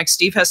with Sonic,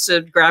 Steve has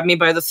to grab me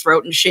by the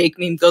throat and shake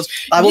me and goes,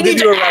 I will give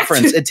you a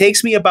reference. It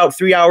takes me about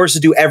 3 hours to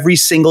do every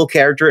single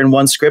character in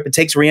one script. It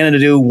takes Rihanna to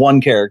do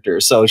one character.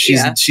 So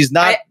she's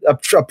not a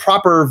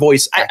proper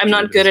voice actor. I'm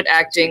not good at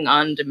acting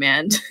on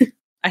demand.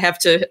 I have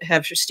to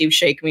have Steve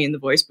shake me in the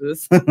voice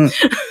booth.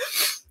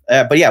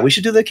 But yeah, we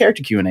should do the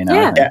character Q&A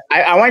now. Yeah.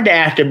 I wanted to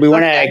ask if we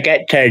want to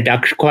get to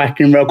Duck's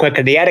question real quick,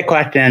 because he had a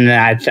question and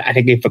I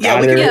think he forgot.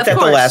 Yeah, we can get that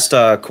the last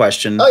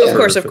question. Oh, yeah. Of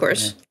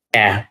course.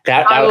 Yeah,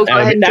 that would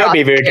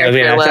be very good.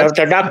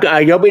 So Duck,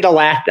 you'll be the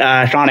last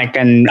Sonic,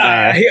 and all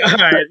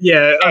right,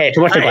 yeah. Hey,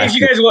 so what's the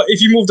question?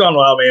 If you moved on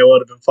without me, it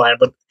would have been fine.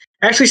 But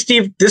actually,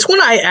 Steve, this one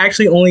I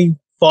actually only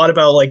thought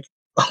about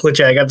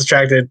legit. I got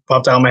distracted,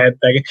 popped out of my head.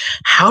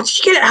 How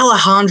did you get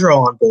Alejandro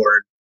on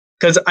board?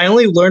 Because I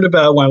only learned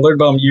about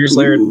him years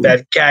later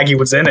that Kagi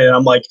was in it. And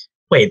I'm like,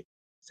 wait,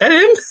 is that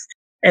him?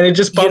 And it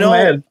just popped in my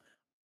head.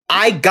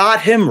 I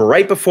got him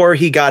right before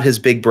he got his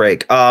big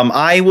break.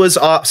 I was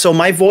so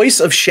my voice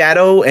of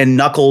Shadow and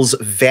Knuckles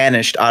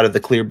vanished out of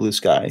the clear blue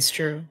sky. It's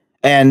true.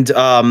 And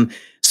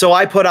so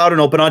I put out an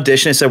open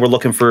audition. I said, we're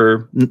looking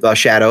for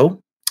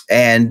Shadow.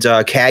 And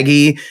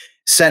Kagi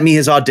sent me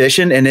his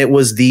audition, and it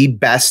was the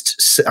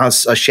best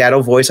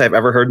Shadow voice I've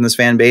ever heard in this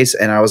fan base.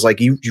 And I was like,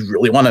 you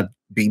really want to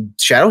be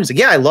Shadow? He's like,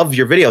 yeah, I love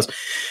your videos.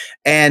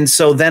 And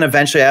so then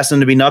eventually I asked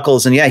him to be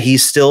Knuckles, and yeah, he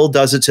still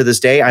does it to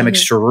this day. I'm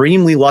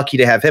extremely lucky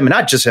to have him, and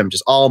not just him,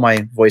 just all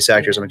my voice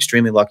actors. I'm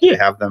extremely lucky to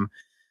have them.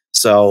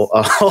 So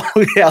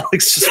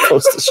Alex just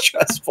posted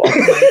stressful.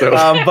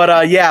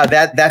 Yeah,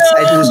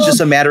 it was just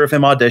a matter of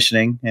him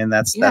auditioning, and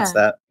that's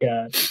that.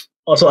 Yeah.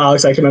 Also,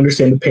 Alex, I can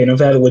understand the pain of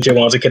that. Legit,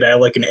 when I was a kid, I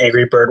had an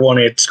Angry Bird one.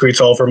 It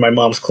screeched all over my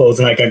mom's clothes,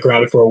 and I got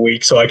grounded for a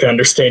week. So I can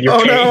understand your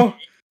pain. No.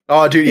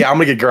 Oh, dude, yeah, I'm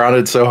gonna get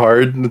grounded so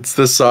hard.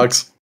 This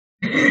sucks.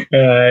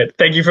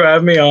 Thank you for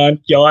having me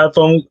on. Y'all have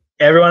fun.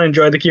 Everyone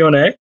enjoyed the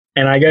Q&A,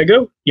 and I gotta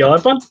go. Y'all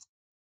have fun.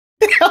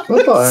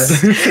 Bye-bye.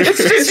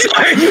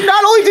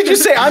 Not only did you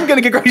say I'm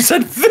gonna get grounded, you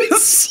said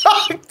this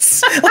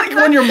sucks.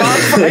 When your mom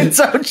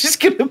finds out, she's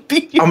gonna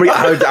beat you. I'm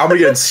gonna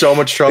get in so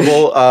much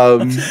trouble.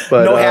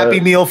 But no Happy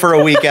Meal for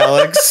a week,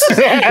 Alex.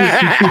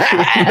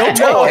 No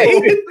toy.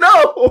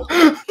 No.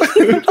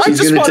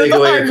 She's gonna take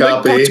away your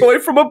copy. Toy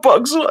from A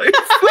Bug's Life.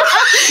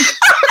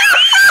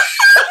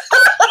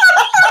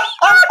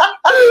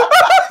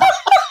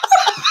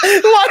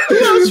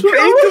 was made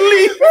to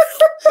leave.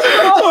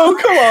 Oh,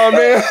 come on,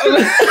 man.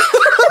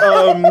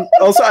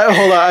 Also,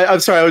 hold on. I'm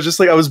sorry.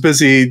 I was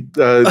busy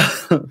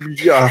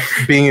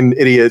being an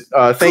idiot.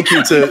 Thank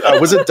you to,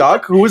 was it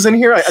Doc who was in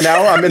here?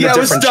 Now I'm in a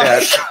different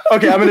chat.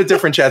 Okay, I'm in a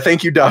different chat.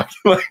 Thank you, Doc.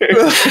 Thank you,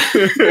 Doc.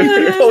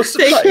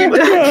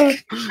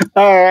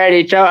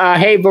 Alrighty. So,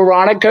 hey,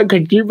 Veronica,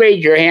 could you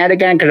raise your hand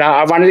again? Because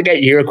I wanted to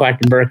get your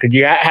question first. Because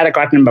you had a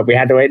question, but we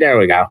had to wait. There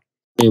we go.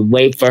 You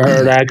wait for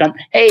her to come.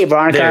 Hey,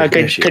 Veronica,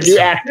 could you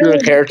ask your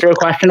character a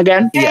question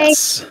again?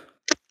 Yes.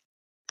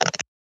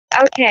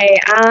 Okay,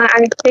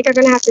 I think I'm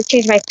going to have to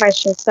change my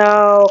question.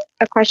 So,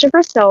 a question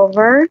for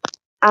Silver.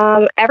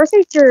 Ever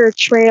since your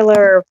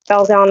trailer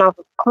fell down off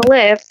a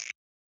cliff,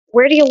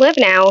 where do you live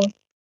now?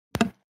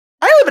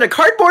 I live in a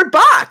cardboard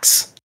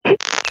box.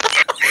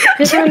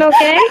 Is everyone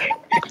okay?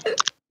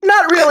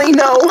 Not really,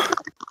 no.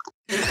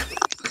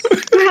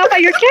 How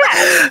about your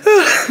cat?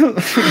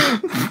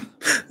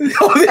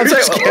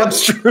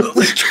 Cam's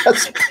truly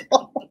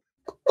stressful.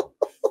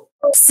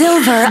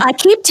 Silver, I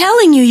keep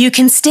telling you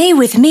can stay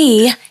with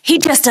me. He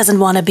just doesn't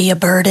want to be a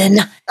burden.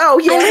 Oh,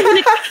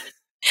 yeah.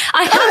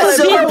 I have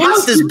Silver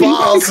wants his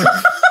balls.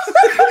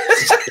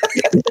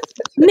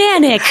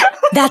 Manic.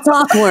 That's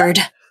awkward.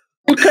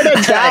 You could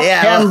have got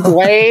him,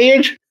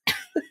 Blade.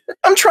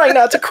 I'm trying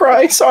not to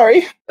cry.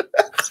 Sorry.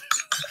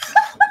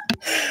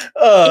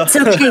 It's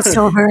okay,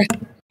 Silver.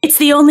 It's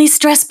the only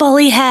stress ball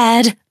he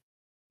had.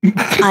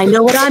 I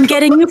know what I'm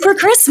getting you for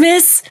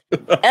Christmas.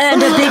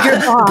 And a bigger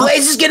ball.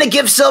 Blaze is gonna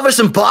give Silver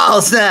some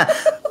balls.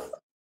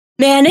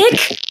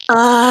 Manic?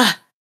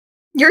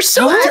 You're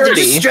so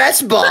dirty.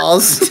 Stress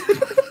balls.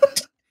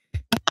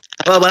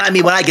 Well, when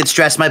I get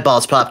stressed, my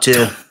balls pop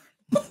too.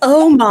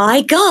 Oh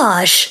my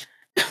gosh.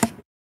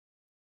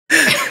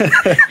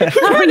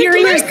 Cover your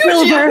ears,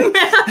 Silver.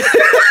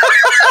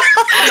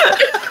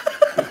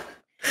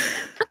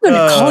 I'm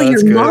gonna call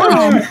your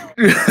mom.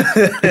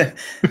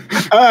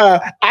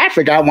 I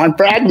forgot one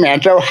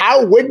fragment. So,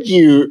 how would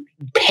you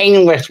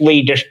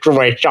painlessly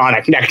destroy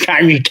Sonic next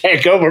time you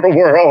take over the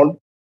world?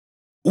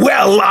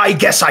 Well, I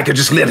guess I could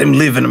just let him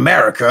live in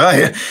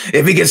America.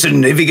 If he gets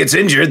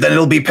injured, then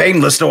it'll be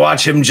painless to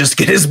watch him just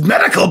get his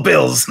medical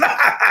bills.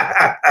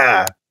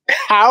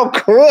 How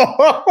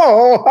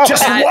cool!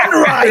 Just one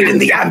ride in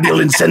the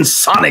ambulance and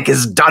Sonic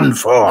is done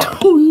for.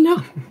 Oh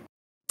no!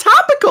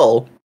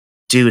 Topical.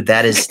 Dude,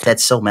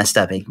 that's so messed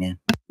up, Eggman.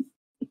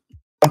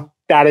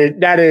 That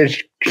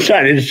is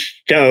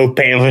so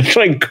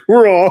painlessly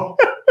cruel.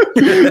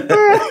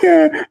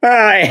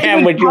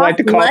 And would you like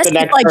to call the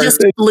next person? I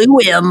just blew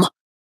him.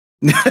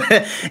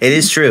 It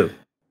is true.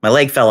 My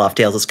leg fell off,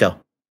 Tails. Let's go.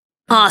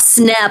 Aw,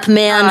 snap,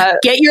 man.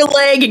 Get your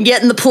leg and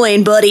get in the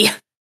plane, buddy.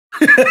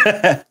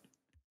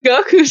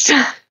 Goku,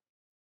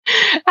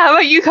 how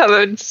about you come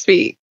and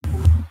speak?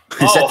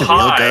 Is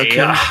hi.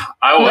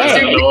 I was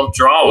in the middle of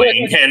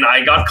drawing and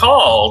I got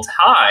called.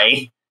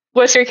 Hi.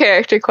 What's your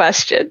character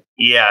question?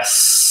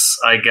 Yes,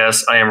 I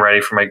guess I am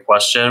ready for my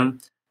question.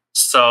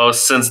 So,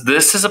 since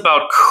this is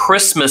about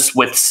Christmas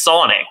with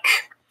Sonic,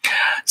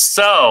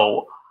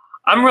 so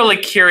I'm really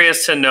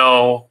curious to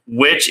know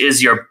which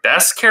is your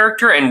best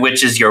character and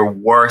which is your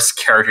worst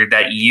character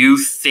that you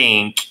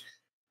think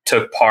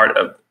took part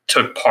of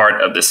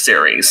the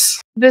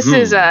series. This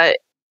is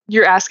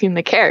you're asking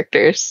the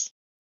characters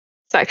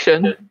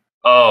section.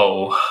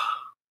 Oh,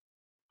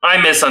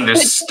 I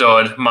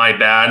misunderstood. My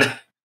bad.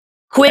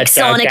 Quick,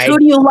 Sonic, who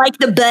do you like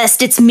the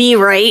best? It's me,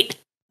 right?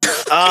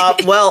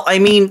 Well, I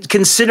mean,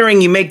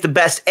 considering you make the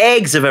best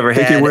eggs I've ever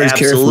had,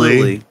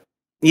 absolutely.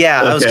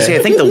 Yeah, I was gonna say, I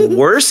think the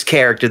worst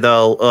character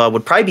though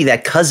would probably be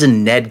that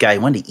cousin Ned guy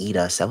who wanted to eat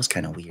us. That was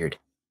kind of weird.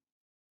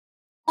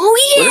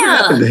 Oh yeah. What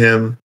happened to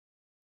him?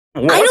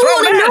 I don't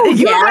want to know.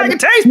 You don't like it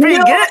taste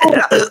pretty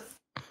good.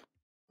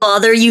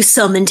 Father, you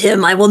summoned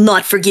him. I will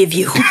not forgive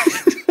you.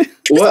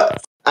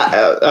 What?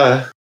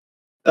 I'm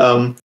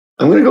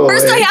gonna go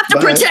First, away. I have to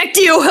Bye. protect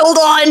you. Hold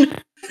on.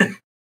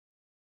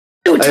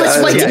 Don't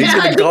touch my He's gonna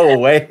dad. go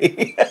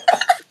away.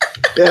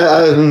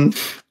 Yeah,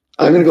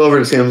 I'm gonna go over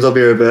to Sam's. I'll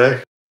be right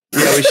back.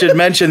 Yeah, we should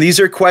mention these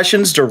are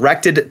questions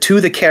directed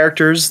to the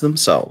characters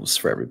themselves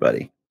for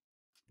everybody.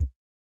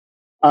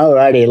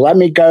 Alrighty, let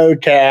me go to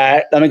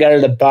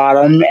the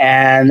bottom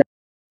and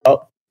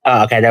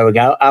okay, there we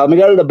go. Let me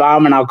go to the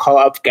bottom and I'll call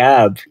up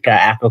Gab to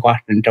ask a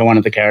question to one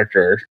of the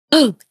characters.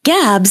 Oh,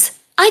 Gabs.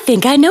 I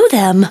think I know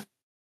them.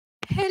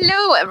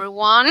 Hello,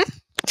 everyone.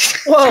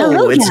 Whoa,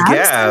 Hello, it's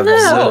Gabs. Gabs.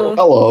 Hello.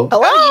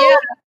 Oh,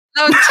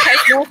 yeah. Long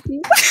time.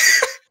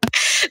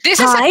 This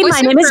is Hi, a my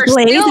question name is for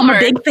Blaze. I'm a Silver.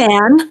 big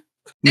fan.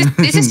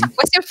 This is a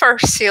question for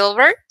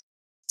Silver.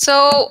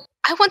 So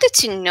I wanted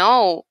to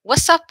know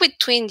what's up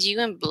between you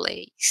and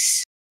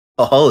Blaze.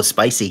 Oh,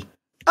 spicy.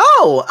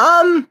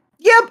 Oh,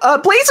 yeah,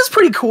 Blaze is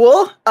pretty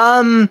cool.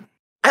 I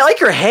like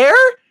her hair,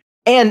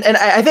 and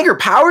I think her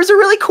powers are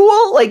really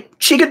cool. Like,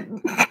 she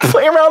could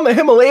play around the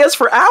Himalayas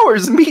for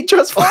hours and be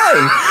just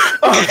fine.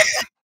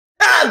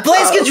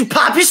 Blaze, could you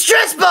pop your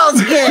stress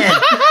balls again?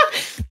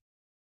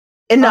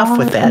 Enough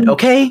with that,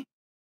 okay?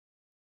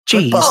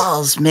 Jeez.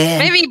 Balls, man.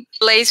 Maybe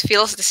Blaze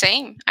feels the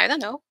same. I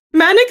don't know.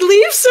 Manic,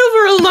 leave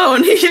Silver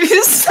alone.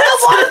 He's I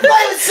want to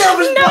play with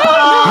Silver's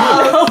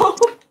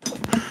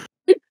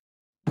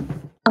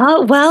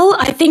mom. Well,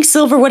 I think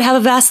Silver would have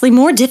a vastly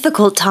more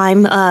difficult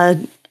time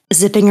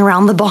zipping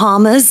around the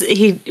Bahamas.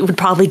 He would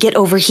probably get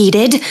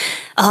overheated.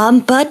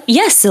 But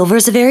yes,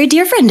 Silver's a very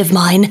dear friend of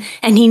mine,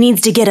 and he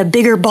needs to get a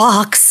bigger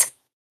box.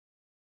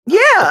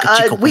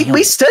 Yeah,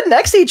 we stood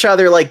next to each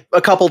other like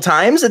a couple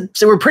times, and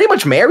so we're pretty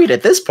much married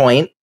at this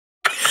point.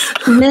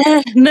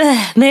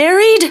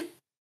 Married?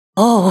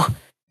 Oh,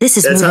 this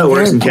is That's how it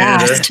works in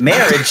Canada.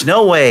 Marriage?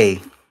 No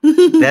way.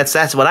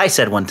 That's what I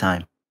said one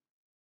time.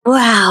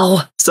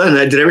 Wow. Son,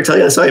 did I ever tell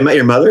you that's how I met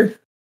your mother?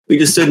 We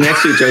just stood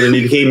next to each other and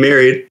we became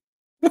married.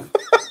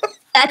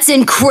 That's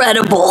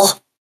incredible.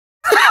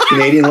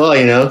 Canadian law,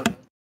 you know.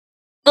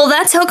 Well,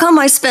 that's how come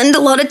I spend a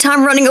lot of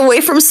time running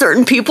away from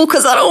certain people,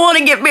 because I don't want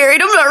to get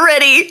married. I'm not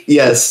ready.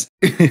 Yes.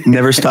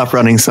 Never stop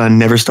running, son.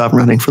 Never stop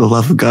running, for the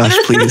love of gosh,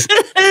 please.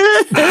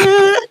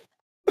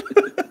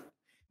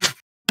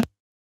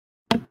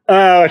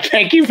 Oh,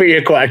 thank you for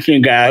your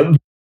question, Gab.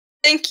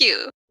 Thank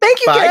you. Thank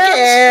you,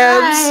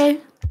 Gabs.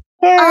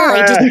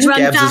 I didn't run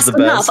Gabs is fast the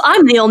enough. best.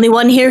 I'm the only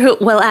one here who...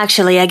 Well,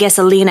 actually, I guess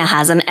Alina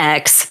has an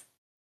ex.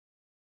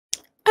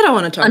 I don't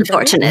want to talk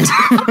Unfortunate.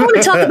 I don't want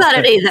to talk about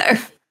it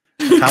either.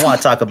 I want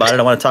to talk about it.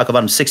 I want to talk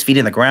about him 6 feet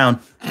in the ground.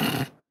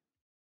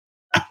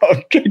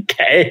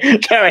 Okay.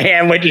 So,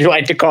 Han, would you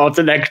like to call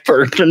the next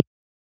person?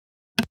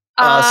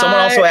 Someone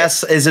also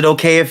asks, is it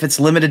okay if it's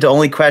limited to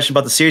only question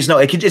about the series? No,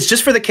 it's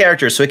just for the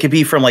characters. So it could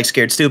be from like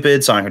Scared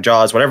Stupid, Sonic or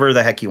Jaws, whatever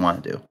the heck you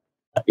want to do.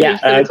 Yeah.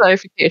 Thanks for the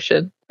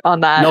clarification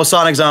on that. No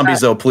Sonic Zombies,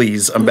 though,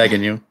 please. I'm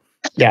begging you.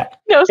 Yeah.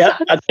 No, yeah.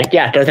 Okay.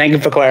 Yeah. So thank you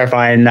for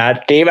clarifying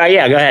that, Steve.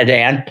 Yeah. Go ahead,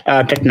 Dan.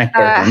 Pick the next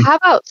person. How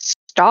about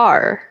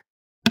Star?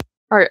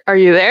 Are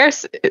you there?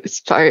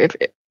 Sorry,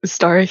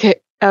 Star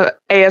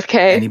AFK.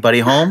 Anybody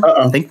home?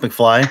 I think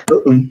McFly.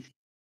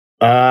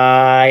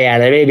 Yeah,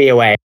 they may be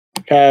away.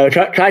 So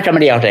try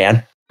somebody else,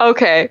 Dan.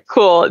 Okay,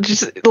 cool.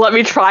 Just let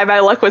me try my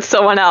luck with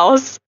someone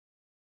else.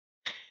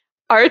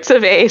 Arts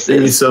of Aces. They'll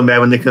be so mad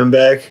when they come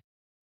back.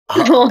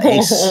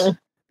 Ace.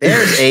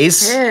 There's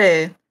Ace.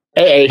 Hey.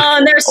 Hey, Ace.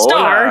 There's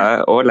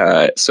Star.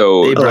 Hola.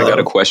 So Hey, I bro. got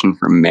a question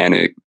from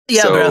Manic.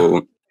 Yeah,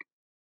 so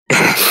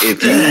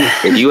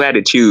if you had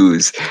to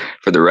choose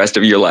for the rest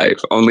of your life,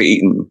 only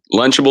eating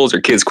Lunchables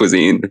or kids'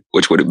 cuisine,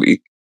 which would it be?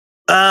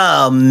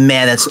 Oh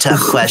man, that's a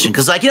tough question.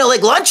 Cause like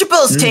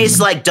Lunchables taste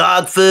like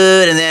dog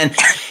food, and then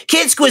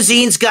kids'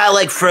 cuisine's got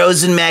like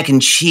frozen mac and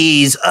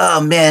cheese.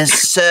 Oh man,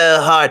 it's so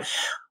hard.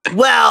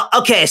 Well,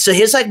 okay, so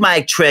here's like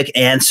my trick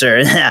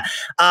answer.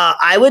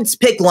 I would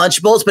pick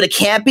Lunchables, but it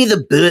can't be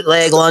the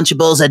bootleg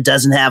Lunchables that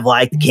doesn't have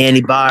like the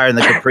candy bar and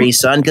the Capri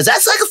Sun, because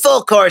that's like a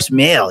full course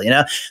meal, you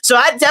know? So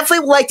I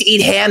definitely would like to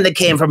eat ham that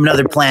came from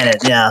another planet.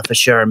 Yeah, for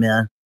sure,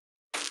 man.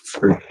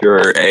 For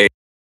sure. Hey,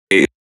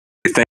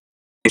 thank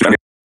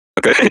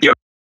you.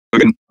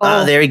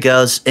 Oh, there he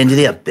goes into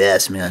the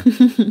abyss, man.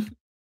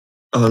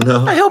 Oh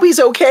no. I hope he's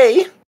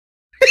okay.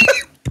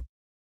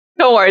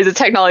 Don't worry, the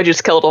technology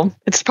just killed him.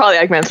 It's probably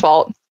Eggman's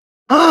fault.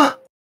 I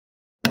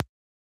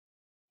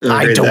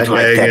don't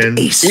like that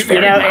Ace.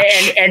 You know,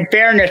 in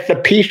fairness, the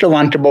piece of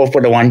Lunchables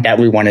were the one that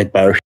we wanted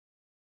both.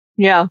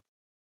 Yeah.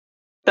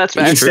 That's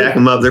You can right. stack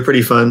them up. They're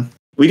pretty fun.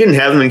 We didn't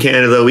have them in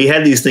Canada, though. We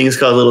had these things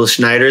called little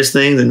Schneider's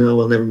things, and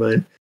well, never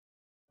mind.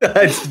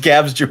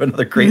 Gabs drew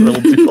another great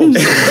little doodle.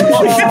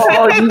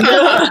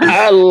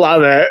 I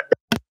love it.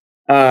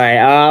 All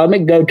right, let me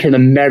go to the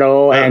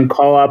middle and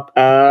call up,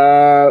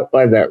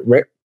 what is it?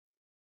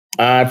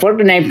 What's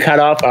the name cut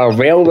off?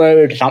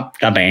 Railroad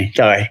something.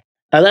 Sorry.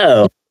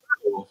 Hello.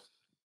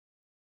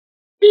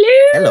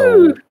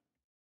 Hello.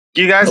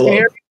 You guys can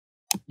hear me?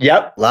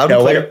 Yep. Loud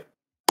and clear.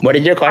 What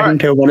is your question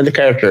to one of the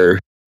characters?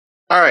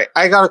 All right,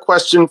 I got a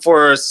question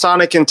for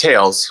Sonic and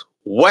Tails.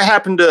 What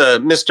happened to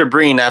Mr.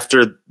 Breen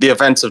after the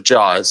events of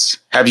Jaws?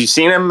 Have you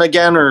seen him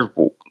again or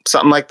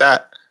something like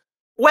that?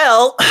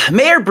 Well,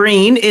 Mayor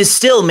Breen is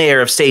still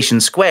mayor of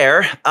Station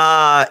Square.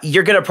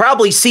 You're gonna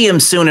probably see him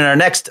soon in our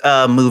next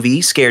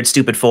movie, Scared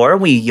Stupid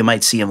 4. You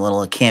might see him a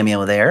little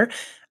cameo there.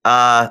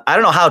 I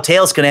don't know how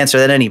Tails can answer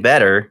that any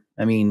better.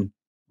 I mean,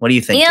 what do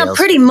you think? Yeah, Tails?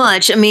 pretty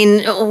much. I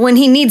mean, when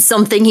he needs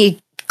something, he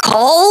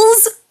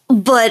calls.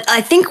 But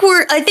I think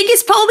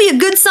it's probably a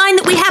good sign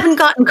that we haven't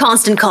gotten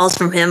constant calls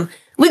from him.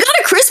 We got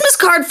a Christmas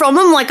card from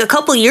him like a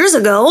couple years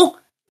ago.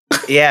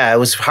 Yeah, it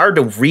was hard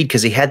to read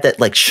because he had that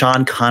like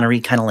Sean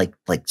Connery kind of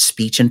like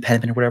speech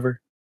impediment or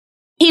whatever.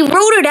 He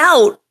wrote it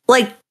out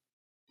like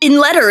in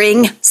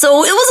lettering,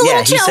 so it was a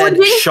little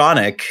challenging. He said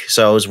Shonic,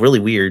 so it was really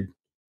weird.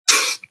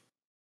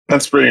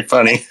 That's pretty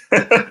funny.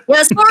 Well,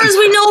 as far as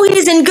we know,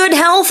 he's in good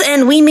health,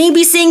 and we may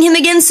be seeing him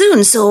again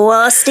soon.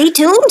 So stay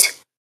tuned.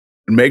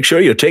 Make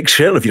sure you take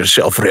care of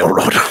yourself,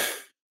 Railroad.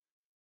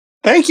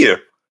 Thank you.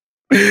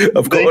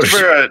 Of Thank course. you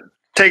for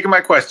taking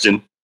my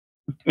question.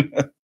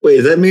 Wait,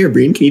 is that Mayor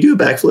Breen? Can you do a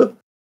backflip?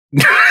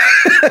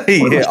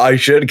 Yeah, I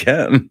sure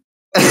can.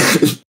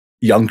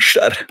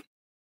 Youngster.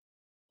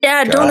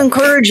 Dad, don't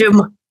encourage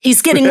him.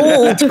 He's getting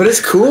old. But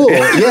it's cool.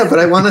 Yeah, but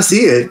I want to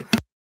see it.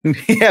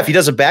 Yeah, if he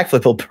does a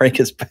backflip, he'll break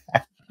his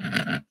back.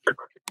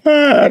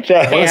 That's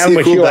a ham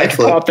which you like to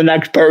call up the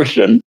next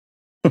person.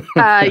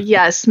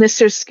 Yes,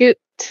 Mr. Scoot.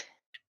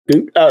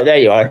 Scoot? Oh, there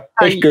you are.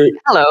 Hey, Scoot.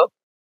 Hello.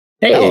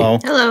 Hey. Hello.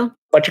 Hello.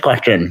 What's your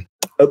question?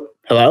 Oh,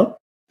 hello?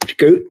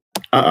 Scoot?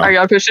 Are you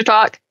on push to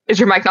talk? Is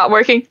your mic not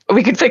working?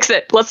 We can fix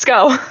it. Let's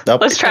go.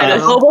 Nope. Let's try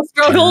this. Global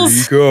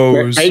struggles.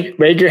 Goes.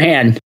 Raise your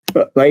hand.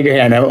 Raise your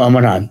hand one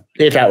more time.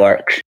 See if that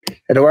works. Is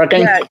it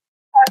working? Yeah, you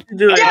have to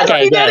do it. Yes,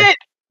 Okay, we did good. it.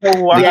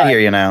 We can hear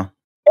you now.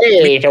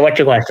 Hey, so what's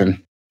your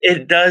question?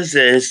 It does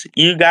this.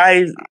 You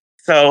guys,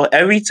 so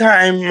every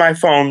time my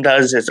phone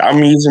does this,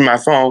 I'm using my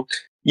phone.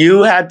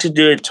 You had to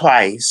do it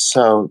twice.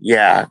 So,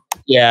 yeah.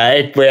 Yeah,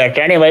 it's weird.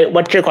 Anyway,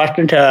 what's your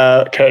question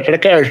to the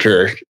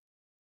characters?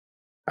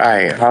 All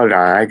right, hold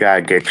on. I got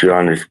to get you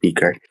on the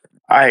speaker.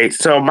 All right,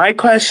 so my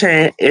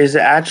question is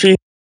actually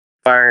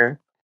for...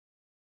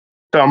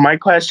 So my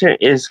question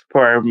is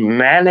for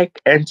Manic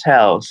and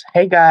Tails.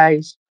 Hey,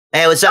 guys.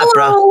 Hey, what's up,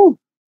 bro?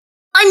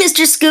 Hi,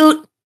 Mr.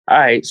 Scoot. All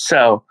right,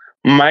 so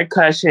my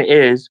question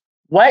is,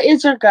 what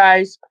is your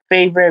guys'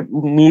 favorite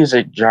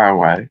music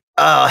genre?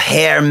 Oh,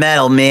 hair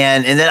metal,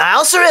 man. And then I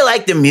also really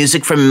like the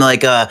music from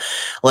like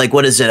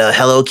what is it,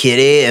 Hello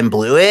Kitty and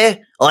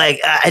Bluey? Like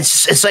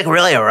it's like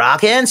really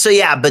rockin'. So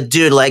yeah, but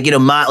dude, like, you know,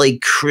 Motley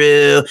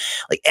Crue,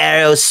 like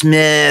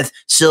Aerosmith,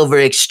 Silver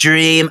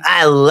Extreme.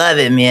 I love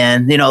it,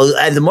 man. You know,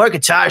 the more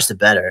guitars, the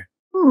better.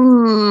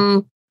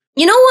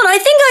 You know what? I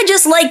think I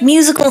just like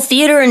musical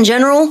theater in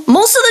general.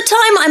 Most of the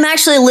time, I'm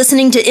actually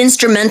listening to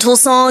instrumental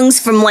songs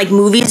from like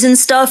movies and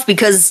stuff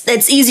because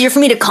it's easier for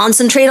me to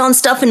concentrate on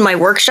stuff in my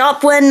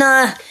workshop when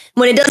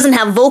it doesn't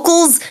have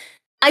vocals.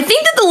 I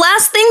think that the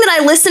last thing that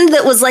I listened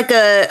that was like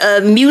a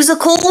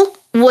musical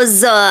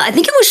was I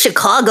think it was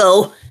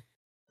Chicago.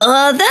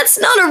 That's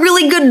not a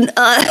really good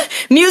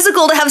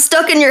musical to have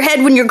stuck in your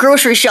head when you're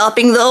grocery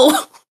shopping, though.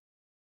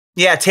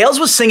 Yeah, Tails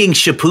was singing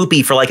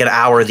Shapoopy for like an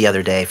hour the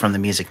other day from The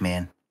Music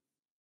Man.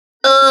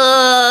 It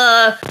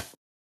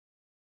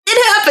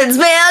happens,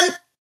 man.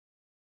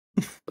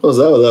 Oh, is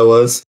that what that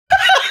was?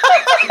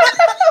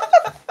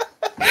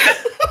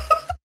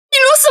 You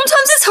know,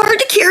 sometimes it's hard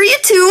to carry a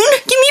tune.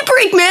 Give me a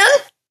break, man.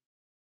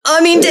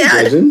 I mean,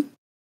 Dad.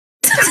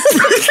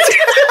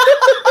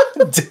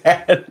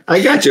 Dad.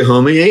 I got you,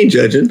 homie. I ain't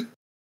judging.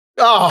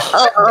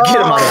 Oh, get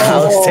him out of the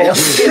house,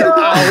 Tails. Get him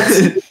out.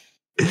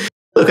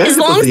 Look, As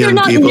long as they're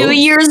not New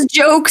Year's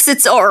jokes,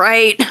 it's all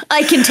right.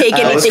 I can take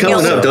anything what's coming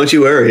else. up? Don't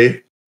you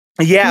worry.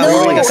 Yeah, No.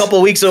 we're like a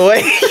couple weeks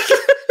away.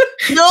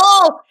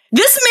 No,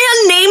 this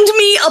man named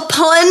me a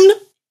pun.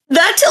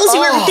 That tells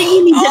you everything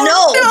you need to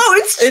know. No,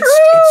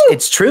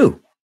 it's true.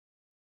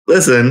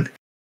 Listen,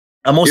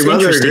 a most your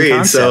mother interesting agreed,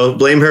 concept. so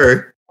blame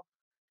her.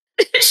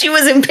 She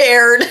was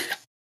impaired.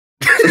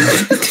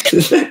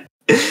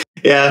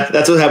 Yeah,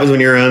 that's what happens when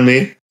you're around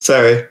me.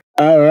 Sorry.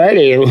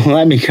 Alrighty,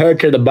 let me go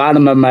to the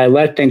bottom of my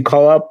list and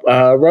call up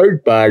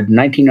Rosebud,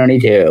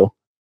 1992.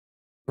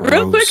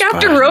 Real quick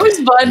after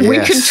Rosebud, we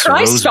could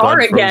try Star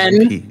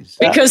again.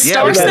 Because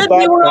Star said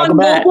they were on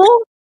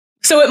mobile.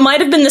 So it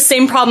might have been the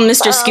same problem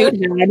Mr. Scoot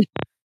had.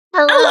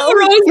 Hello,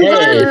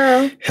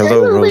 Rosebud.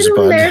 Hello, I'm a little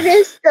Rosebud.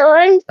 nervous,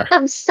 so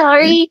I'm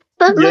sorry.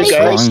 But my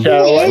question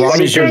As long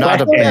is, as you're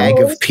not a bag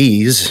of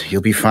peas,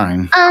 you'll be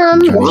fine. do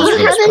you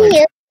have any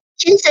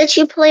inventions that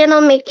you plan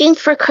on making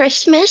for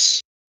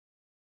Christmas?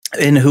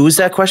 And who's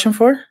that question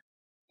for?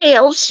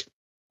 Tails.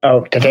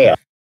 Oh, Tails.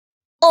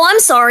 Oh, I'm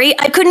sorry.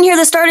 I couldn't hear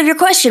the start of your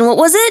question. What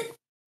was it?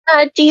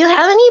 Do you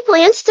have any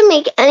plans to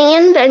make any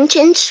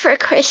inventions for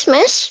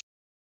Christmas?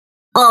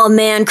 Oh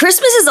man,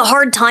 Christmas is a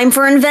hard time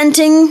for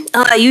inventing.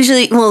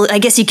 I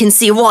guess you can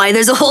see why.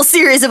 There's a whole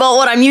series about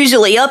what I'm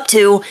usually up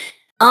to.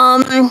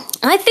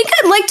 I think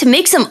I'd like to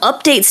make some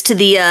updates to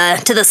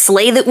the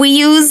sleigh that we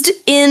used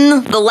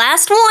in the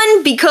last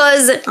one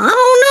because I don't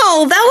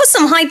know, that was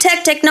some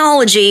high-tech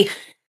technology.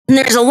 And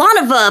there's a lot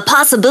of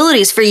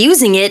possibilities for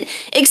using it,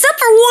 except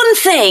for one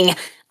thing.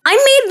 I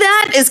made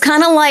that as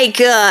kind of like,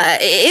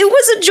 it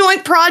was a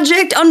joint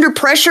project under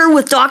pressure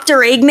with Dr.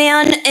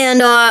 Eggman,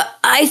 and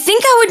I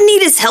think I would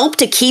need his help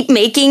to keep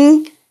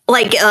making,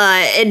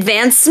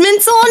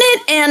 advancements on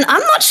it, and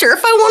I'm not sure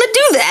if I want to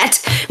do that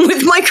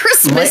with my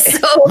Christmas,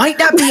 Might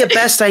not be a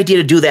best idea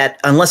to do that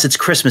unless it's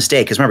Christmas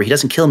Day, because remember, he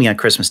doesn't kill me on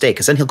Christmas Day,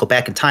 because then he'll go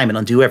back in time and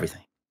undo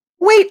everything.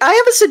 Wait, I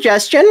have a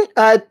suggestion.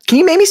 Can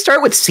you maybe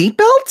start with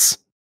seatbelts?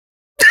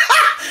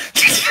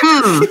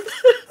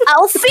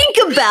 I'll think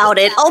about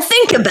it,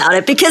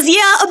 because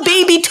a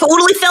baby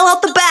totally fell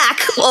out the back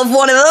of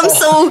one of them,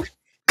 so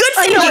good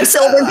thinking,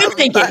 Silver, good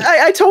thinking.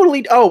 I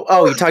totally,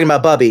 you're talking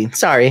about Bubby.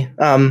 Sorry. We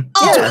gotta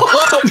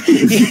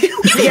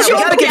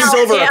get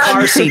Silver a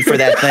car seat for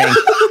that thing.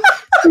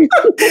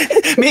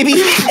 maybe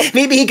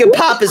he can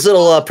pop his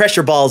little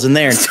pressure balls in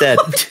there instead.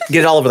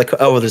 Get it all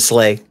over the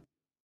sleigh.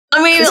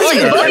 I mean,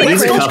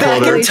 let's go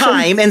back in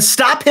time and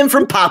stop him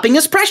from popping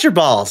his pressure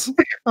balls.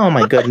 Oh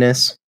my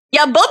goodness.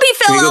 Yeah, Bubby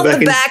fell out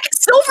the back.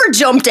 Silver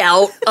jumped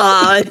out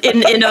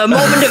in a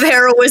moment of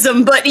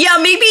heroism, but yeah,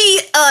 maybe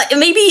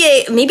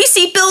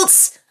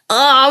seatbelts.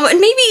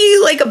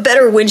 Maybe like a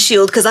better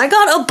windshield because I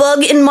got a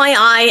bug in my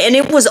eye and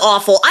it was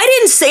awful. I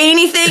didn't say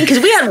anything because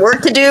we had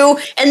work to do,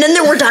 and then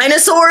there were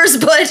dinosaurs.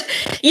 But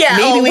yeah,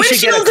 maybe we should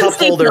get a cup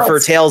holder for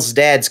Tails'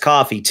 dad's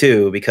coffee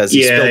too because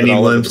he spilled I it need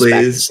all over one,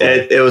 his please.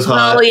 It was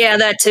hot. Oh yeah,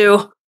 that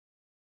too.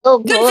 Oh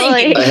Good boy.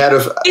 thinking. I had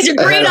a These are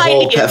I great had a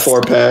whole ideas. pet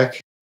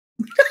 4-pack.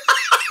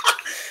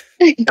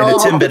 And a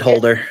Timbit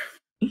holder.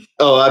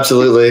 Oh,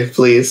 absolutely,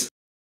 please.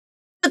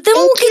 But then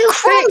we'll get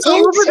crumbs all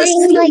over the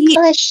seat.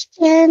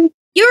 Question.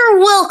 You're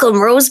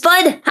welcome,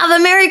 Rosebud. Have a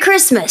Merry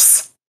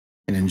Christmas.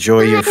 And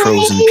enjoy your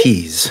frozen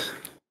peas.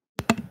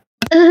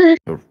 There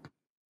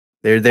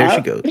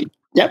she goes.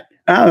 Yep.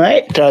 All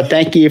right. So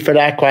thank you for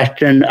that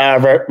question,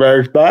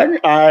 Rosebud.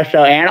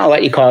 So Anne, I'll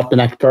let you call up the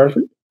next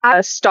person.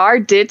 Star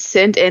did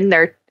send in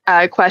their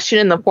question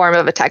in the form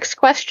of a text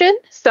question,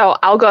 so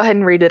I'll go ahead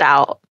and read it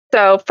out.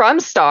 So from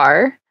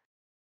Star,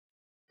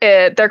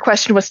 their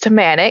question was to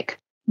Manic.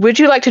 Would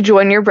you like to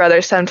join your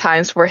brother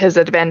sometimes for his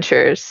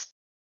adventures?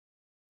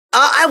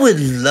 I would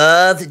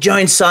love to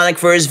join Sonic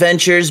for his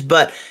ventures,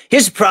 but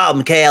here's the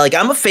problem, okay? Like,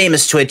 I'm a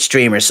famous Twitch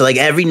streamer, so, like,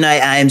 every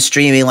night I am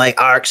streaming,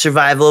 like, Ark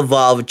Survival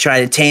Evolved,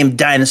 trying to tame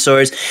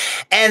dinosaurs,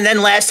 and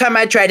then last time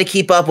I tried to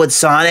keep up with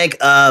Sonic,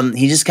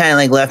 he just kind of,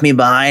 like, left me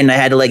behind. I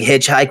had to, like,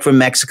 hitchhike from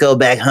Mexico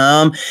back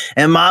home,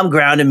 and Mom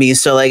grounded me,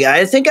 so, like,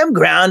 I think I'm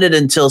grounded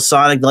until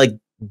Sonic, like,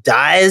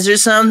 dies or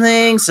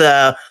something,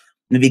 so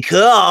it'd be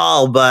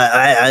cool, but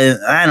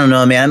I don't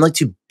know, man. I'm, like,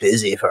 too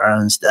busy for our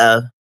own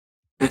stuff.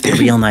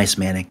 Real nice,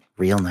 Manic.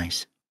 Real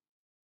nice.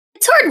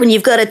 It's hard when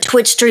you've got a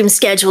Twitch stream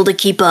schedule to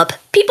keep up.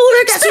 People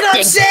are expecting. That's what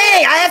I'm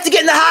saying. I have to get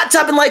in the hot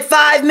tub in like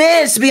 5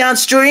 minutes to be on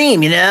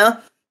stream, you know?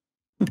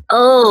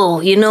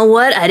 Oh, you know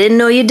what? I didn't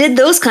know you did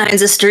those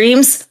kinds of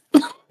streams.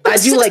 I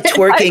do like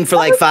twerking for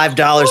like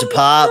 $5 a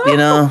pop, you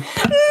know?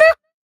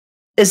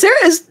 Is there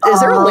a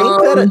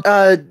link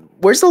that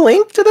where's the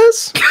link to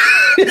this?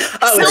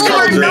 It's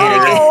called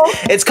Manic.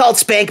 It's called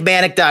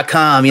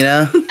spankmanic.com, you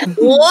know?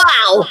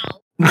 Wow.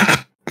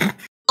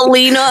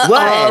 Balena,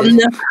 I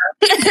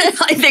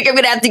think I'm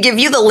going to have to give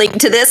you the link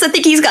to this. I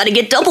think he's got to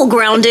get double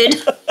grounded.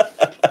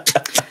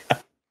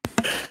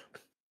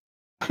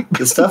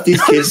 The stuff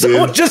these kids do.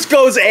 Someone just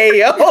goes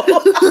Ayo.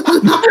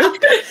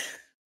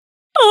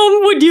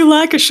 Would you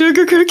like a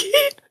sugar cookie?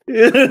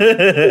 Would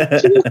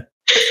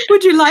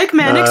you like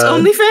Manic's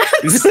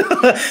OnlyFans?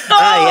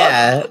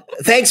 Yeah.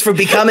 Thanks for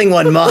becoming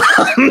one, Mom.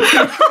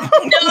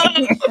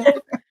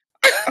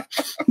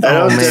 I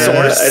don't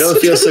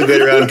feel so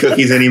good around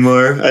cookies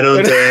anymore. I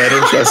don't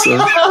trust them.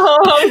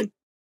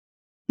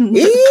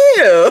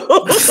 Ew.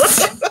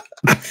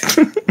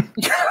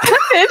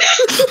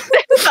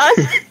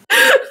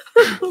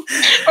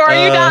 Or are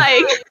you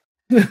dying?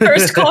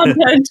 Cursed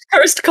content.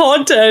 Cursed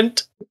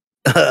content.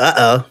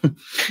 Uh-oh.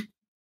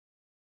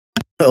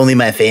 Only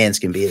my fans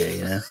can be there,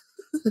 you know?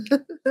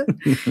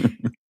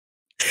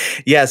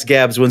 Yes,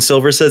 Gabs, when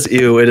Silver says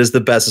ew, it is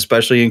the best,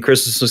 especially in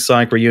Christmas with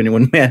Sonic Reunion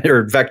when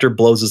Vector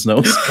blows his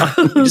nose.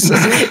 He just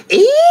says,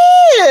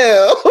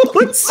 ew!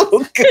 It's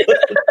so good.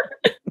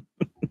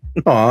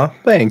 Aw,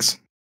 thanks.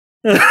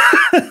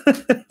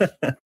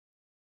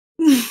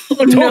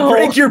 Don't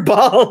break your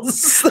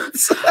balls.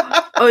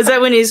 Oh, is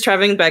that when he's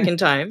traveling back in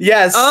time?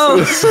 Yes.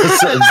 Oh,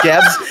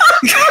 Gabs.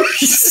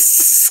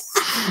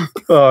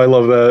 Oh, I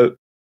love that.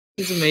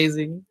 he's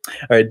amazing.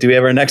 All right, do we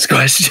have our next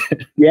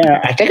question?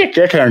 Yeah, I think it's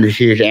your turn to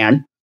choose,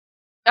 Anne.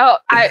 Oh,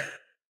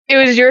 it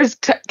was yours,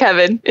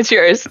 Kevin. It's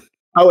yours.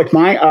 Oh, it's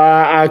mine.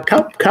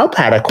 Kelp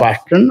had a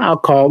question. I'll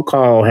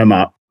call him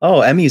up.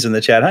 Oh, Emmy's in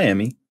the chat. Hi,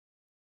 Emmy.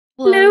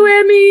 Hello,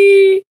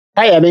 Emmy.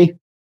 Hi, Emmy.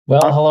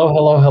 Well,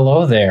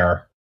 hello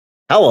there.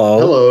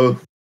 Hello.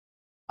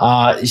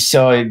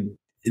 So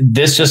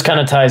this just kind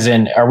of ties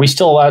in. Are we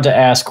still allowed to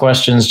ask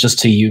questions just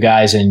to you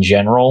guys in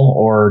general,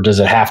 or does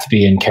it have to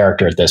be in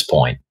character at this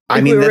point? I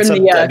mean, we're in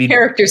the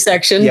character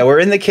section. Yeah, we're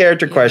in the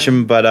character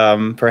question, but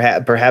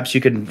perhaps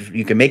you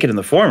can make it in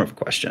the form of a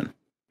question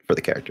for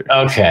the character.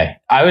 Okay,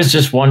 I was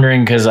just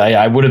wondering because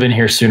I would have been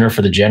here sooner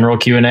for the general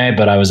Q&A,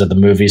 but I was at the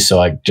movies,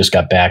 so I just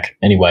got back.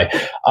 Anyway,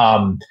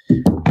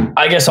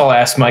 I guess I'll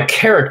ask my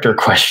character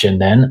question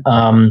then.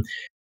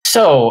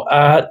 So,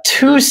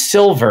 to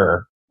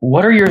Silver,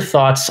 what are your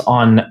thoughts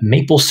on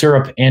maple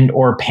syrup and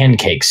or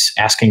pancakes?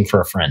 Asking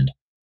for a friend.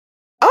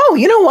 Oh,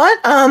 you know what?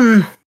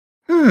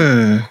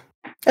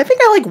 I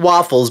think I like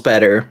waffles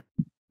better.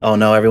 Oh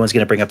no, everyone's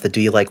gonna bring up the "Do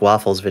you like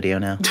waffles" video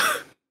now.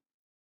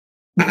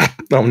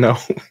 Oh no.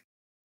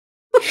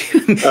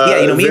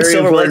 Yeah, me and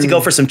Silver like to go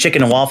for some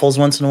chicken and waffles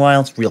once in a while.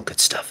 It's real good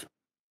stuff.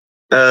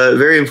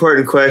 Very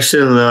important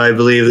question, though, I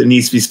believe, that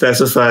needs to be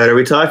specified. Are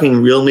we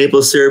talking real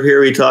maple syrup here?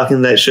 Or are we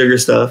talking that sugar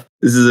stuff?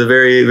 This is a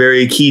very,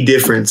 very key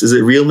difference. Is it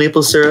real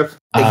maple syrup?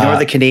 Ignore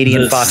the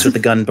Canadian fox with the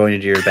gun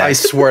pointed to your back. I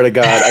swer to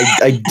God,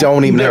 I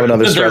don't even have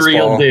another stress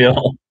real ball.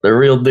 deal. The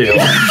real deal.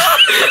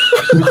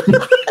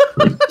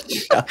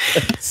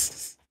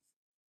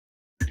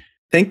 I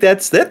think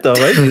that's it, though,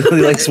 right? He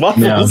really likes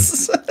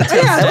waffles. Yeah,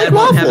 I like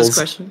waffles.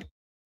 Question.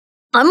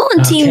 I'm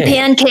on Team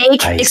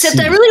Pancake, except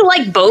I really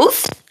like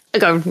both.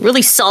 like a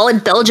really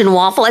solid Belgian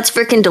waffle. That's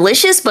freaking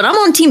delicious, but I'm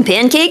on team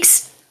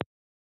pancakes.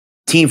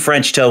 Team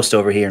French toast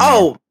over here.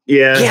 Oh,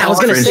 yeah. I was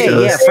going to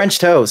say, French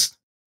toast.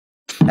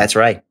 That's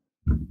right.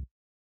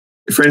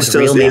 French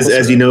toast is,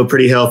 as you know,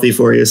 pretty healthy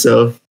for you.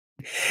 So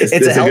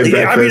it's a healthy.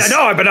 I mean, I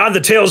know I've been on the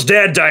Tails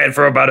Dad diet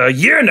for about a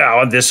year now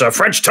on this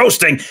French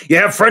toasting. You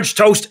have French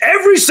toast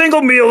every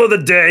single meal of the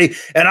day,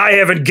 and I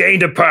haven't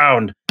gained a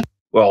pound.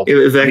 Well,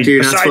 in fact,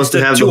 you're not supposed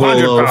to have the whole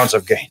 200 loaf. pounds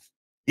of gain.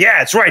 Yeah,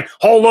 that's right.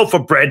 Whole loaf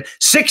of bread,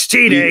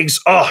 16 eggs.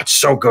 Oh, it's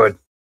so good.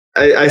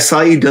 I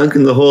saw you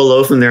dunking the whole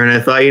loaf in there, and I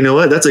thought, you know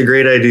what? That's a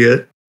great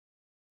idea.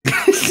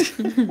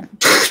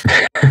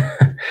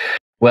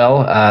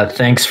 Well,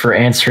 thanks for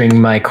answering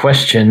my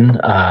question.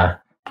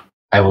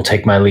 I will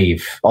take my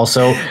leave.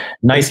 Also,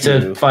 nice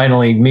to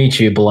finally meet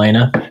you,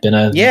 Balena.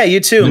 You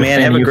too,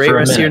 man. Have a great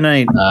rest of your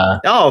night.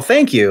 Oh,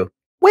 thank you.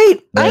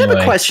 Wait, I have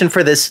a question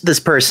for this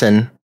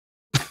person.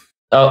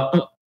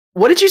 Oh,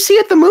 what did you see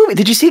at the movie?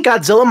 Did you see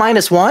Godzilla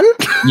 -1?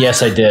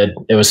 yes, I did.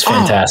 It was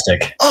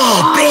fantastic.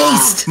 Oh,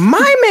 based,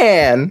 my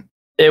man.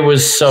 It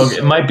was so.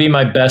 It might be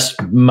my best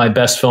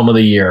film of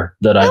the year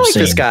that I've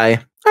seen. This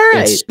guy. All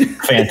right,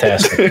 it's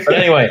fantastic. But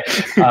anyway,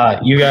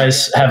 you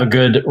guys have a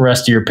good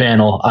rest of your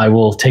panel. I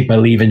will take my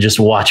leave and just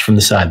watch from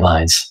the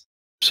sidelines.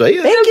 So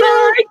yeah, thank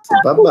you.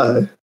 Bye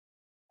bye.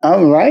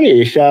 All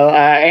righty. So,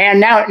 and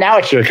now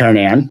it's your turn,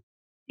 Anne.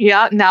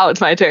 Yeah, now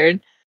it's my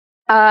turn.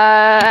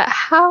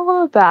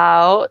 How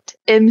about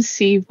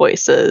MC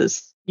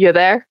Voices? You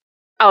there?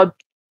 Oh,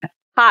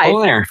 hi.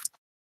 Hello there.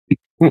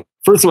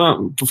 First of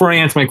all, before I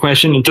answer my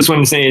question, I just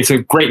want to say it's a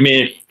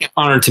great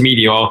honor to meet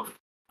you all.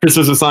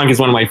 Christmas with Sonic is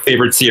one of my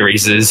favorite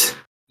series. It's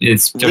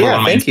definitely one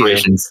of my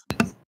inspirations.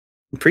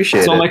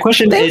 Appreciate it. So my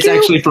question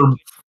actually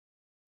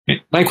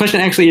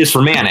is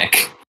for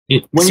Manic.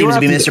 Seems to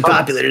be Mr.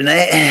 Popular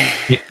tonight.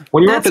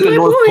 When you were up at the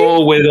North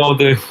Pole with all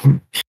the,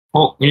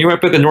 when you were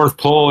up at the North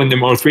Pole in the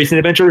most recent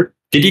adventure,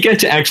 did you get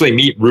to actually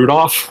meet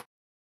Rudolph?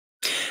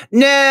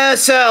 No,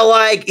 so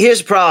like here's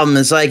the problem.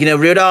 It's like,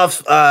 Rudolph,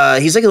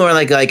 he's like more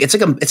like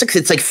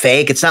it's like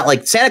fake. It's not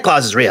like Santa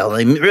Claus is real.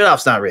 Like,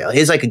 Rudolph's not real.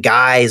 He's like a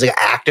guy, he's like an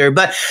actor.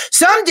 But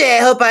someday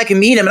I hope I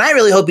can meet him. And I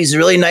really hope he's a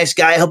really nice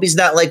guy. I hope he's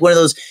not like one of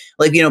those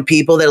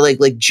people that are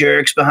like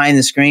jerks behind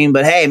the screen.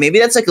 But hey, maybe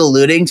that's like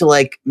alluding to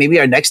like maybe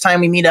our next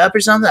time we meet up or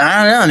something.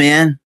 I don't know,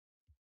 man.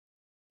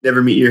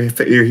 Never meet your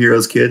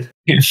hero's kid.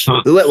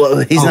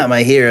 Well, he's not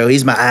my hero.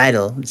 He's my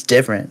idol. It's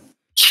different.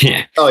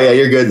 Yeah. Oh yeah,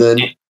 you're good then.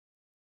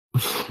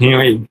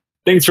 Anyway,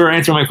 thanks for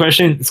answering my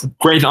question. It's a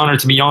great honor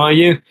to meet all of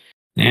you.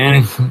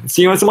 And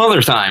see you at some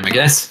other time, I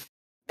guess.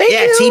 Thank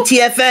you.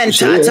 TTFN.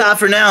 Ta-ta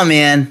for now,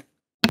 man.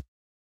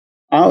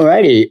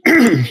 Alrighty.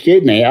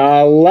 Excuse me.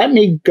 Let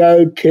me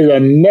go to the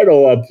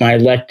middle of my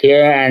list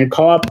here and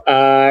call up,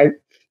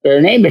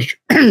 their name is,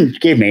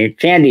 excuse me,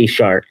 Sandy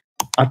Shark.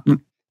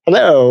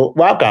 Hello.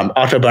 Welcome.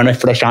 Also bonus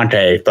for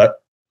Shante,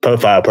 but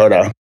profile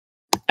proto.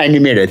 And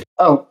you muted.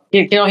 Oh,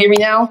 can you all hear me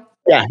now?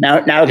 Yeah, now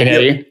I can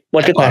hear you.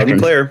 What's your question?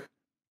 Clear.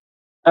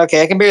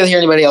 Okay, I can barely hear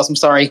anybody else. I'm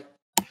sorry.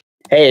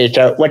 Hey,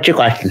 so what's your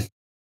question?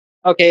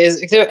 Okay,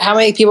 how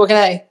many people can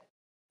I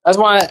just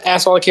want to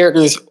ask all the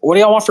characters, what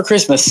do y'all want for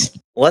Christmas?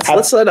 Let's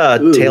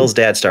let Tails'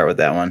 dad start with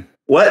that one.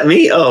 What,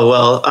 me? Oh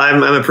well,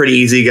 I'm a pretty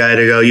easy guy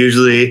to go.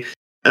 Usually,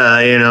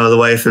 the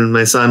wife and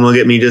my son will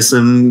get me just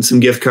some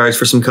gift cards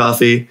for some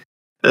coffee.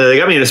 They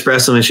got me an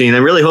espresso machine.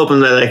 I'm really hoping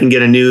that I can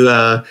get a new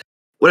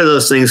what are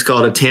those things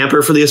called? A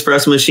tamper for the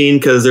espresso machine,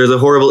 because there's a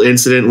horrible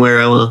incident where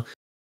I don't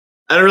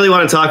really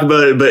want to talk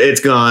about it, but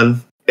it's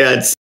gone.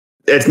 Yeah,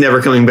 it's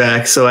never coming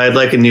back. So I'd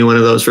like a new one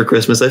of those for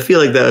Christmas. I feel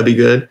like that would be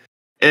good.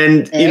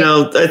 And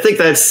I think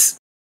that's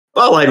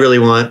all I'd really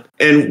want.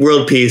 And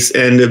world peace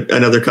and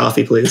another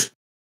coffee, please.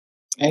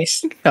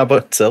 Nice. How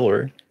about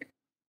Silver?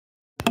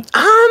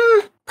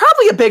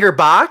 Probably a bigger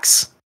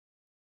box.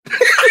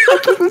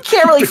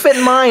 Can't really fit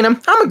in mine.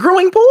 I'm a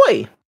growing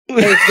boy. Hey,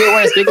 if you get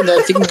one as big as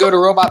that, you can go to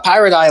Robot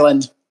Pirate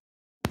Island.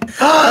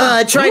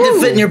 I tried to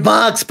fit in your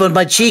box, but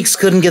my cheeks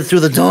couldn't get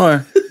through the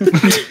door.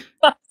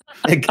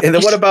 And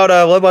then what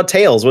about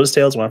Tails? What does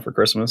Tails want for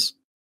Christmas?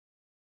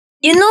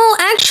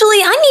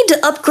 Actually, I need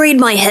to upgrade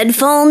my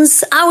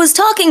headphones. I was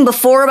talking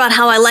before about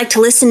how I like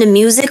to listen to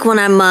music when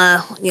I'm,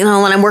 when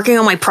I'm working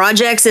on my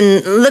projects,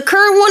 and the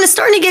current one is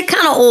starting to get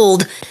kind of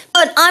old.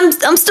 But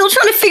I'm still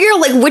trying to figure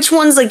out which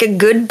one's a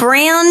good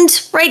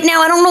brand right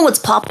now. I don't know what's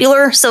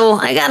popular, so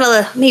I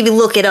gotta maybe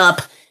look it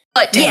up.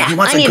 But Damn, yeah, he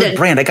wants I a need good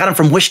brand. I got them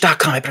from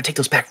Wish.com. I better take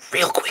those back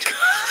real quick.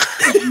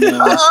 But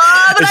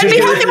I'd be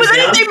happy with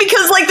anything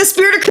because, the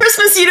spirit of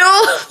Christmas,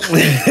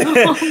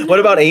 What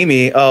about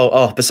Amy?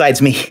 Oh, besides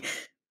me.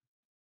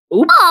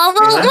 Oh,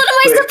 well, what am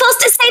I supposed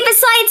to say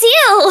besides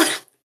you?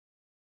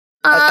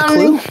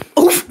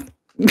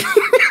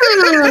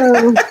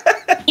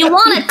 You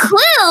want a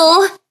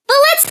clue?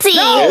 Well, let's see.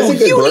 No,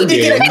 you need to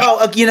get a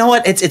call. You know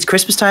what? It's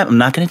Christmas time. I'm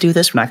not going to do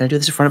this. We're not going to do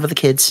this in front of the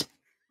kids.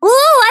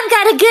 Ooh, I've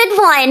got a good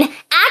one.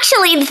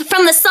 Actually,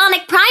 from the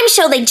Sonic Prime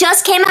show, they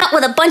just came out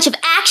with a bunch of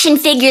action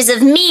figures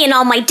of me in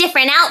all my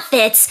different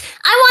outfits.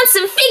 I want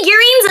some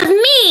figurines of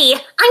me.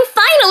 I'm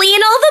finally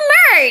in all the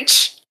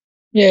merch.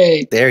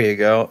 Yay. There you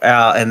go.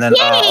 And then,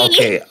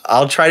 okay,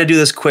 I'll try to do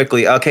this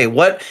quickly. Okay,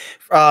 what,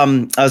 I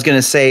was going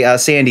to say,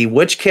 Sandy,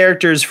 which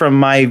characters from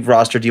my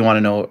roster do you want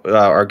to know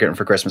are getting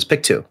for Christmas?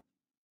 Pick two.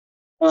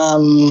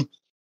 I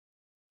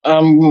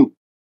don't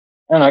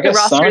know, I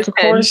guess Sonic, of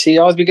course. He'd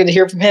always be good to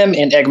hear from him,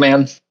 and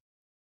Eggman.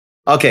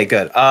 Okay,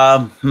 good.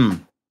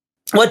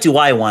 What do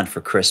I want for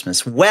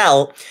Christmas?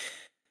 Well,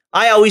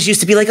 I always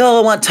used to be like,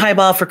 oh, I want time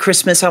off for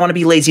Christmas. I want to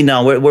be lazy.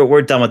 No,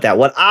 we're done with that.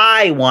 What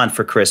I want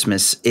for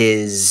Christmas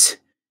is,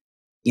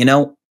 you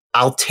know,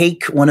 I'll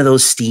take one of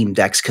those Steam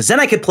Decks because then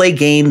I could play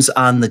games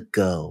on the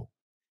go.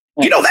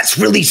 You know, that's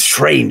really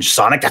strange,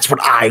 Sonic. That's what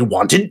I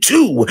wanted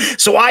too.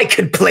 So I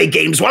could play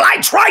games while I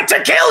tried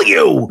to kill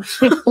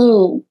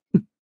you.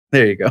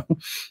 There you go.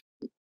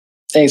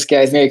 Thanks,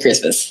 guys. Merry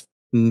Christmas.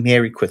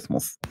 Merry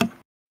Christmas.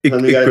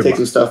 And we gotta take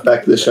some stuff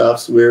back to the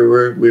shops. We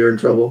were in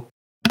trouble.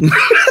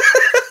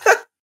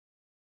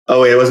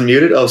 Oh wait, I wasn't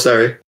muted? Oh,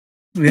 sorry.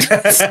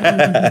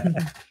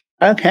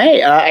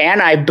 Okay,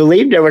 and I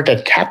believe there was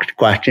a text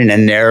question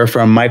in there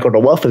from Michael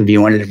DeWolf if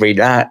you wanted to read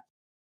that.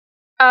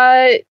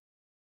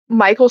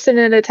 Michael sent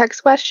in a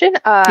text question.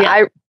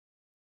 Yeah.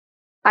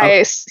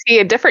 I see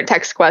a different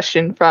text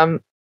question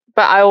but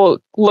I will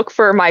look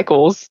for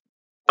Michael's.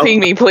 Ping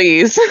me,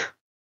 please.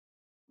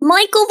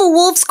 Michael the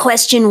Wolf's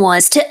question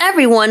was, to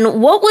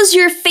everyone, what was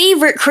your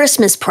favorite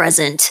Christmas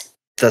present?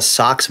 The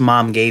socks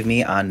Mom gave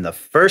me on the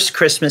first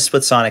Christmas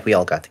with Sonic we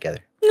all got together.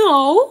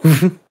 No.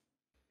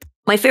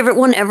 My favorite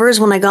one ever is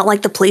when I got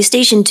like the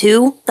PlayStation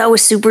 2. That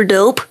was super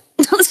dope.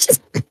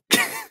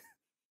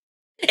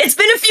 It's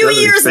been a few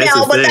years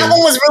now, but that one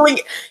was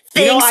really...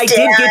 Thanks, I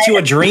did get you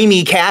a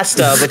dreamy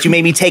Casta, but you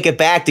made me take it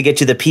back to get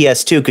you the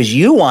PS2 because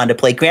you wanted to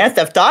play Grand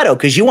Theft Auto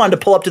because you wanted to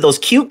pull up to those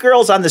cute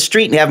girls on the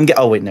street and have them get...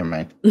 Oh, wait, never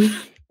mind.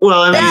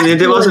 Well, I mean,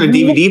 it wasn't a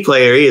DVD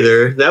player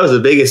either. That was the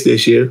biggest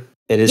issue.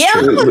 It is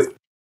true.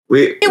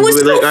 It was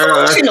so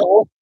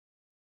functional.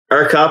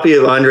 Our copy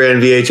of Andre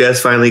on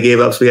VHS finally gave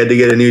up, so we had to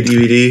get a new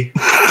DVD.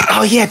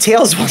 Oh, yeah,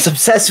 Tails was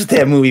obsessed with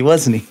that movie,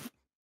 wasn't he?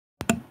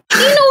 You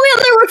know,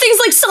 there were things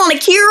like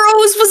Sonic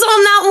Heroes was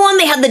on that one.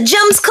 They had the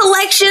Gems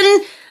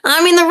collection.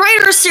 I mean, the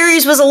Writer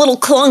series was a little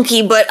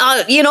clunky, but,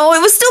 you know,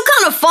 it was still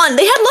kind of fun.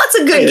 They had lots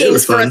of good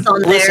games for us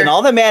on there. Listen,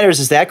 all that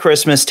matters is that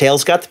Christmas,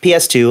 Tails got the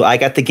PS2, I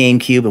got the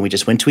GameCube, and we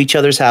just went to each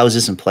other's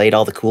houses and played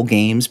all the cool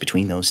games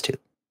between those two.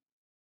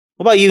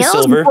 What about you,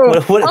 Silver?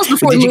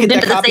 Did you get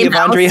that copy of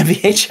Andre on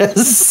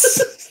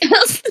VHS?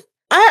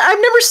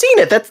 I've never seen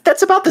it.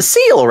 That's about the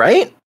seal,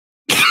 right?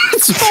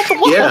 It's about the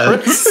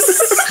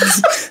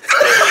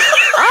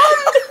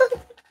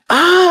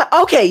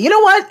walrus. Okay, you know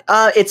what?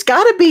 It's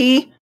got to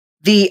be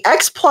the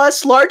X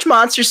Plus Large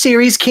Monster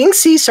Series King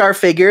Caesar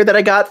figure that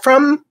I got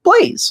from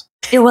Blaze.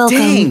 You're welcome.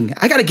 Dang,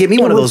 I got to get me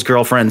one of those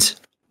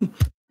girlfriends.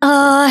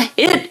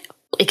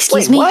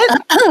 Excuse me. What?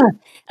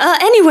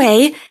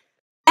 Anyway,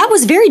 that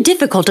was very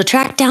difficult to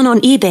track down on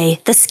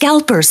eBay. The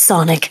scalpers,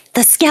 Sonic.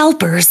 The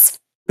scalpers.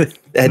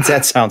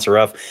 That sounds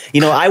rough.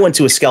 You know, I went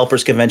to a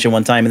scalpers convention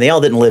one time, and they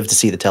all didn't live to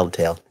see the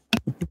telltale.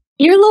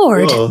 Your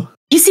lord. Whoa.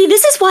 You see,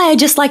 this is why I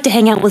just like to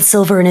hang out with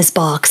Silver in his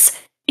box.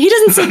 He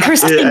doesn't say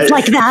cursed things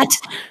like that.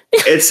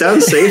 It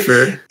sounds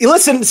safer.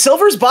 Listen,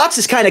 Silver's box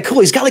is kind of cool.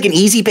 He's got like an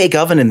easy bake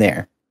oven in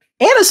there.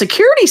 And a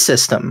security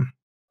system.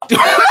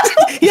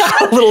 Yeah,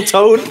 a little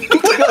toad. A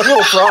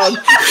little frog.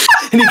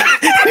 And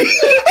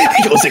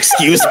he goes,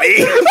 excuse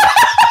me.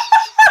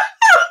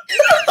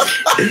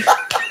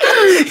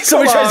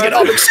 Somebody tries to get,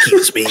 oh,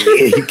 excuse me.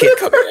 You can't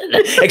come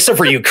in. Except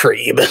for you,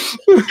 Creeb.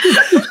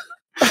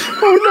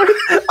 Oh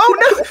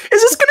no.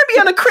 Is this going to be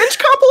on a cringe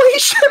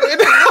compilation?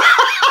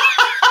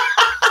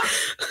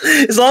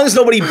 As long as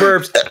nobody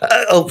burps.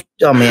 Oh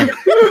man.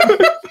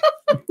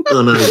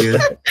 Oh, not again.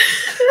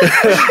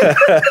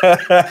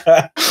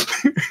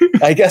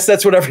 I guess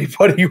that's what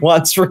everybody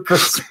wants for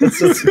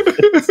Christmas.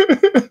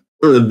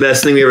 Well, the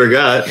best thing we ever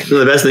got.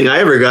 The best thing I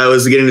ever got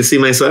was getting to see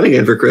my son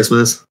again for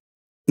Christmas.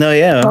 No,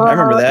 yeah, I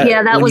remember that.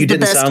 Yeah, that was you the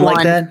didn't best sound one.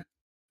 like that.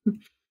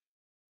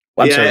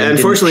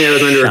 Unfortunately, I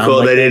was under a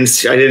cold. I didn't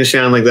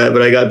sound like that,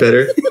 but I got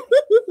better.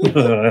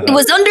 It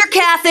was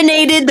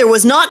under-caffeinated, there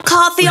was not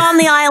coffee on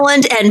the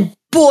island, and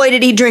boy,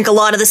 did he drink a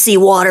lot of the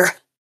seawater.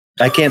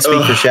 I can't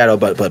speak for Shadow,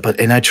 but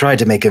and I tried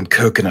to make him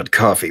coconut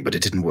coffee, but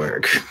it didn't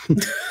work.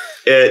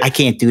 I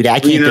can't do that. I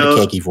can't do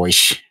the cakey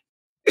voice.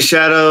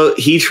 Shadow,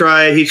 he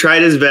tried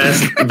his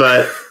best,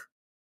 but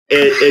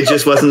it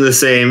just wasn't the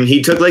same.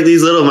 He took like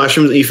these little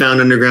mushrooms that he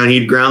found underground,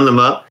 he'd ground them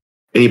up,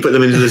 and he put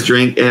them into this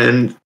drink,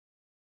 and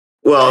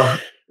well,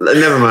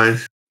 never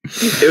mind.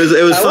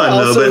 It was fun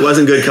though, but it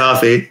wasn't good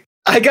coffee.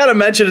 I gotta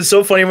mention, it's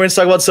so funny when we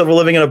talk about Silver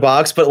living in a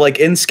box, but like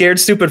in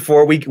Scared Stupid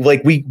 4, we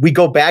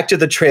go back to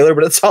the trailer,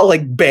 but it's all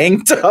like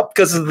banged up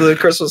because of the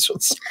Christmas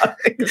with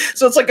Sonic.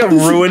 So it's like a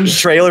ruined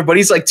trailer, but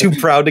he's like too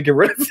proud to get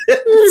rid of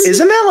it.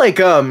 Isn't that like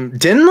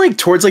didn't like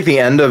towards like the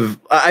end of,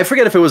 I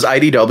forget if it was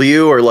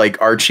IDW or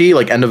like Archie,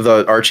 like end of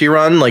the Archie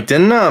run, like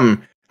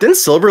didn't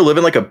Silver live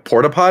in like a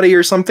porta potty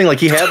or something? Like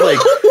he had like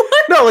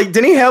no, like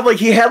didn't he have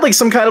like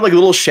some kind of like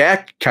little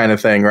shack kind of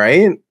thing,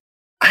 right?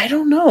 I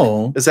don't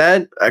know. Is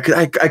that I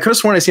could have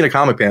sworn I seen a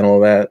comic panel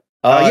of that.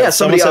 Yeah,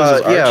 somebody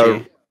says it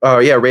was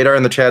Archie. Yeah, Radar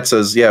in the chat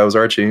says it was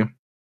Archie.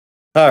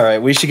 All right,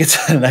 we should get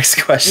to the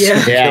next question.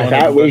 Yeah,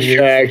 that we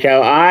should.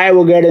 So I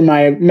will get in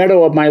my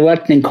middle of my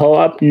list and call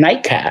up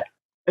Nightcat.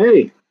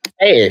 Hey.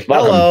 Hey,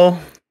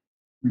 welcome.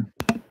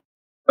 Hello.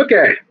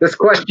 Okay, this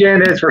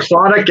question is for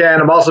Sonic,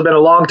 and I've also been a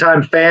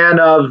longtime fan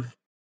of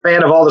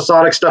all the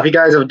Sonic stuff you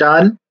guys have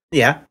done.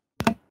 Yeah.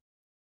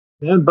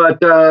 But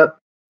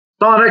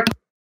Sonic,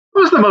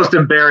 what was the most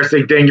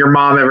embarrassing thing your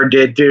mom ever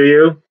did to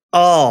you?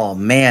 Oh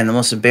man, the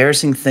most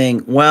embarrassing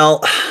thing.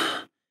 Well,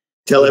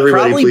 tell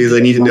everybody, please. I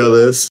need to know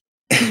this.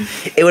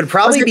 It would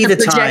probably be the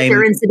time.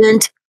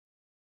 Incident.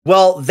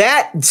 Well,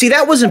 that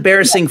was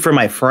embarrassing for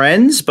my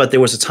friends, but there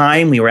was a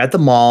time we were at the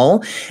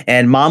mall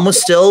and Mom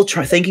was still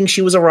thinking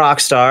she was a rock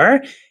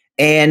star,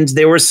 and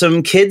there were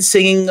some kids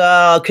singing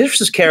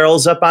Christmas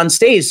carols up on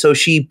stage. So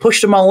she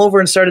pushed them all over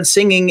and started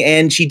singing,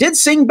 and she did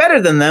sing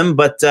better than them,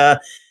 but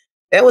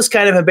that was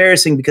kind of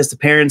embarrassing because the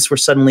parents were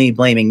suddenly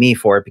blaming me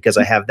for it because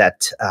I have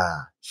that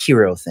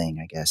hero thing,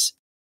 I guess.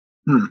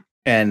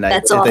 And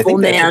that's I think awful,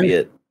 that man.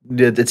 should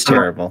be it. It's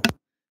terrible.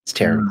 It's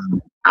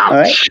terrible. All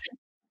right.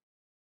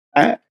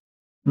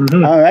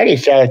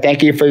 Alrighty, so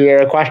thank you for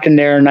your question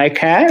there,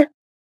 Nightcat.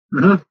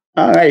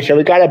 All right, so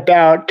we got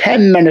about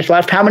 10 minutes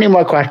left. How many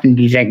more questions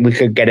do you think we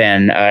could get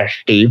in,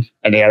 Steve?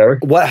 Any other?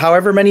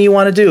 However many you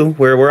want to do.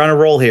 We're on a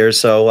roll here,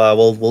 so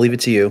we'll leave it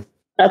to you.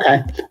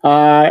 Okay.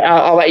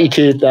 I'll let you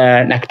choose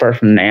the next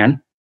person,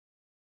 Anne.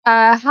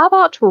 How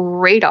about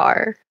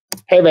Radar?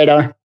 Hey,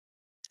 Radar.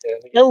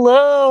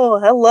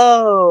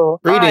 Hello.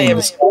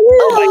 Greetings.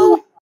 I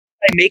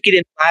make it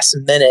in last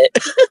minute.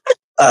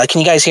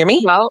 Can you guys hear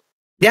me? Well,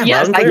 yeah.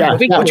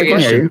 What's your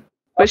question?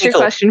 What's your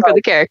question for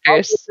the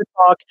characters?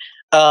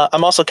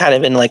 I'm also kind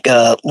of in like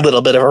a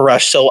little bit of a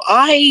rush, so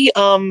I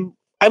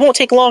won't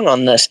take long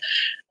on this.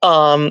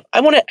 I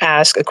want to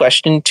ask a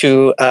question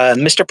to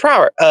Mr.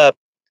 Prower. Or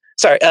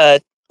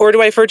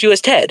do I refer to you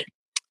as Ted?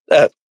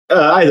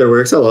 Either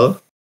works. Hello.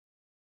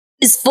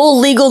 His full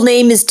legal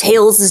name is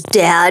Tails'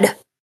 dad.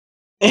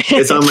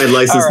 It's on my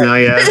license now,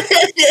 yeah.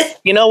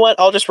 You know what?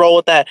 I'll just roll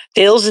with that.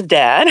 Tails'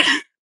 dad.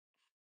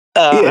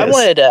 Yes. I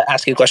wanted to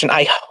ask you a question.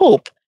 I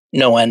hope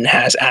no one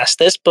has asked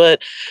this,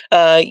 but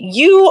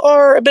you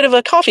are a bit of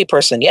a coffee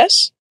person,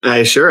 yes?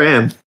 I sure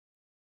am.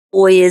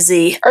 Boy, is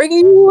he. Are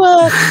you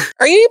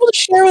able to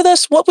share with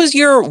us what was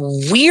your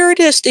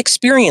weirdest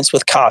experience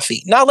with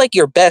coffee? Not like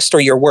your best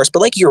or your worst,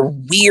 but like your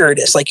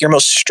weirdest, like your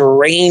most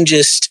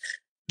strangest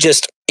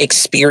just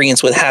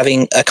experience with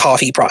having a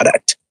coffee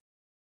product.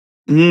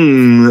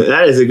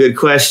 That is a good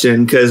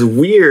question, because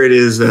weird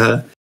is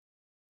that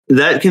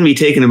can be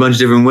taken a bunch of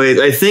different ways.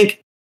 I think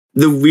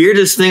the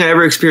weirdest thing I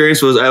ever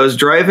experienced was I was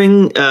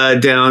driving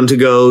down to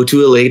go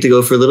to a lake to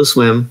go for a little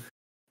swim,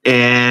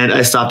 and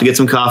I stopped to get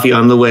some coffee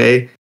on the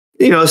way.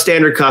 You know, a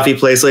standard coffee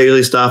place. I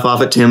usually stop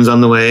off at Tim's on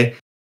the way.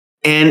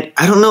 And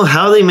I don't know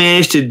how they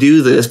managed to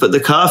do this, but the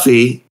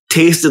coffee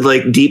tasted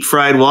like deep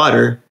fried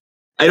water.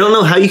 I don't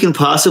know how you can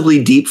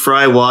possibly deep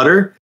fry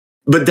water,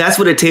 but that's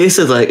what it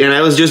tasted like. And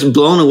I was just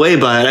blown away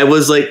by it. I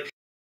was like,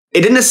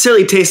 it didn't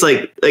necessarily taste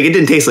like it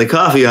didn't taste like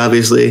coffee,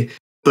 obviously,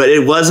 but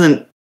it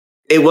wasn't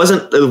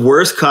the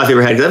worst coffee I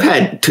ever had. 'Cause I've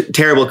had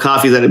terrible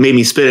coffee that it made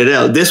me spit it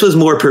out. This was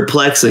more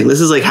perplexing.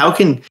 This is like, how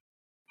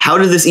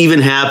did this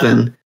even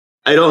happen?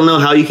 I don't know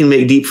how you can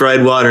make deep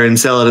fried water and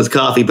sell it as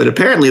coffee, but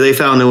apparently they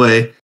found a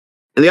way.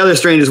 And the other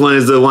strangest one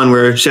is the one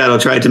where Shadow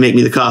tried to make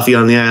me the coffee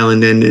on the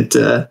island, and it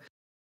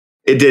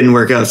didn't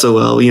work out so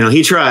well. You know,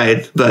 he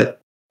tried,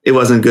 but it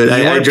wasn't good.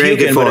 I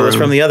drank it for him. It was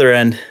from the other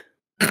end.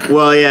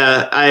 Well,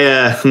 yeah,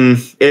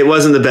 it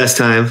wasn't the best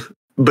time,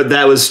 but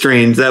that was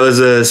strange. That was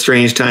a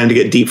strange time to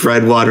get deep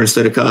fried water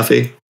instead of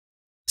coffee.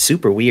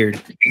 Super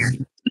weird.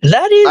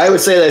 That is. I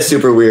would say that's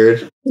super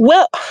weird.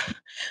 Well,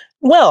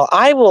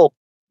 I will.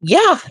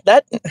 Yeah,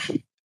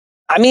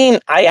 I mean,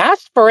 I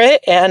asked for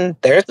it, and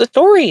there's the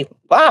story.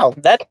 Wow,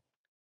 that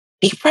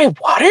deep fried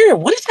water?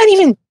 What is that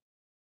even?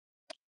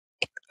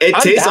 It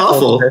tastes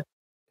awful.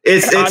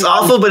 It's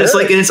awful, but it's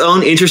like in its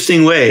own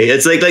interesting way.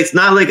 It's like it's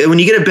not like when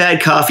you get a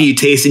bad coffee, you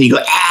taste and you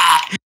go,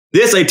 ah.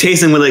 This I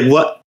tasted with like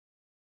what?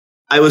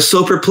 I was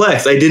so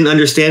perplexed. I didn't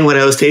understand what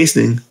I was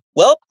tasting.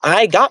 Well,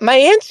 I got my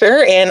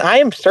answer, and I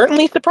am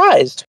certainly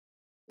surprised.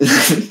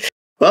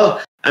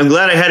 Well, I'm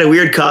glad I had a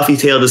weird coffee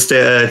tale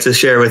to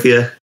share with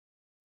you.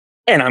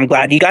 And I'm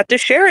glad you got to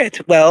share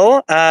it.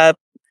 Well,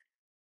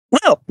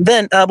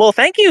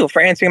 thank you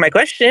for answering my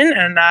question,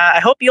 and I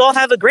hope you all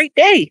have a great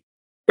day.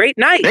 Great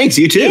night. Thanks,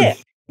 you too. Yeah.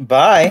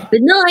 Bye.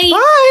 Good night.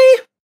 Bye.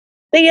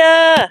 See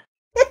ya.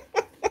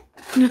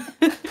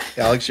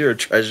 Alex, you're a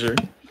treasure.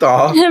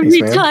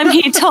 Every time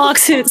he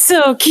talks, it's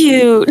so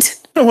cute.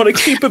 I want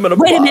to keep him in a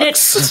box. Wait a minute.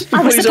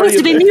 I was supposed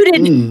to be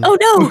muted. Oh,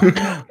 no.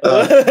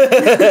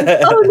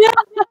 Oh, no.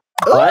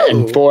 What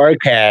in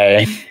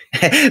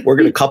 4K? We're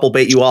going to couple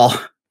bait you all.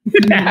 All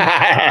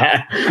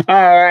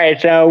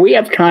right, so we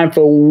have time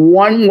for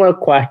one more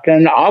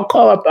question. I'll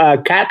call up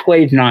Cat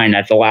Plays 9.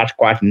 That's the last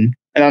question.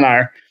 And then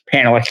our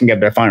panelists can give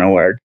their final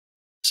word.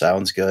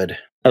 Sounds good.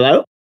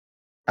 Hello?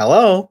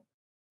 Hello.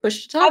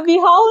 Push to talk. Happy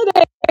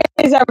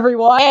holidays,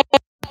 everyone.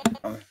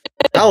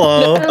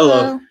 Hello.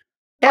 Hello.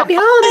 Happy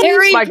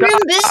holidays. Oh my God,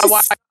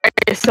 why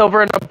is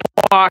Silver in a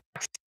box?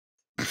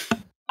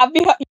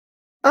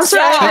 I'm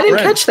sorry, I didn't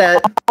catch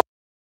that.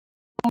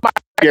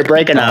 You're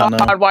breaking up.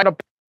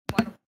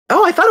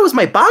 Oh, I thought it was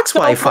my box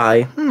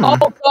Wi-Fi. Oh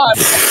God!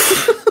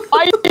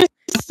 Why is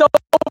Silver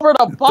in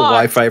a The box?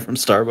 Wi-Fi from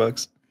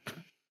Starbucks.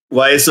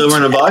 Why is Silver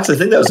in a box? I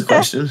think that was the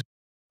question.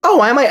 Oh,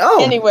 why am I?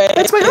 Oh, Anyway,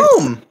 that's my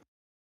home.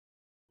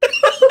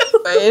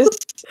 Anyways,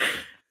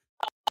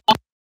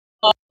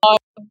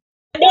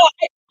 no,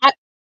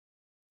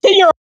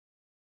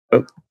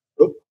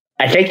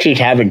 I think she's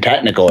having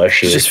technical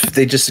issues.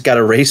 They just got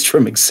erased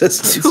from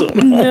existence.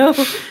 No.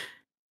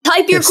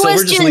 Type your Silver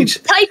just question.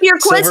 leached- Type your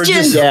Silver question.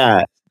 just-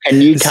 Yeah.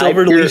 Can you type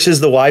Silver your- leaches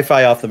the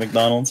Wi-Fi off the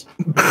McDonald's.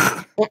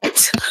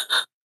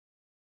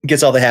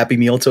 Gets all the Happy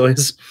Meal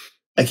toys.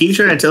 I keep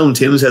trying to tell him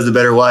Tim's has the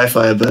better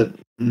Wi-Fi, but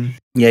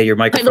yeah, your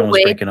microphone was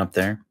way- breaking up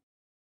there.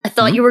 I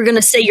thought you were going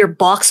to say your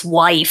box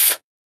wife.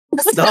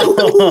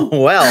 Oh,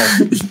 well.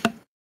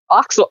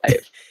 Box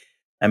wife.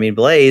 I mean,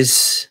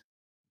 Blaze,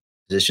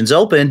 position's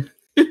open.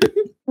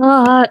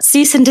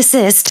 Cease and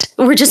desist.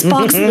 We're just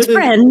boxing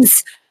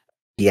friends.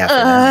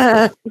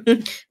 Yeah.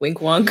 Wink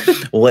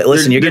wonk. Well,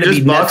 listen, you're They're going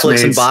to be just box Netflix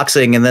and mates.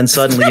 boxing, and then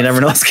suddenly you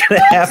never know what's going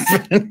to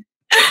happen.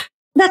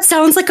 That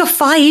sounds like a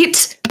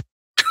fight.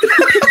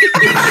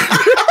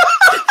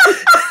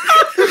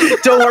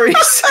 Don't worry,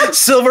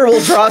 Silver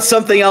will draw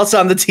something else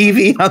on the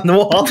TV on the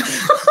wall.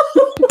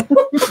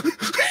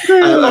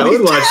 I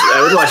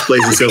would watch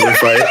Blaze and Silver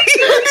fight.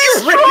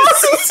 He's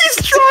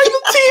drawing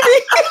the TV.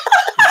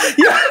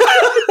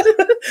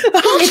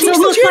 It's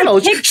almost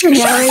like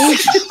Pictionary.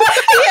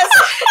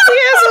 He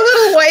has a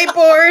little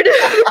whiteboard.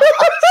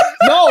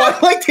 No, I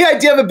like the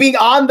idea of it being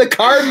on the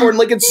cardboard,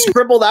 like it's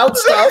scribbled out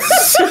stuff.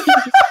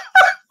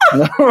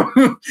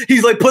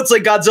 He's like puts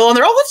like Godzilla in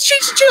there. Oh, let's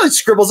change. Like,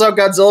 scribbles out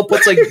Godzilla.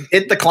 Puts like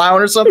It the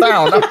Clown or something.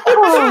 I don't know.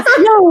 Oh,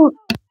 no.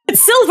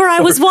 Silver, I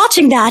was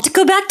watching that.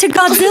 Go back to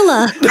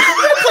Godzilla. Play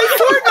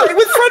Fortnite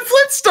with Fred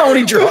Flintstone.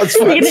 He draws.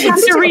 You're going to have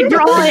to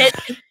redraw it.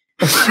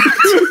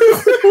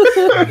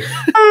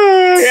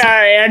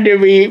 Yeah, and do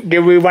we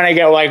want to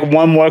get like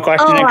one more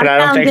question? Oh, Because I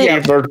don't think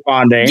it. she's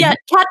responding. Yeah,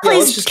 Cat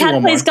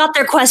Plays got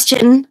their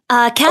question.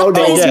 Cat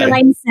Plays did.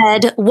 9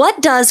 said,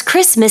 "What does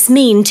Christmas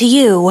mean to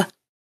you?"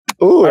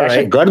 Ooh, that's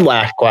a good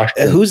last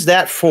question. Who's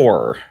that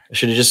for?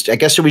 Should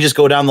we just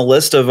go down the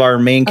list of our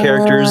main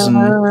characters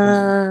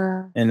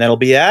and that'll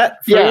be it?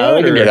 Yeah,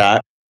 we can do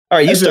that. All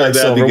right, you I feel like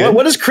start, that'd be Silver. good.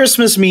 What does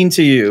Christmas mean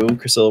to you,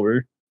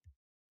 Silver?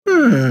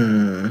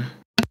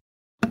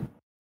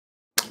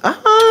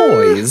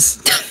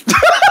 Toys.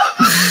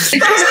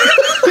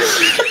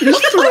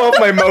 Just throw up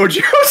my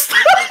mojo.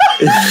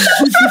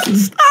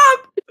 Stop.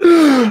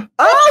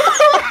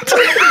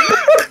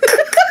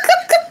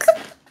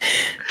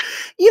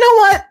 You know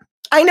what?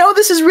 I know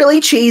this is really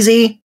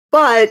cheesy,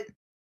 but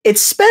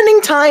it's spending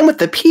time with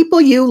the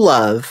people you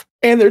love.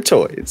 And their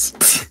toys.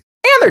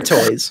 And their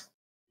toys.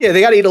 Yeah,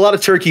 they got to eat a lot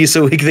of turkey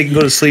so they can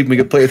go to sleep and we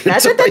can play with their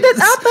toys.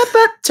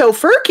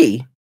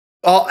 Tofurkey.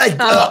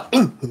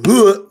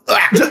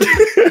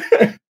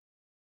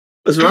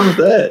 What's wrong with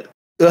that?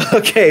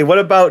 Okay, what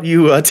about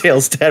you,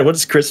 Tails Dad? What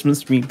does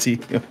Christmas mean to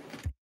you?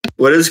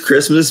 What does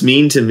Christmas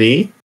mean to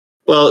me?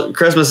 Well,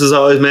 Christmas has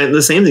always meant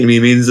the same thing to me.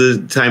 It means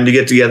the time to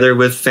get together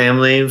with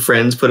family and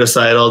friends, put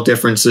aside all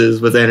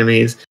differences with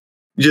enemies.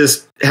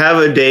 Just have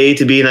a day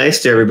to be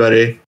nice to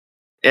everybody.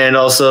 And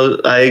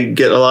also, I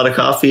get a lot of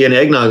coffee and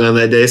eggnog on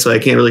that day, so I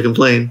can't really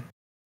complain.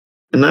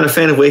 I'm not a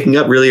fan of waking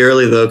up really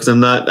early, though, because I'm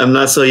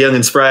not so young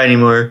and spry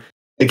anymore.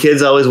 The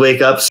kids always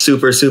wake up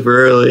super,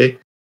 super early.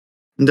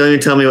 And don't even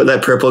tell me what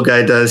that purple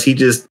guy does. He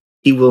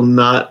will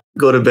not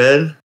go to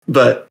bed,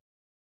 but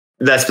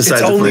that's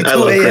besides the point. I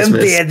love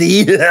Christmas.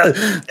 Daddy.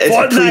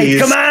 Fortnite,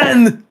 come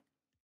on!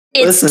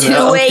 It's Listen, 2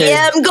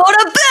 a.m. Go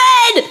to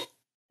bed!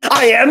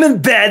 I am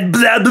in bed,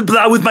 blah, blah,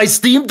 blah, with my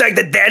Steam Deck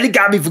that Daddy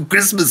got me for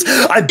Christmas.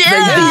 I played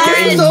the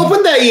game.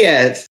 Opened that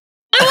yet?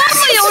 I want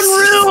my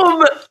own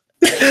room!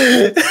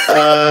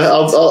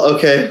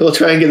 Okay, we'll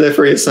try and get that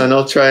for you, son.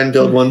 I'll try and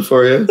build one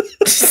for you.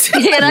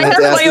 And I have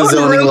my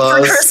own room for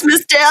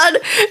Christmas, Dad.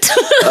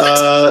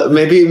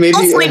 Maybe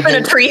I'll sleep in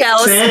a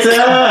treehouse.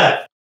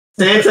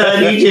 Santa, I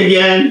need you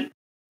again.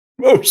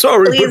 Oh,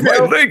 sorry, Please but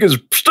help. my leg is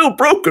still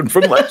broken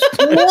from last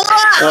time. Wow!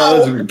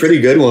 Oh, that's a pretty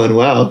good one.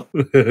 Wow.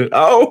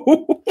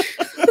 Oh.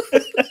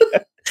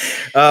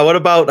 How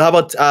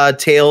about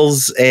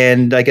Tails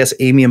and I guess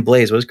Amy and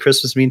Blaze? What does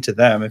Christmas mean to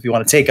them if you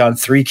want to take on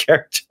 3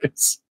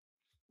 characters?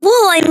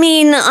 Well, I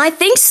mean, I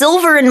think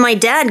Silver and my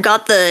dad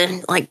got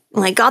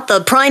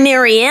the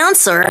primary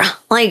answer.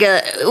 We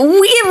get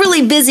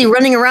really busy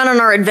running around on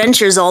our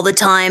adventures all the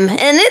time,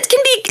 and it can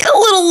be a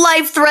little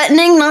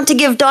life-threatening, not to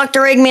give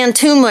Dr. Eggman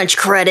too much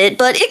credit,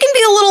 but it can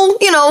be a little,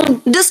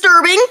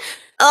 disturbing.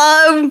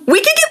 We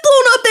could get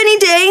blown up any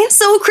day,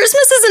 so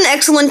Christmas is an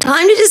excellent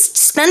time to just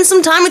spend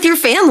some time with your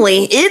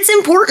family. It's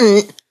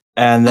important.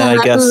 And then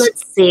I guess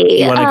let's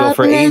see. you want to go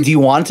for A. Do you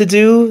want to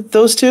do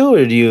those two,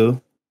 or do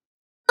you?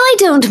 I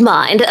don't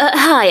mind.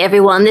 Hi,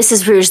 everyone. This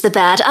is Rouge the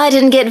Bat. I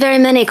didn't get very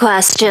many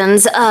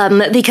questions,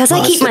 because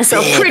I keep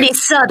myself pretty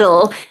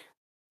subtle.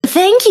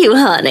 Thank you,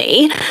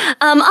 honey.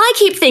 I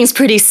keep things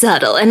pretty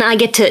subtle, and I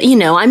get to,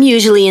 I'm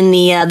usually in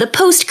the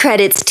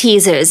post-credits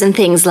teasers and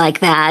things like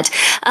that.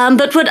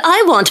 But what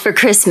I want for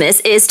Christmas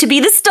is to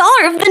be the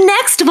star of the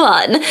next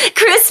one,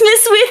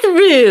 Christmas with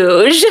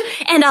Rouge,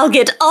 and I'll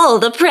get all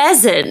the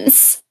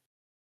presents.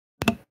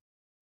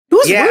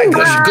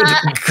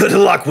 Good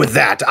luck with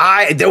that.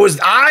 I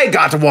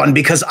got one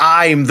because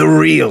I'm the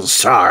real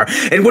star.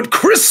 And what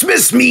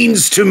Christmas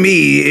means to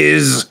me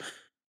is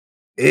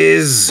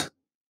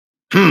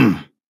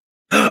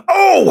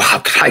oh, how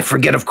could I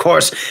forget, of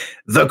course,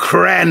 the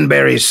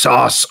cranberry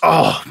sauce.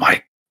 Oh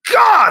my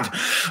God.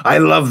 I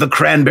love the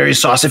cranberry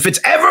sauce. If it's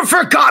ever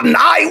forgotten,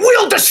 I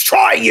will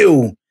destroy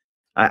you.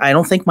 I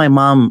don't think my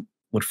mom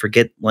would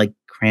forget like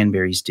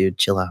cranberries, dude.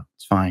 Chill out.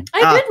 It's fine.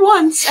 I did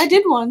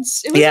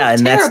once. It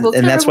was terrible.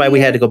 That's why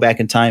we had to go back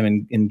in time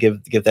and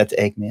give that to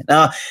Eggman.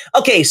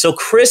 Okay, so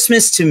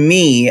Christmas to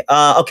me.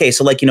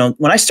 So like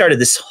when I started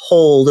this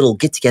whole little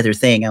get together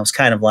thing, I was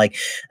kind of like,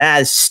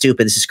 this is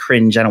stupid. This is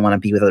cringe. I don't want to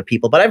be with other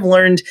people. But I've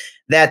learned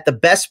that the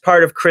best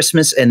part of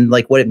Christmas and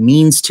like what it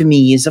means to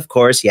me is, of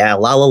course,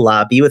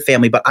 be with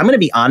family. But I'm going to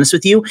be honest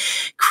with you.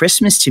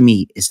 Christmas to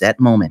me is that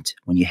moment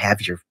when you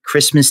have your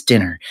Christmas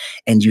dinner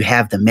and you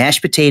have the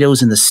mashed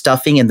potatoes and the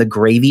stuffing and the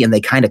gravy and they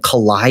kind of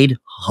collide.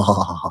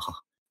 Oh,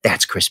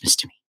 that's Christmas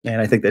to me. And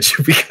I think that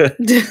should be good.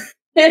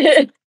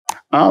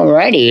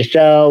 Alrighty,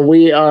 so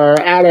we are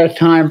out of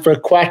time for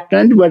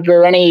questions. Was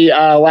there any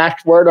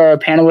last word our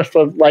panelists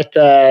would like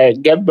to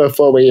give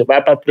before we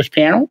wrap up this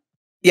panel?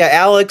 Yeah,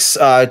 Alex,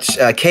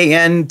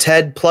 KN,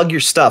 Ted, plug your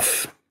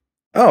stuff.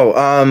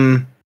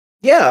 This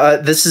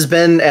has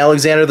been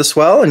Alexander the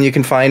Swell, and you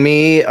can find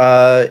me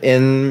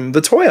in the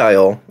toy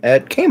aisle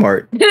at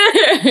Kmart.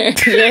 Yay!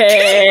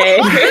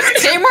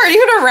 Is Kmart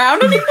even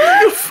around anymore?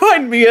 You'll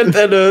find me at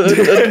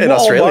in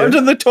Australia,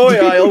 in the toy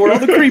aisle where all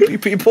the creepy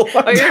people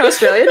are. Oh, you're in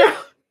Australia now?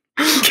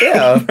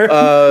 Yeah.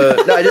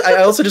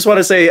 I also just want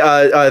to say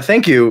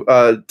thank you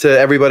to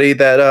everybody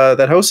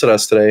that hosted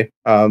us today.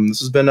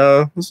 This has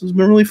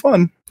been really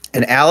fun.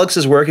 And Alex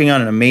is working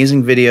on an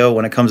amazing video.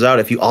 When it comes out,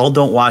 if you all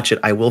don't watch it,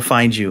 I will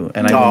find you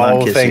and I will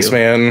not kiss thanks, you.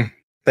 man.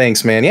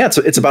 Thanks, man. Yeah,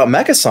 it's about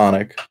Mecha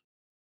Sonic.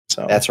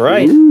 So that's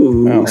right.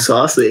 Ooh,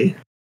 saucy.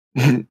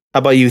 How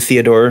about you,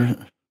 Theodore?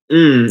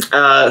 This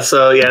has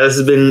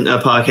been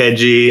Apoc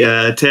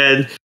Hedgie.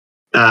 Ted,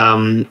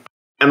 am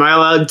I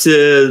allowed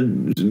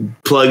to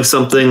plug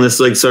something that's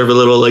like sort of a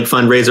little like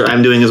fundraiser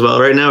I'm doing as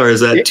well right now, or is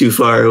that too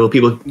far? Will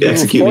people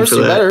execute me for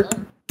that?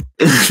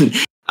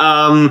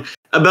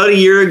 About a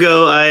year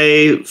ago,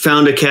 I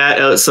found a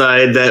cat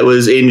outside that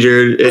was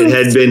injured. It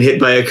had been hit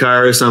by a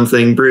car or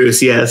something.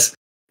 Bruce, yes.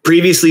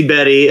 Previously,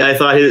 Betty. I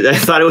thought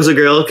it was a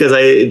girl because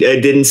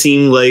it didn't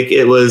seem like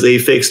it was a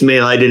fixed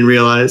male. I didn't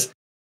realize.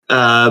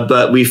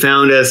 But we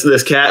found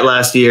this cat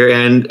last year,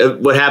 and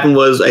what happened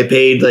was I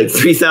paid like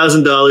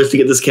 $3,000 to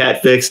get this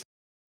cat fixed,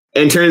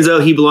 and turns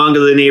out he belonged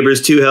to the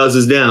neighbors 2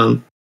 houses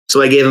down.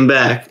 So I gave him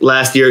back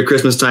last year at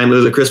Christmas time. It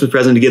was a Christmas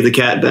present to give the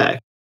cat back.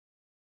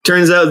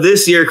 Turns out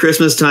this year,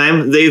 Christmas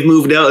time, they've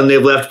moved out and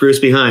they've left Bruce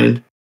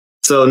behind.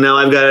 So now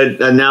I've got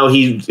now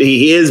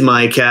he is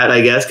my cat,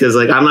 I guess, because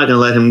like I'm not going to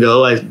let him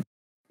go.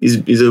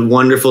 He's a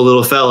wonderful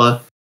little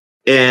fella,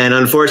 and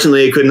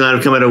unfortunately, it could not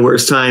have come at a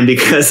worse time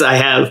because I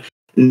have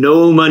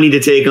no money to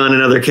take on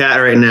another cat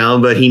right now.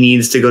 But he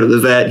needs to go to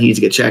the vet. He needs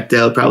to get checked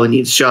out. Probably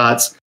needs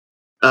shots.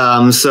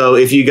 So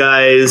if you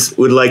guys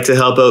would like to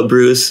help out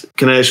Bruce,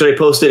 should I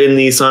post it in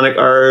the Sonic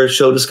R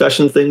show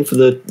discussion thing for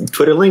the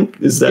Twitter link?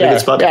 Is that a good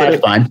spot to put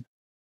it? Fine.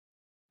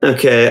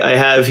 Okay, I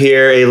have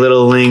here a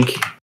little link.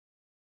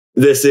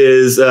 This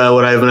is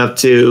what I've been up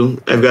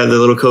to. I've got the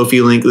little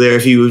Ko-fi link there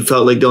if you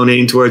felt like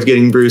donating towards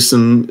getting Bruce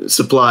some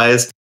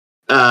supplies.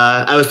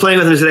 I was playing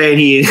with him today and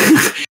he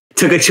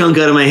took a chunk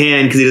out of my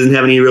hand because he doesn't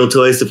have any real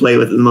toys to play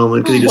with at the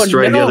moment because he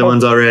destroyed the other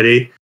ones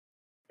already.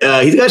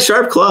 He's got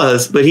sharp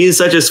claws, but he's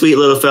such a sweet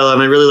little fella,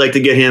 and I really like to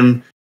get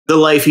him the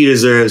life he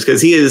deserves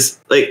because he is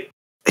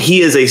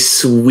a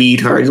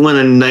sweetheart. He's one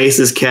of the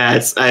nicest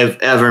cats I've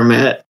ever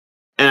met,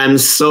 and I'm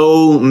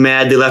so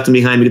mad they left him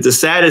behind because the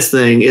saddest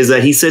thing is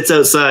that he sits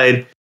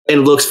outside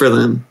and looks for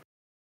them,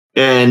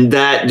 and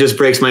that just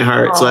breaks my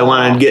heart. Aww. So I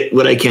want to get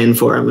what I can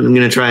for him, and I'm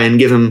going to try and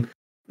give him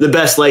the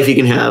best life he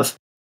can have.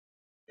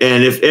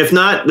 And if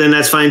not, then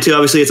that's fine too.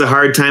 Obviously, it's a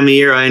hard time of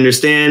year. I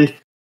understand.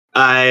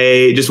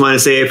 I just want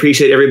to say I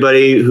appreciate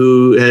everybody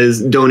who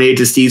has donated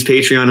to Steve's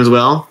Patreon as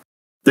well.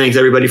 Thanks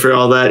everybody for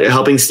all that.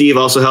 Helping Steve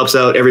also helps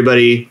out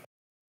everybody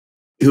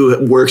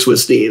who works with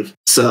Steve.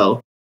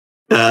 So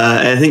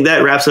I think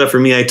that wraps it up for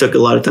me. I took a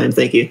lot of time.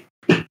 Thank you.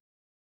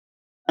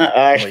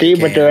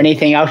 Steve, was there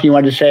anything else you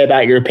wanted to say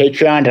about your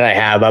Patreon that I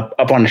have up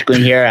on the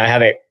screen here? I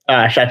have it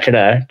set to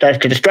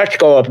the stretch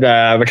goal of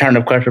the Return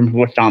of Christmas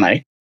with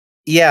Sonic.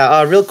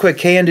 Yeah, real quick,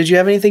 Kayan, did you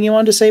have anything you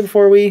wanted to say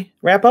before we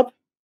wrap up?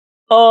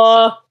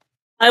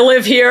 I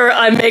live here.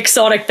 I make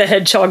Sonic the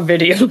Hedgehog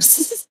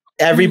videos.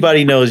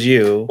 everybody knows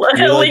you.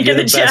 Link in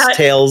the best chat.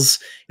 Tails,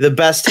 the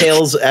best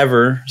Tails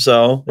ever.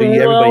 So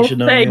everybody should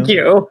know thank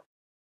you.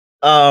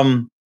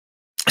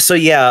 So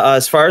yeah,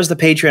 as far as the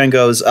Patreon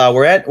goes,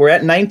 we're at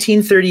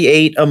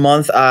 $19.38 a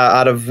month.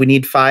 We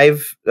need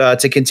 5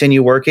 to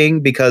continue working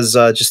because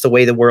just the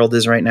way the world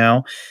is right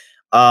now.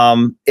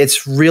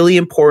 It's really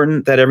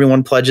important that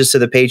everyone pledges to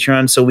the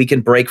Patreon so we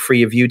can break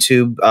free of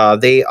YouTube.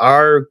 They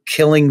are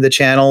killing the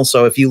channel.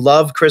 So if you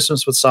love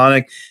Christmas with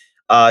Sonic,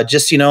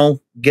 just,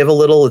 give a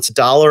little. It's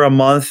 $1 a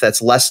month.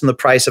 That's less than the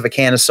price of a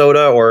can of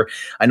soda. Or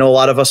I know a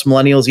lot of us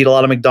millennials eat a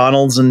lot of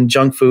McDonald's and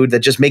junk food that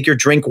just make your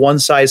drink one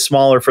size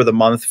smaller for the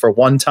month for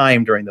one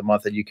time during the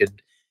month, and you could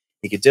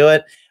do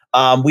it.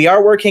 We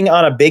are working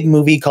on a big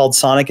movie called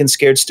Sonic and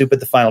Scared Stupid,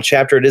 the final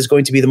chapter. It is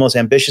going to be the most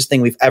ambitious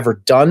thing we've ever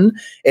done,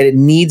 and it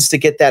needs to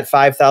get that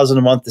 5,000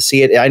 a month to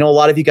see it. I know a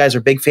lot of you guys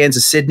are big fans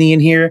of Sydney in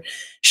here.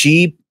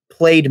 She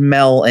played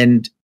Mel,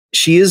 and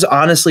she is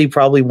honestly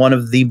probably one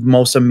of the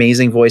most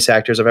amazing voice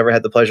actors I've ever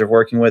had the pleasure of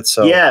working with.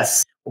 So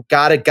yes,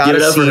 gotta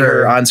see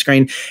her on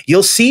screen.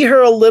 You'll see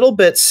her a little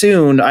bit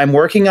soon. I'm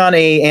working on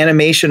a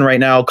animation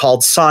right now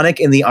called Sonic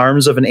in the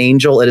Arms of an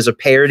Angel. It is a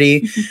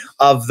parody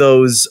of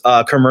those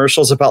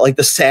commercials about like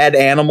the sad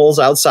animals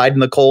outside in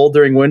the cold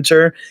during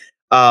winter.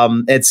 Mel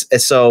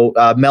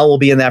will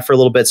be in that for a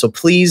little bit. So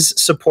please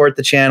support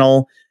the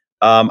channel.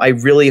 I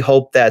really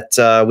hope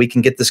that we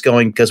can get this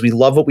going because we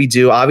love what we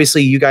do.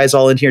 Obviously, you guys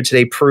all in here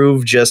today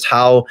prove just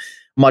how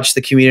much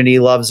the community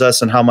loves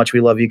us and how much we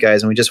love you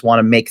guys. And we just want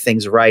to make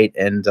things right.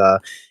 And,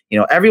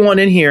 everyone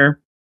in here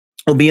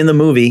will be in the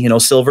movie.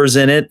 Silver's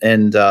in it.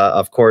 And,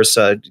 of course,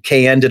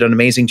 KN did an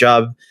amazing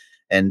job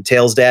and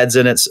Tails' dad's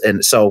in it.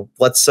 And so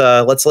let's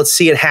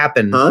see it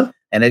happen. Huh?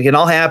 And it can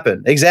all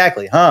happen.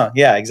 Exactly. Huh?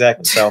 Yeah,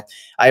 exactly. So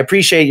I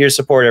appreciate your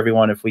support,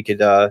 everyone. If we could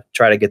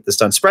try to get this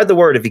done, spread the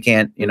word. If you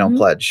can't,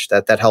 pledge,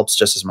 that helps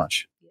just as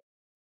much.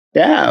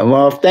 Yeah,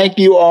 well, thank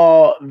you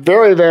all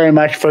very, very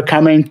much for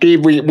coming,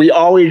 Steve. We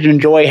always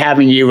enjoy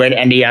having you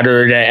and the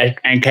others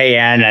and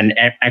KN and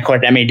of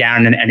course Emmy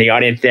down in the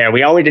audience there.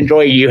 We always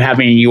enjoy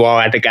having you all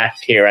as a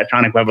guest here at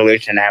Sonic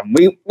Revolution. And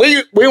we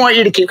want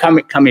you to keep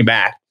coming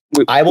back.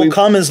 I will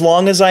come as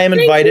long as I am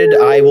invited.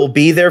 I will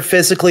be there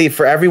physically.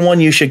 For everyone,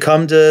 you should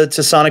come to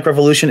Sonic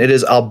Revolution. It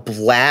is a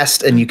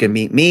blast, and you can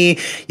meet me.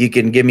 You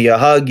can give me a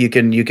hug.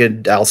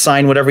 I'll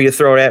sign whatever you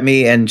throw at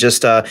me, and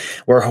just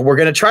we're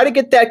gonna try to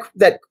get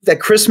that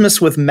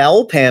Christmas with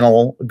Mel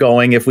panel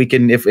going if we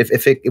can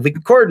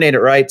coordinate it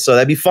right. So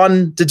that'd be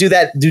fun to do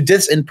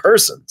this in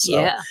person. So.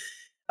 Yeah.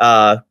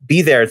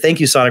 Be there. Thank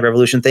you, Sonic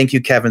Revolution. Thank you,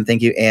 Kevin.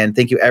 Thank you, Ann.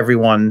 Thank you,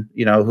 everyone.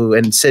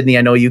 And Sydney,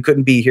 I know you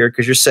couldn't be here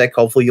because you're sick.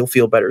 Hopefully, you'll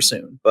feel better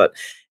soon. But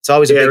it's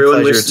always a big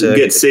pleasure to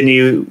get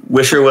Sydney.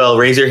 Wish her well.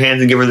 Raise your hands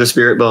and give her the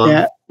spirit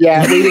bomb.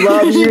 Yeah. We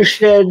love you,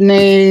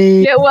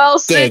 Sydney. Get well,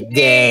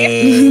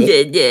 Sydney.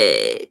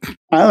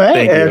 All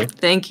right.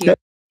 Thank you.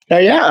 So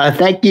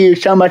thank you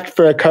so much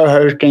for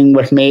co-hosting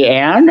with me,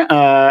 Anne.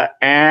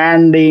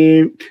 And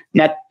the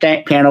next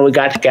panel we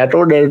got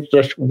scheduled is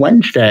this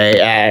Wednesday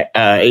at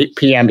 8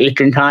 p.m.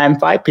 Eastern Time,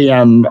 5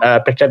 p.m.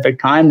 Pacific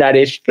Time. That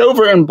is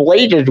Silver and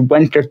Blazes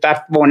Winter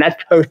Festival, and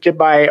that's hosted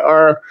by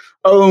our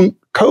own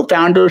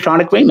co-founder,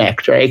 Sonic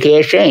Remix, or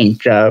aka Shane.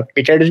 So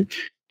be sure to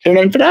tune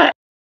in for that.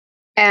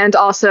 And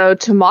also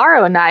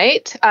tomorrow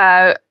night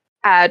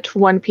at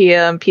 1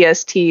 p.m.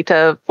 PST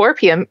to 4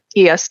 p.m.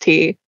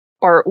 EST.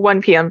 Or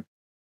 1 p.m.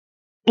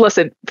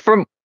 Listen,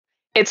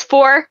 it's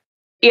 4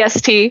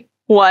 EST,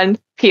 1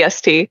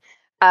 PST. It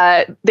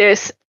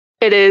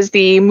is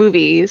the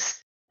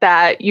movies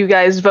that you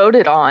guys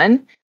voted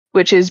on,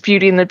 which is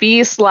Beauty and the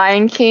Beast,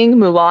 Lion King,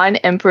 Mulan,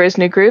 Emperor's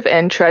New Groove,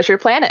 and Treasure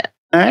Planet.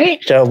 All right,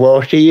 so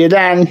we'll see you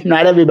then.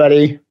 Night,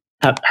 everybody.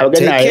 Have a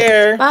good night. Take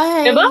care.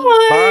 Bye.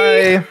 Goodbye.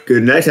 Bye.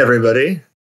 Good night, everybody.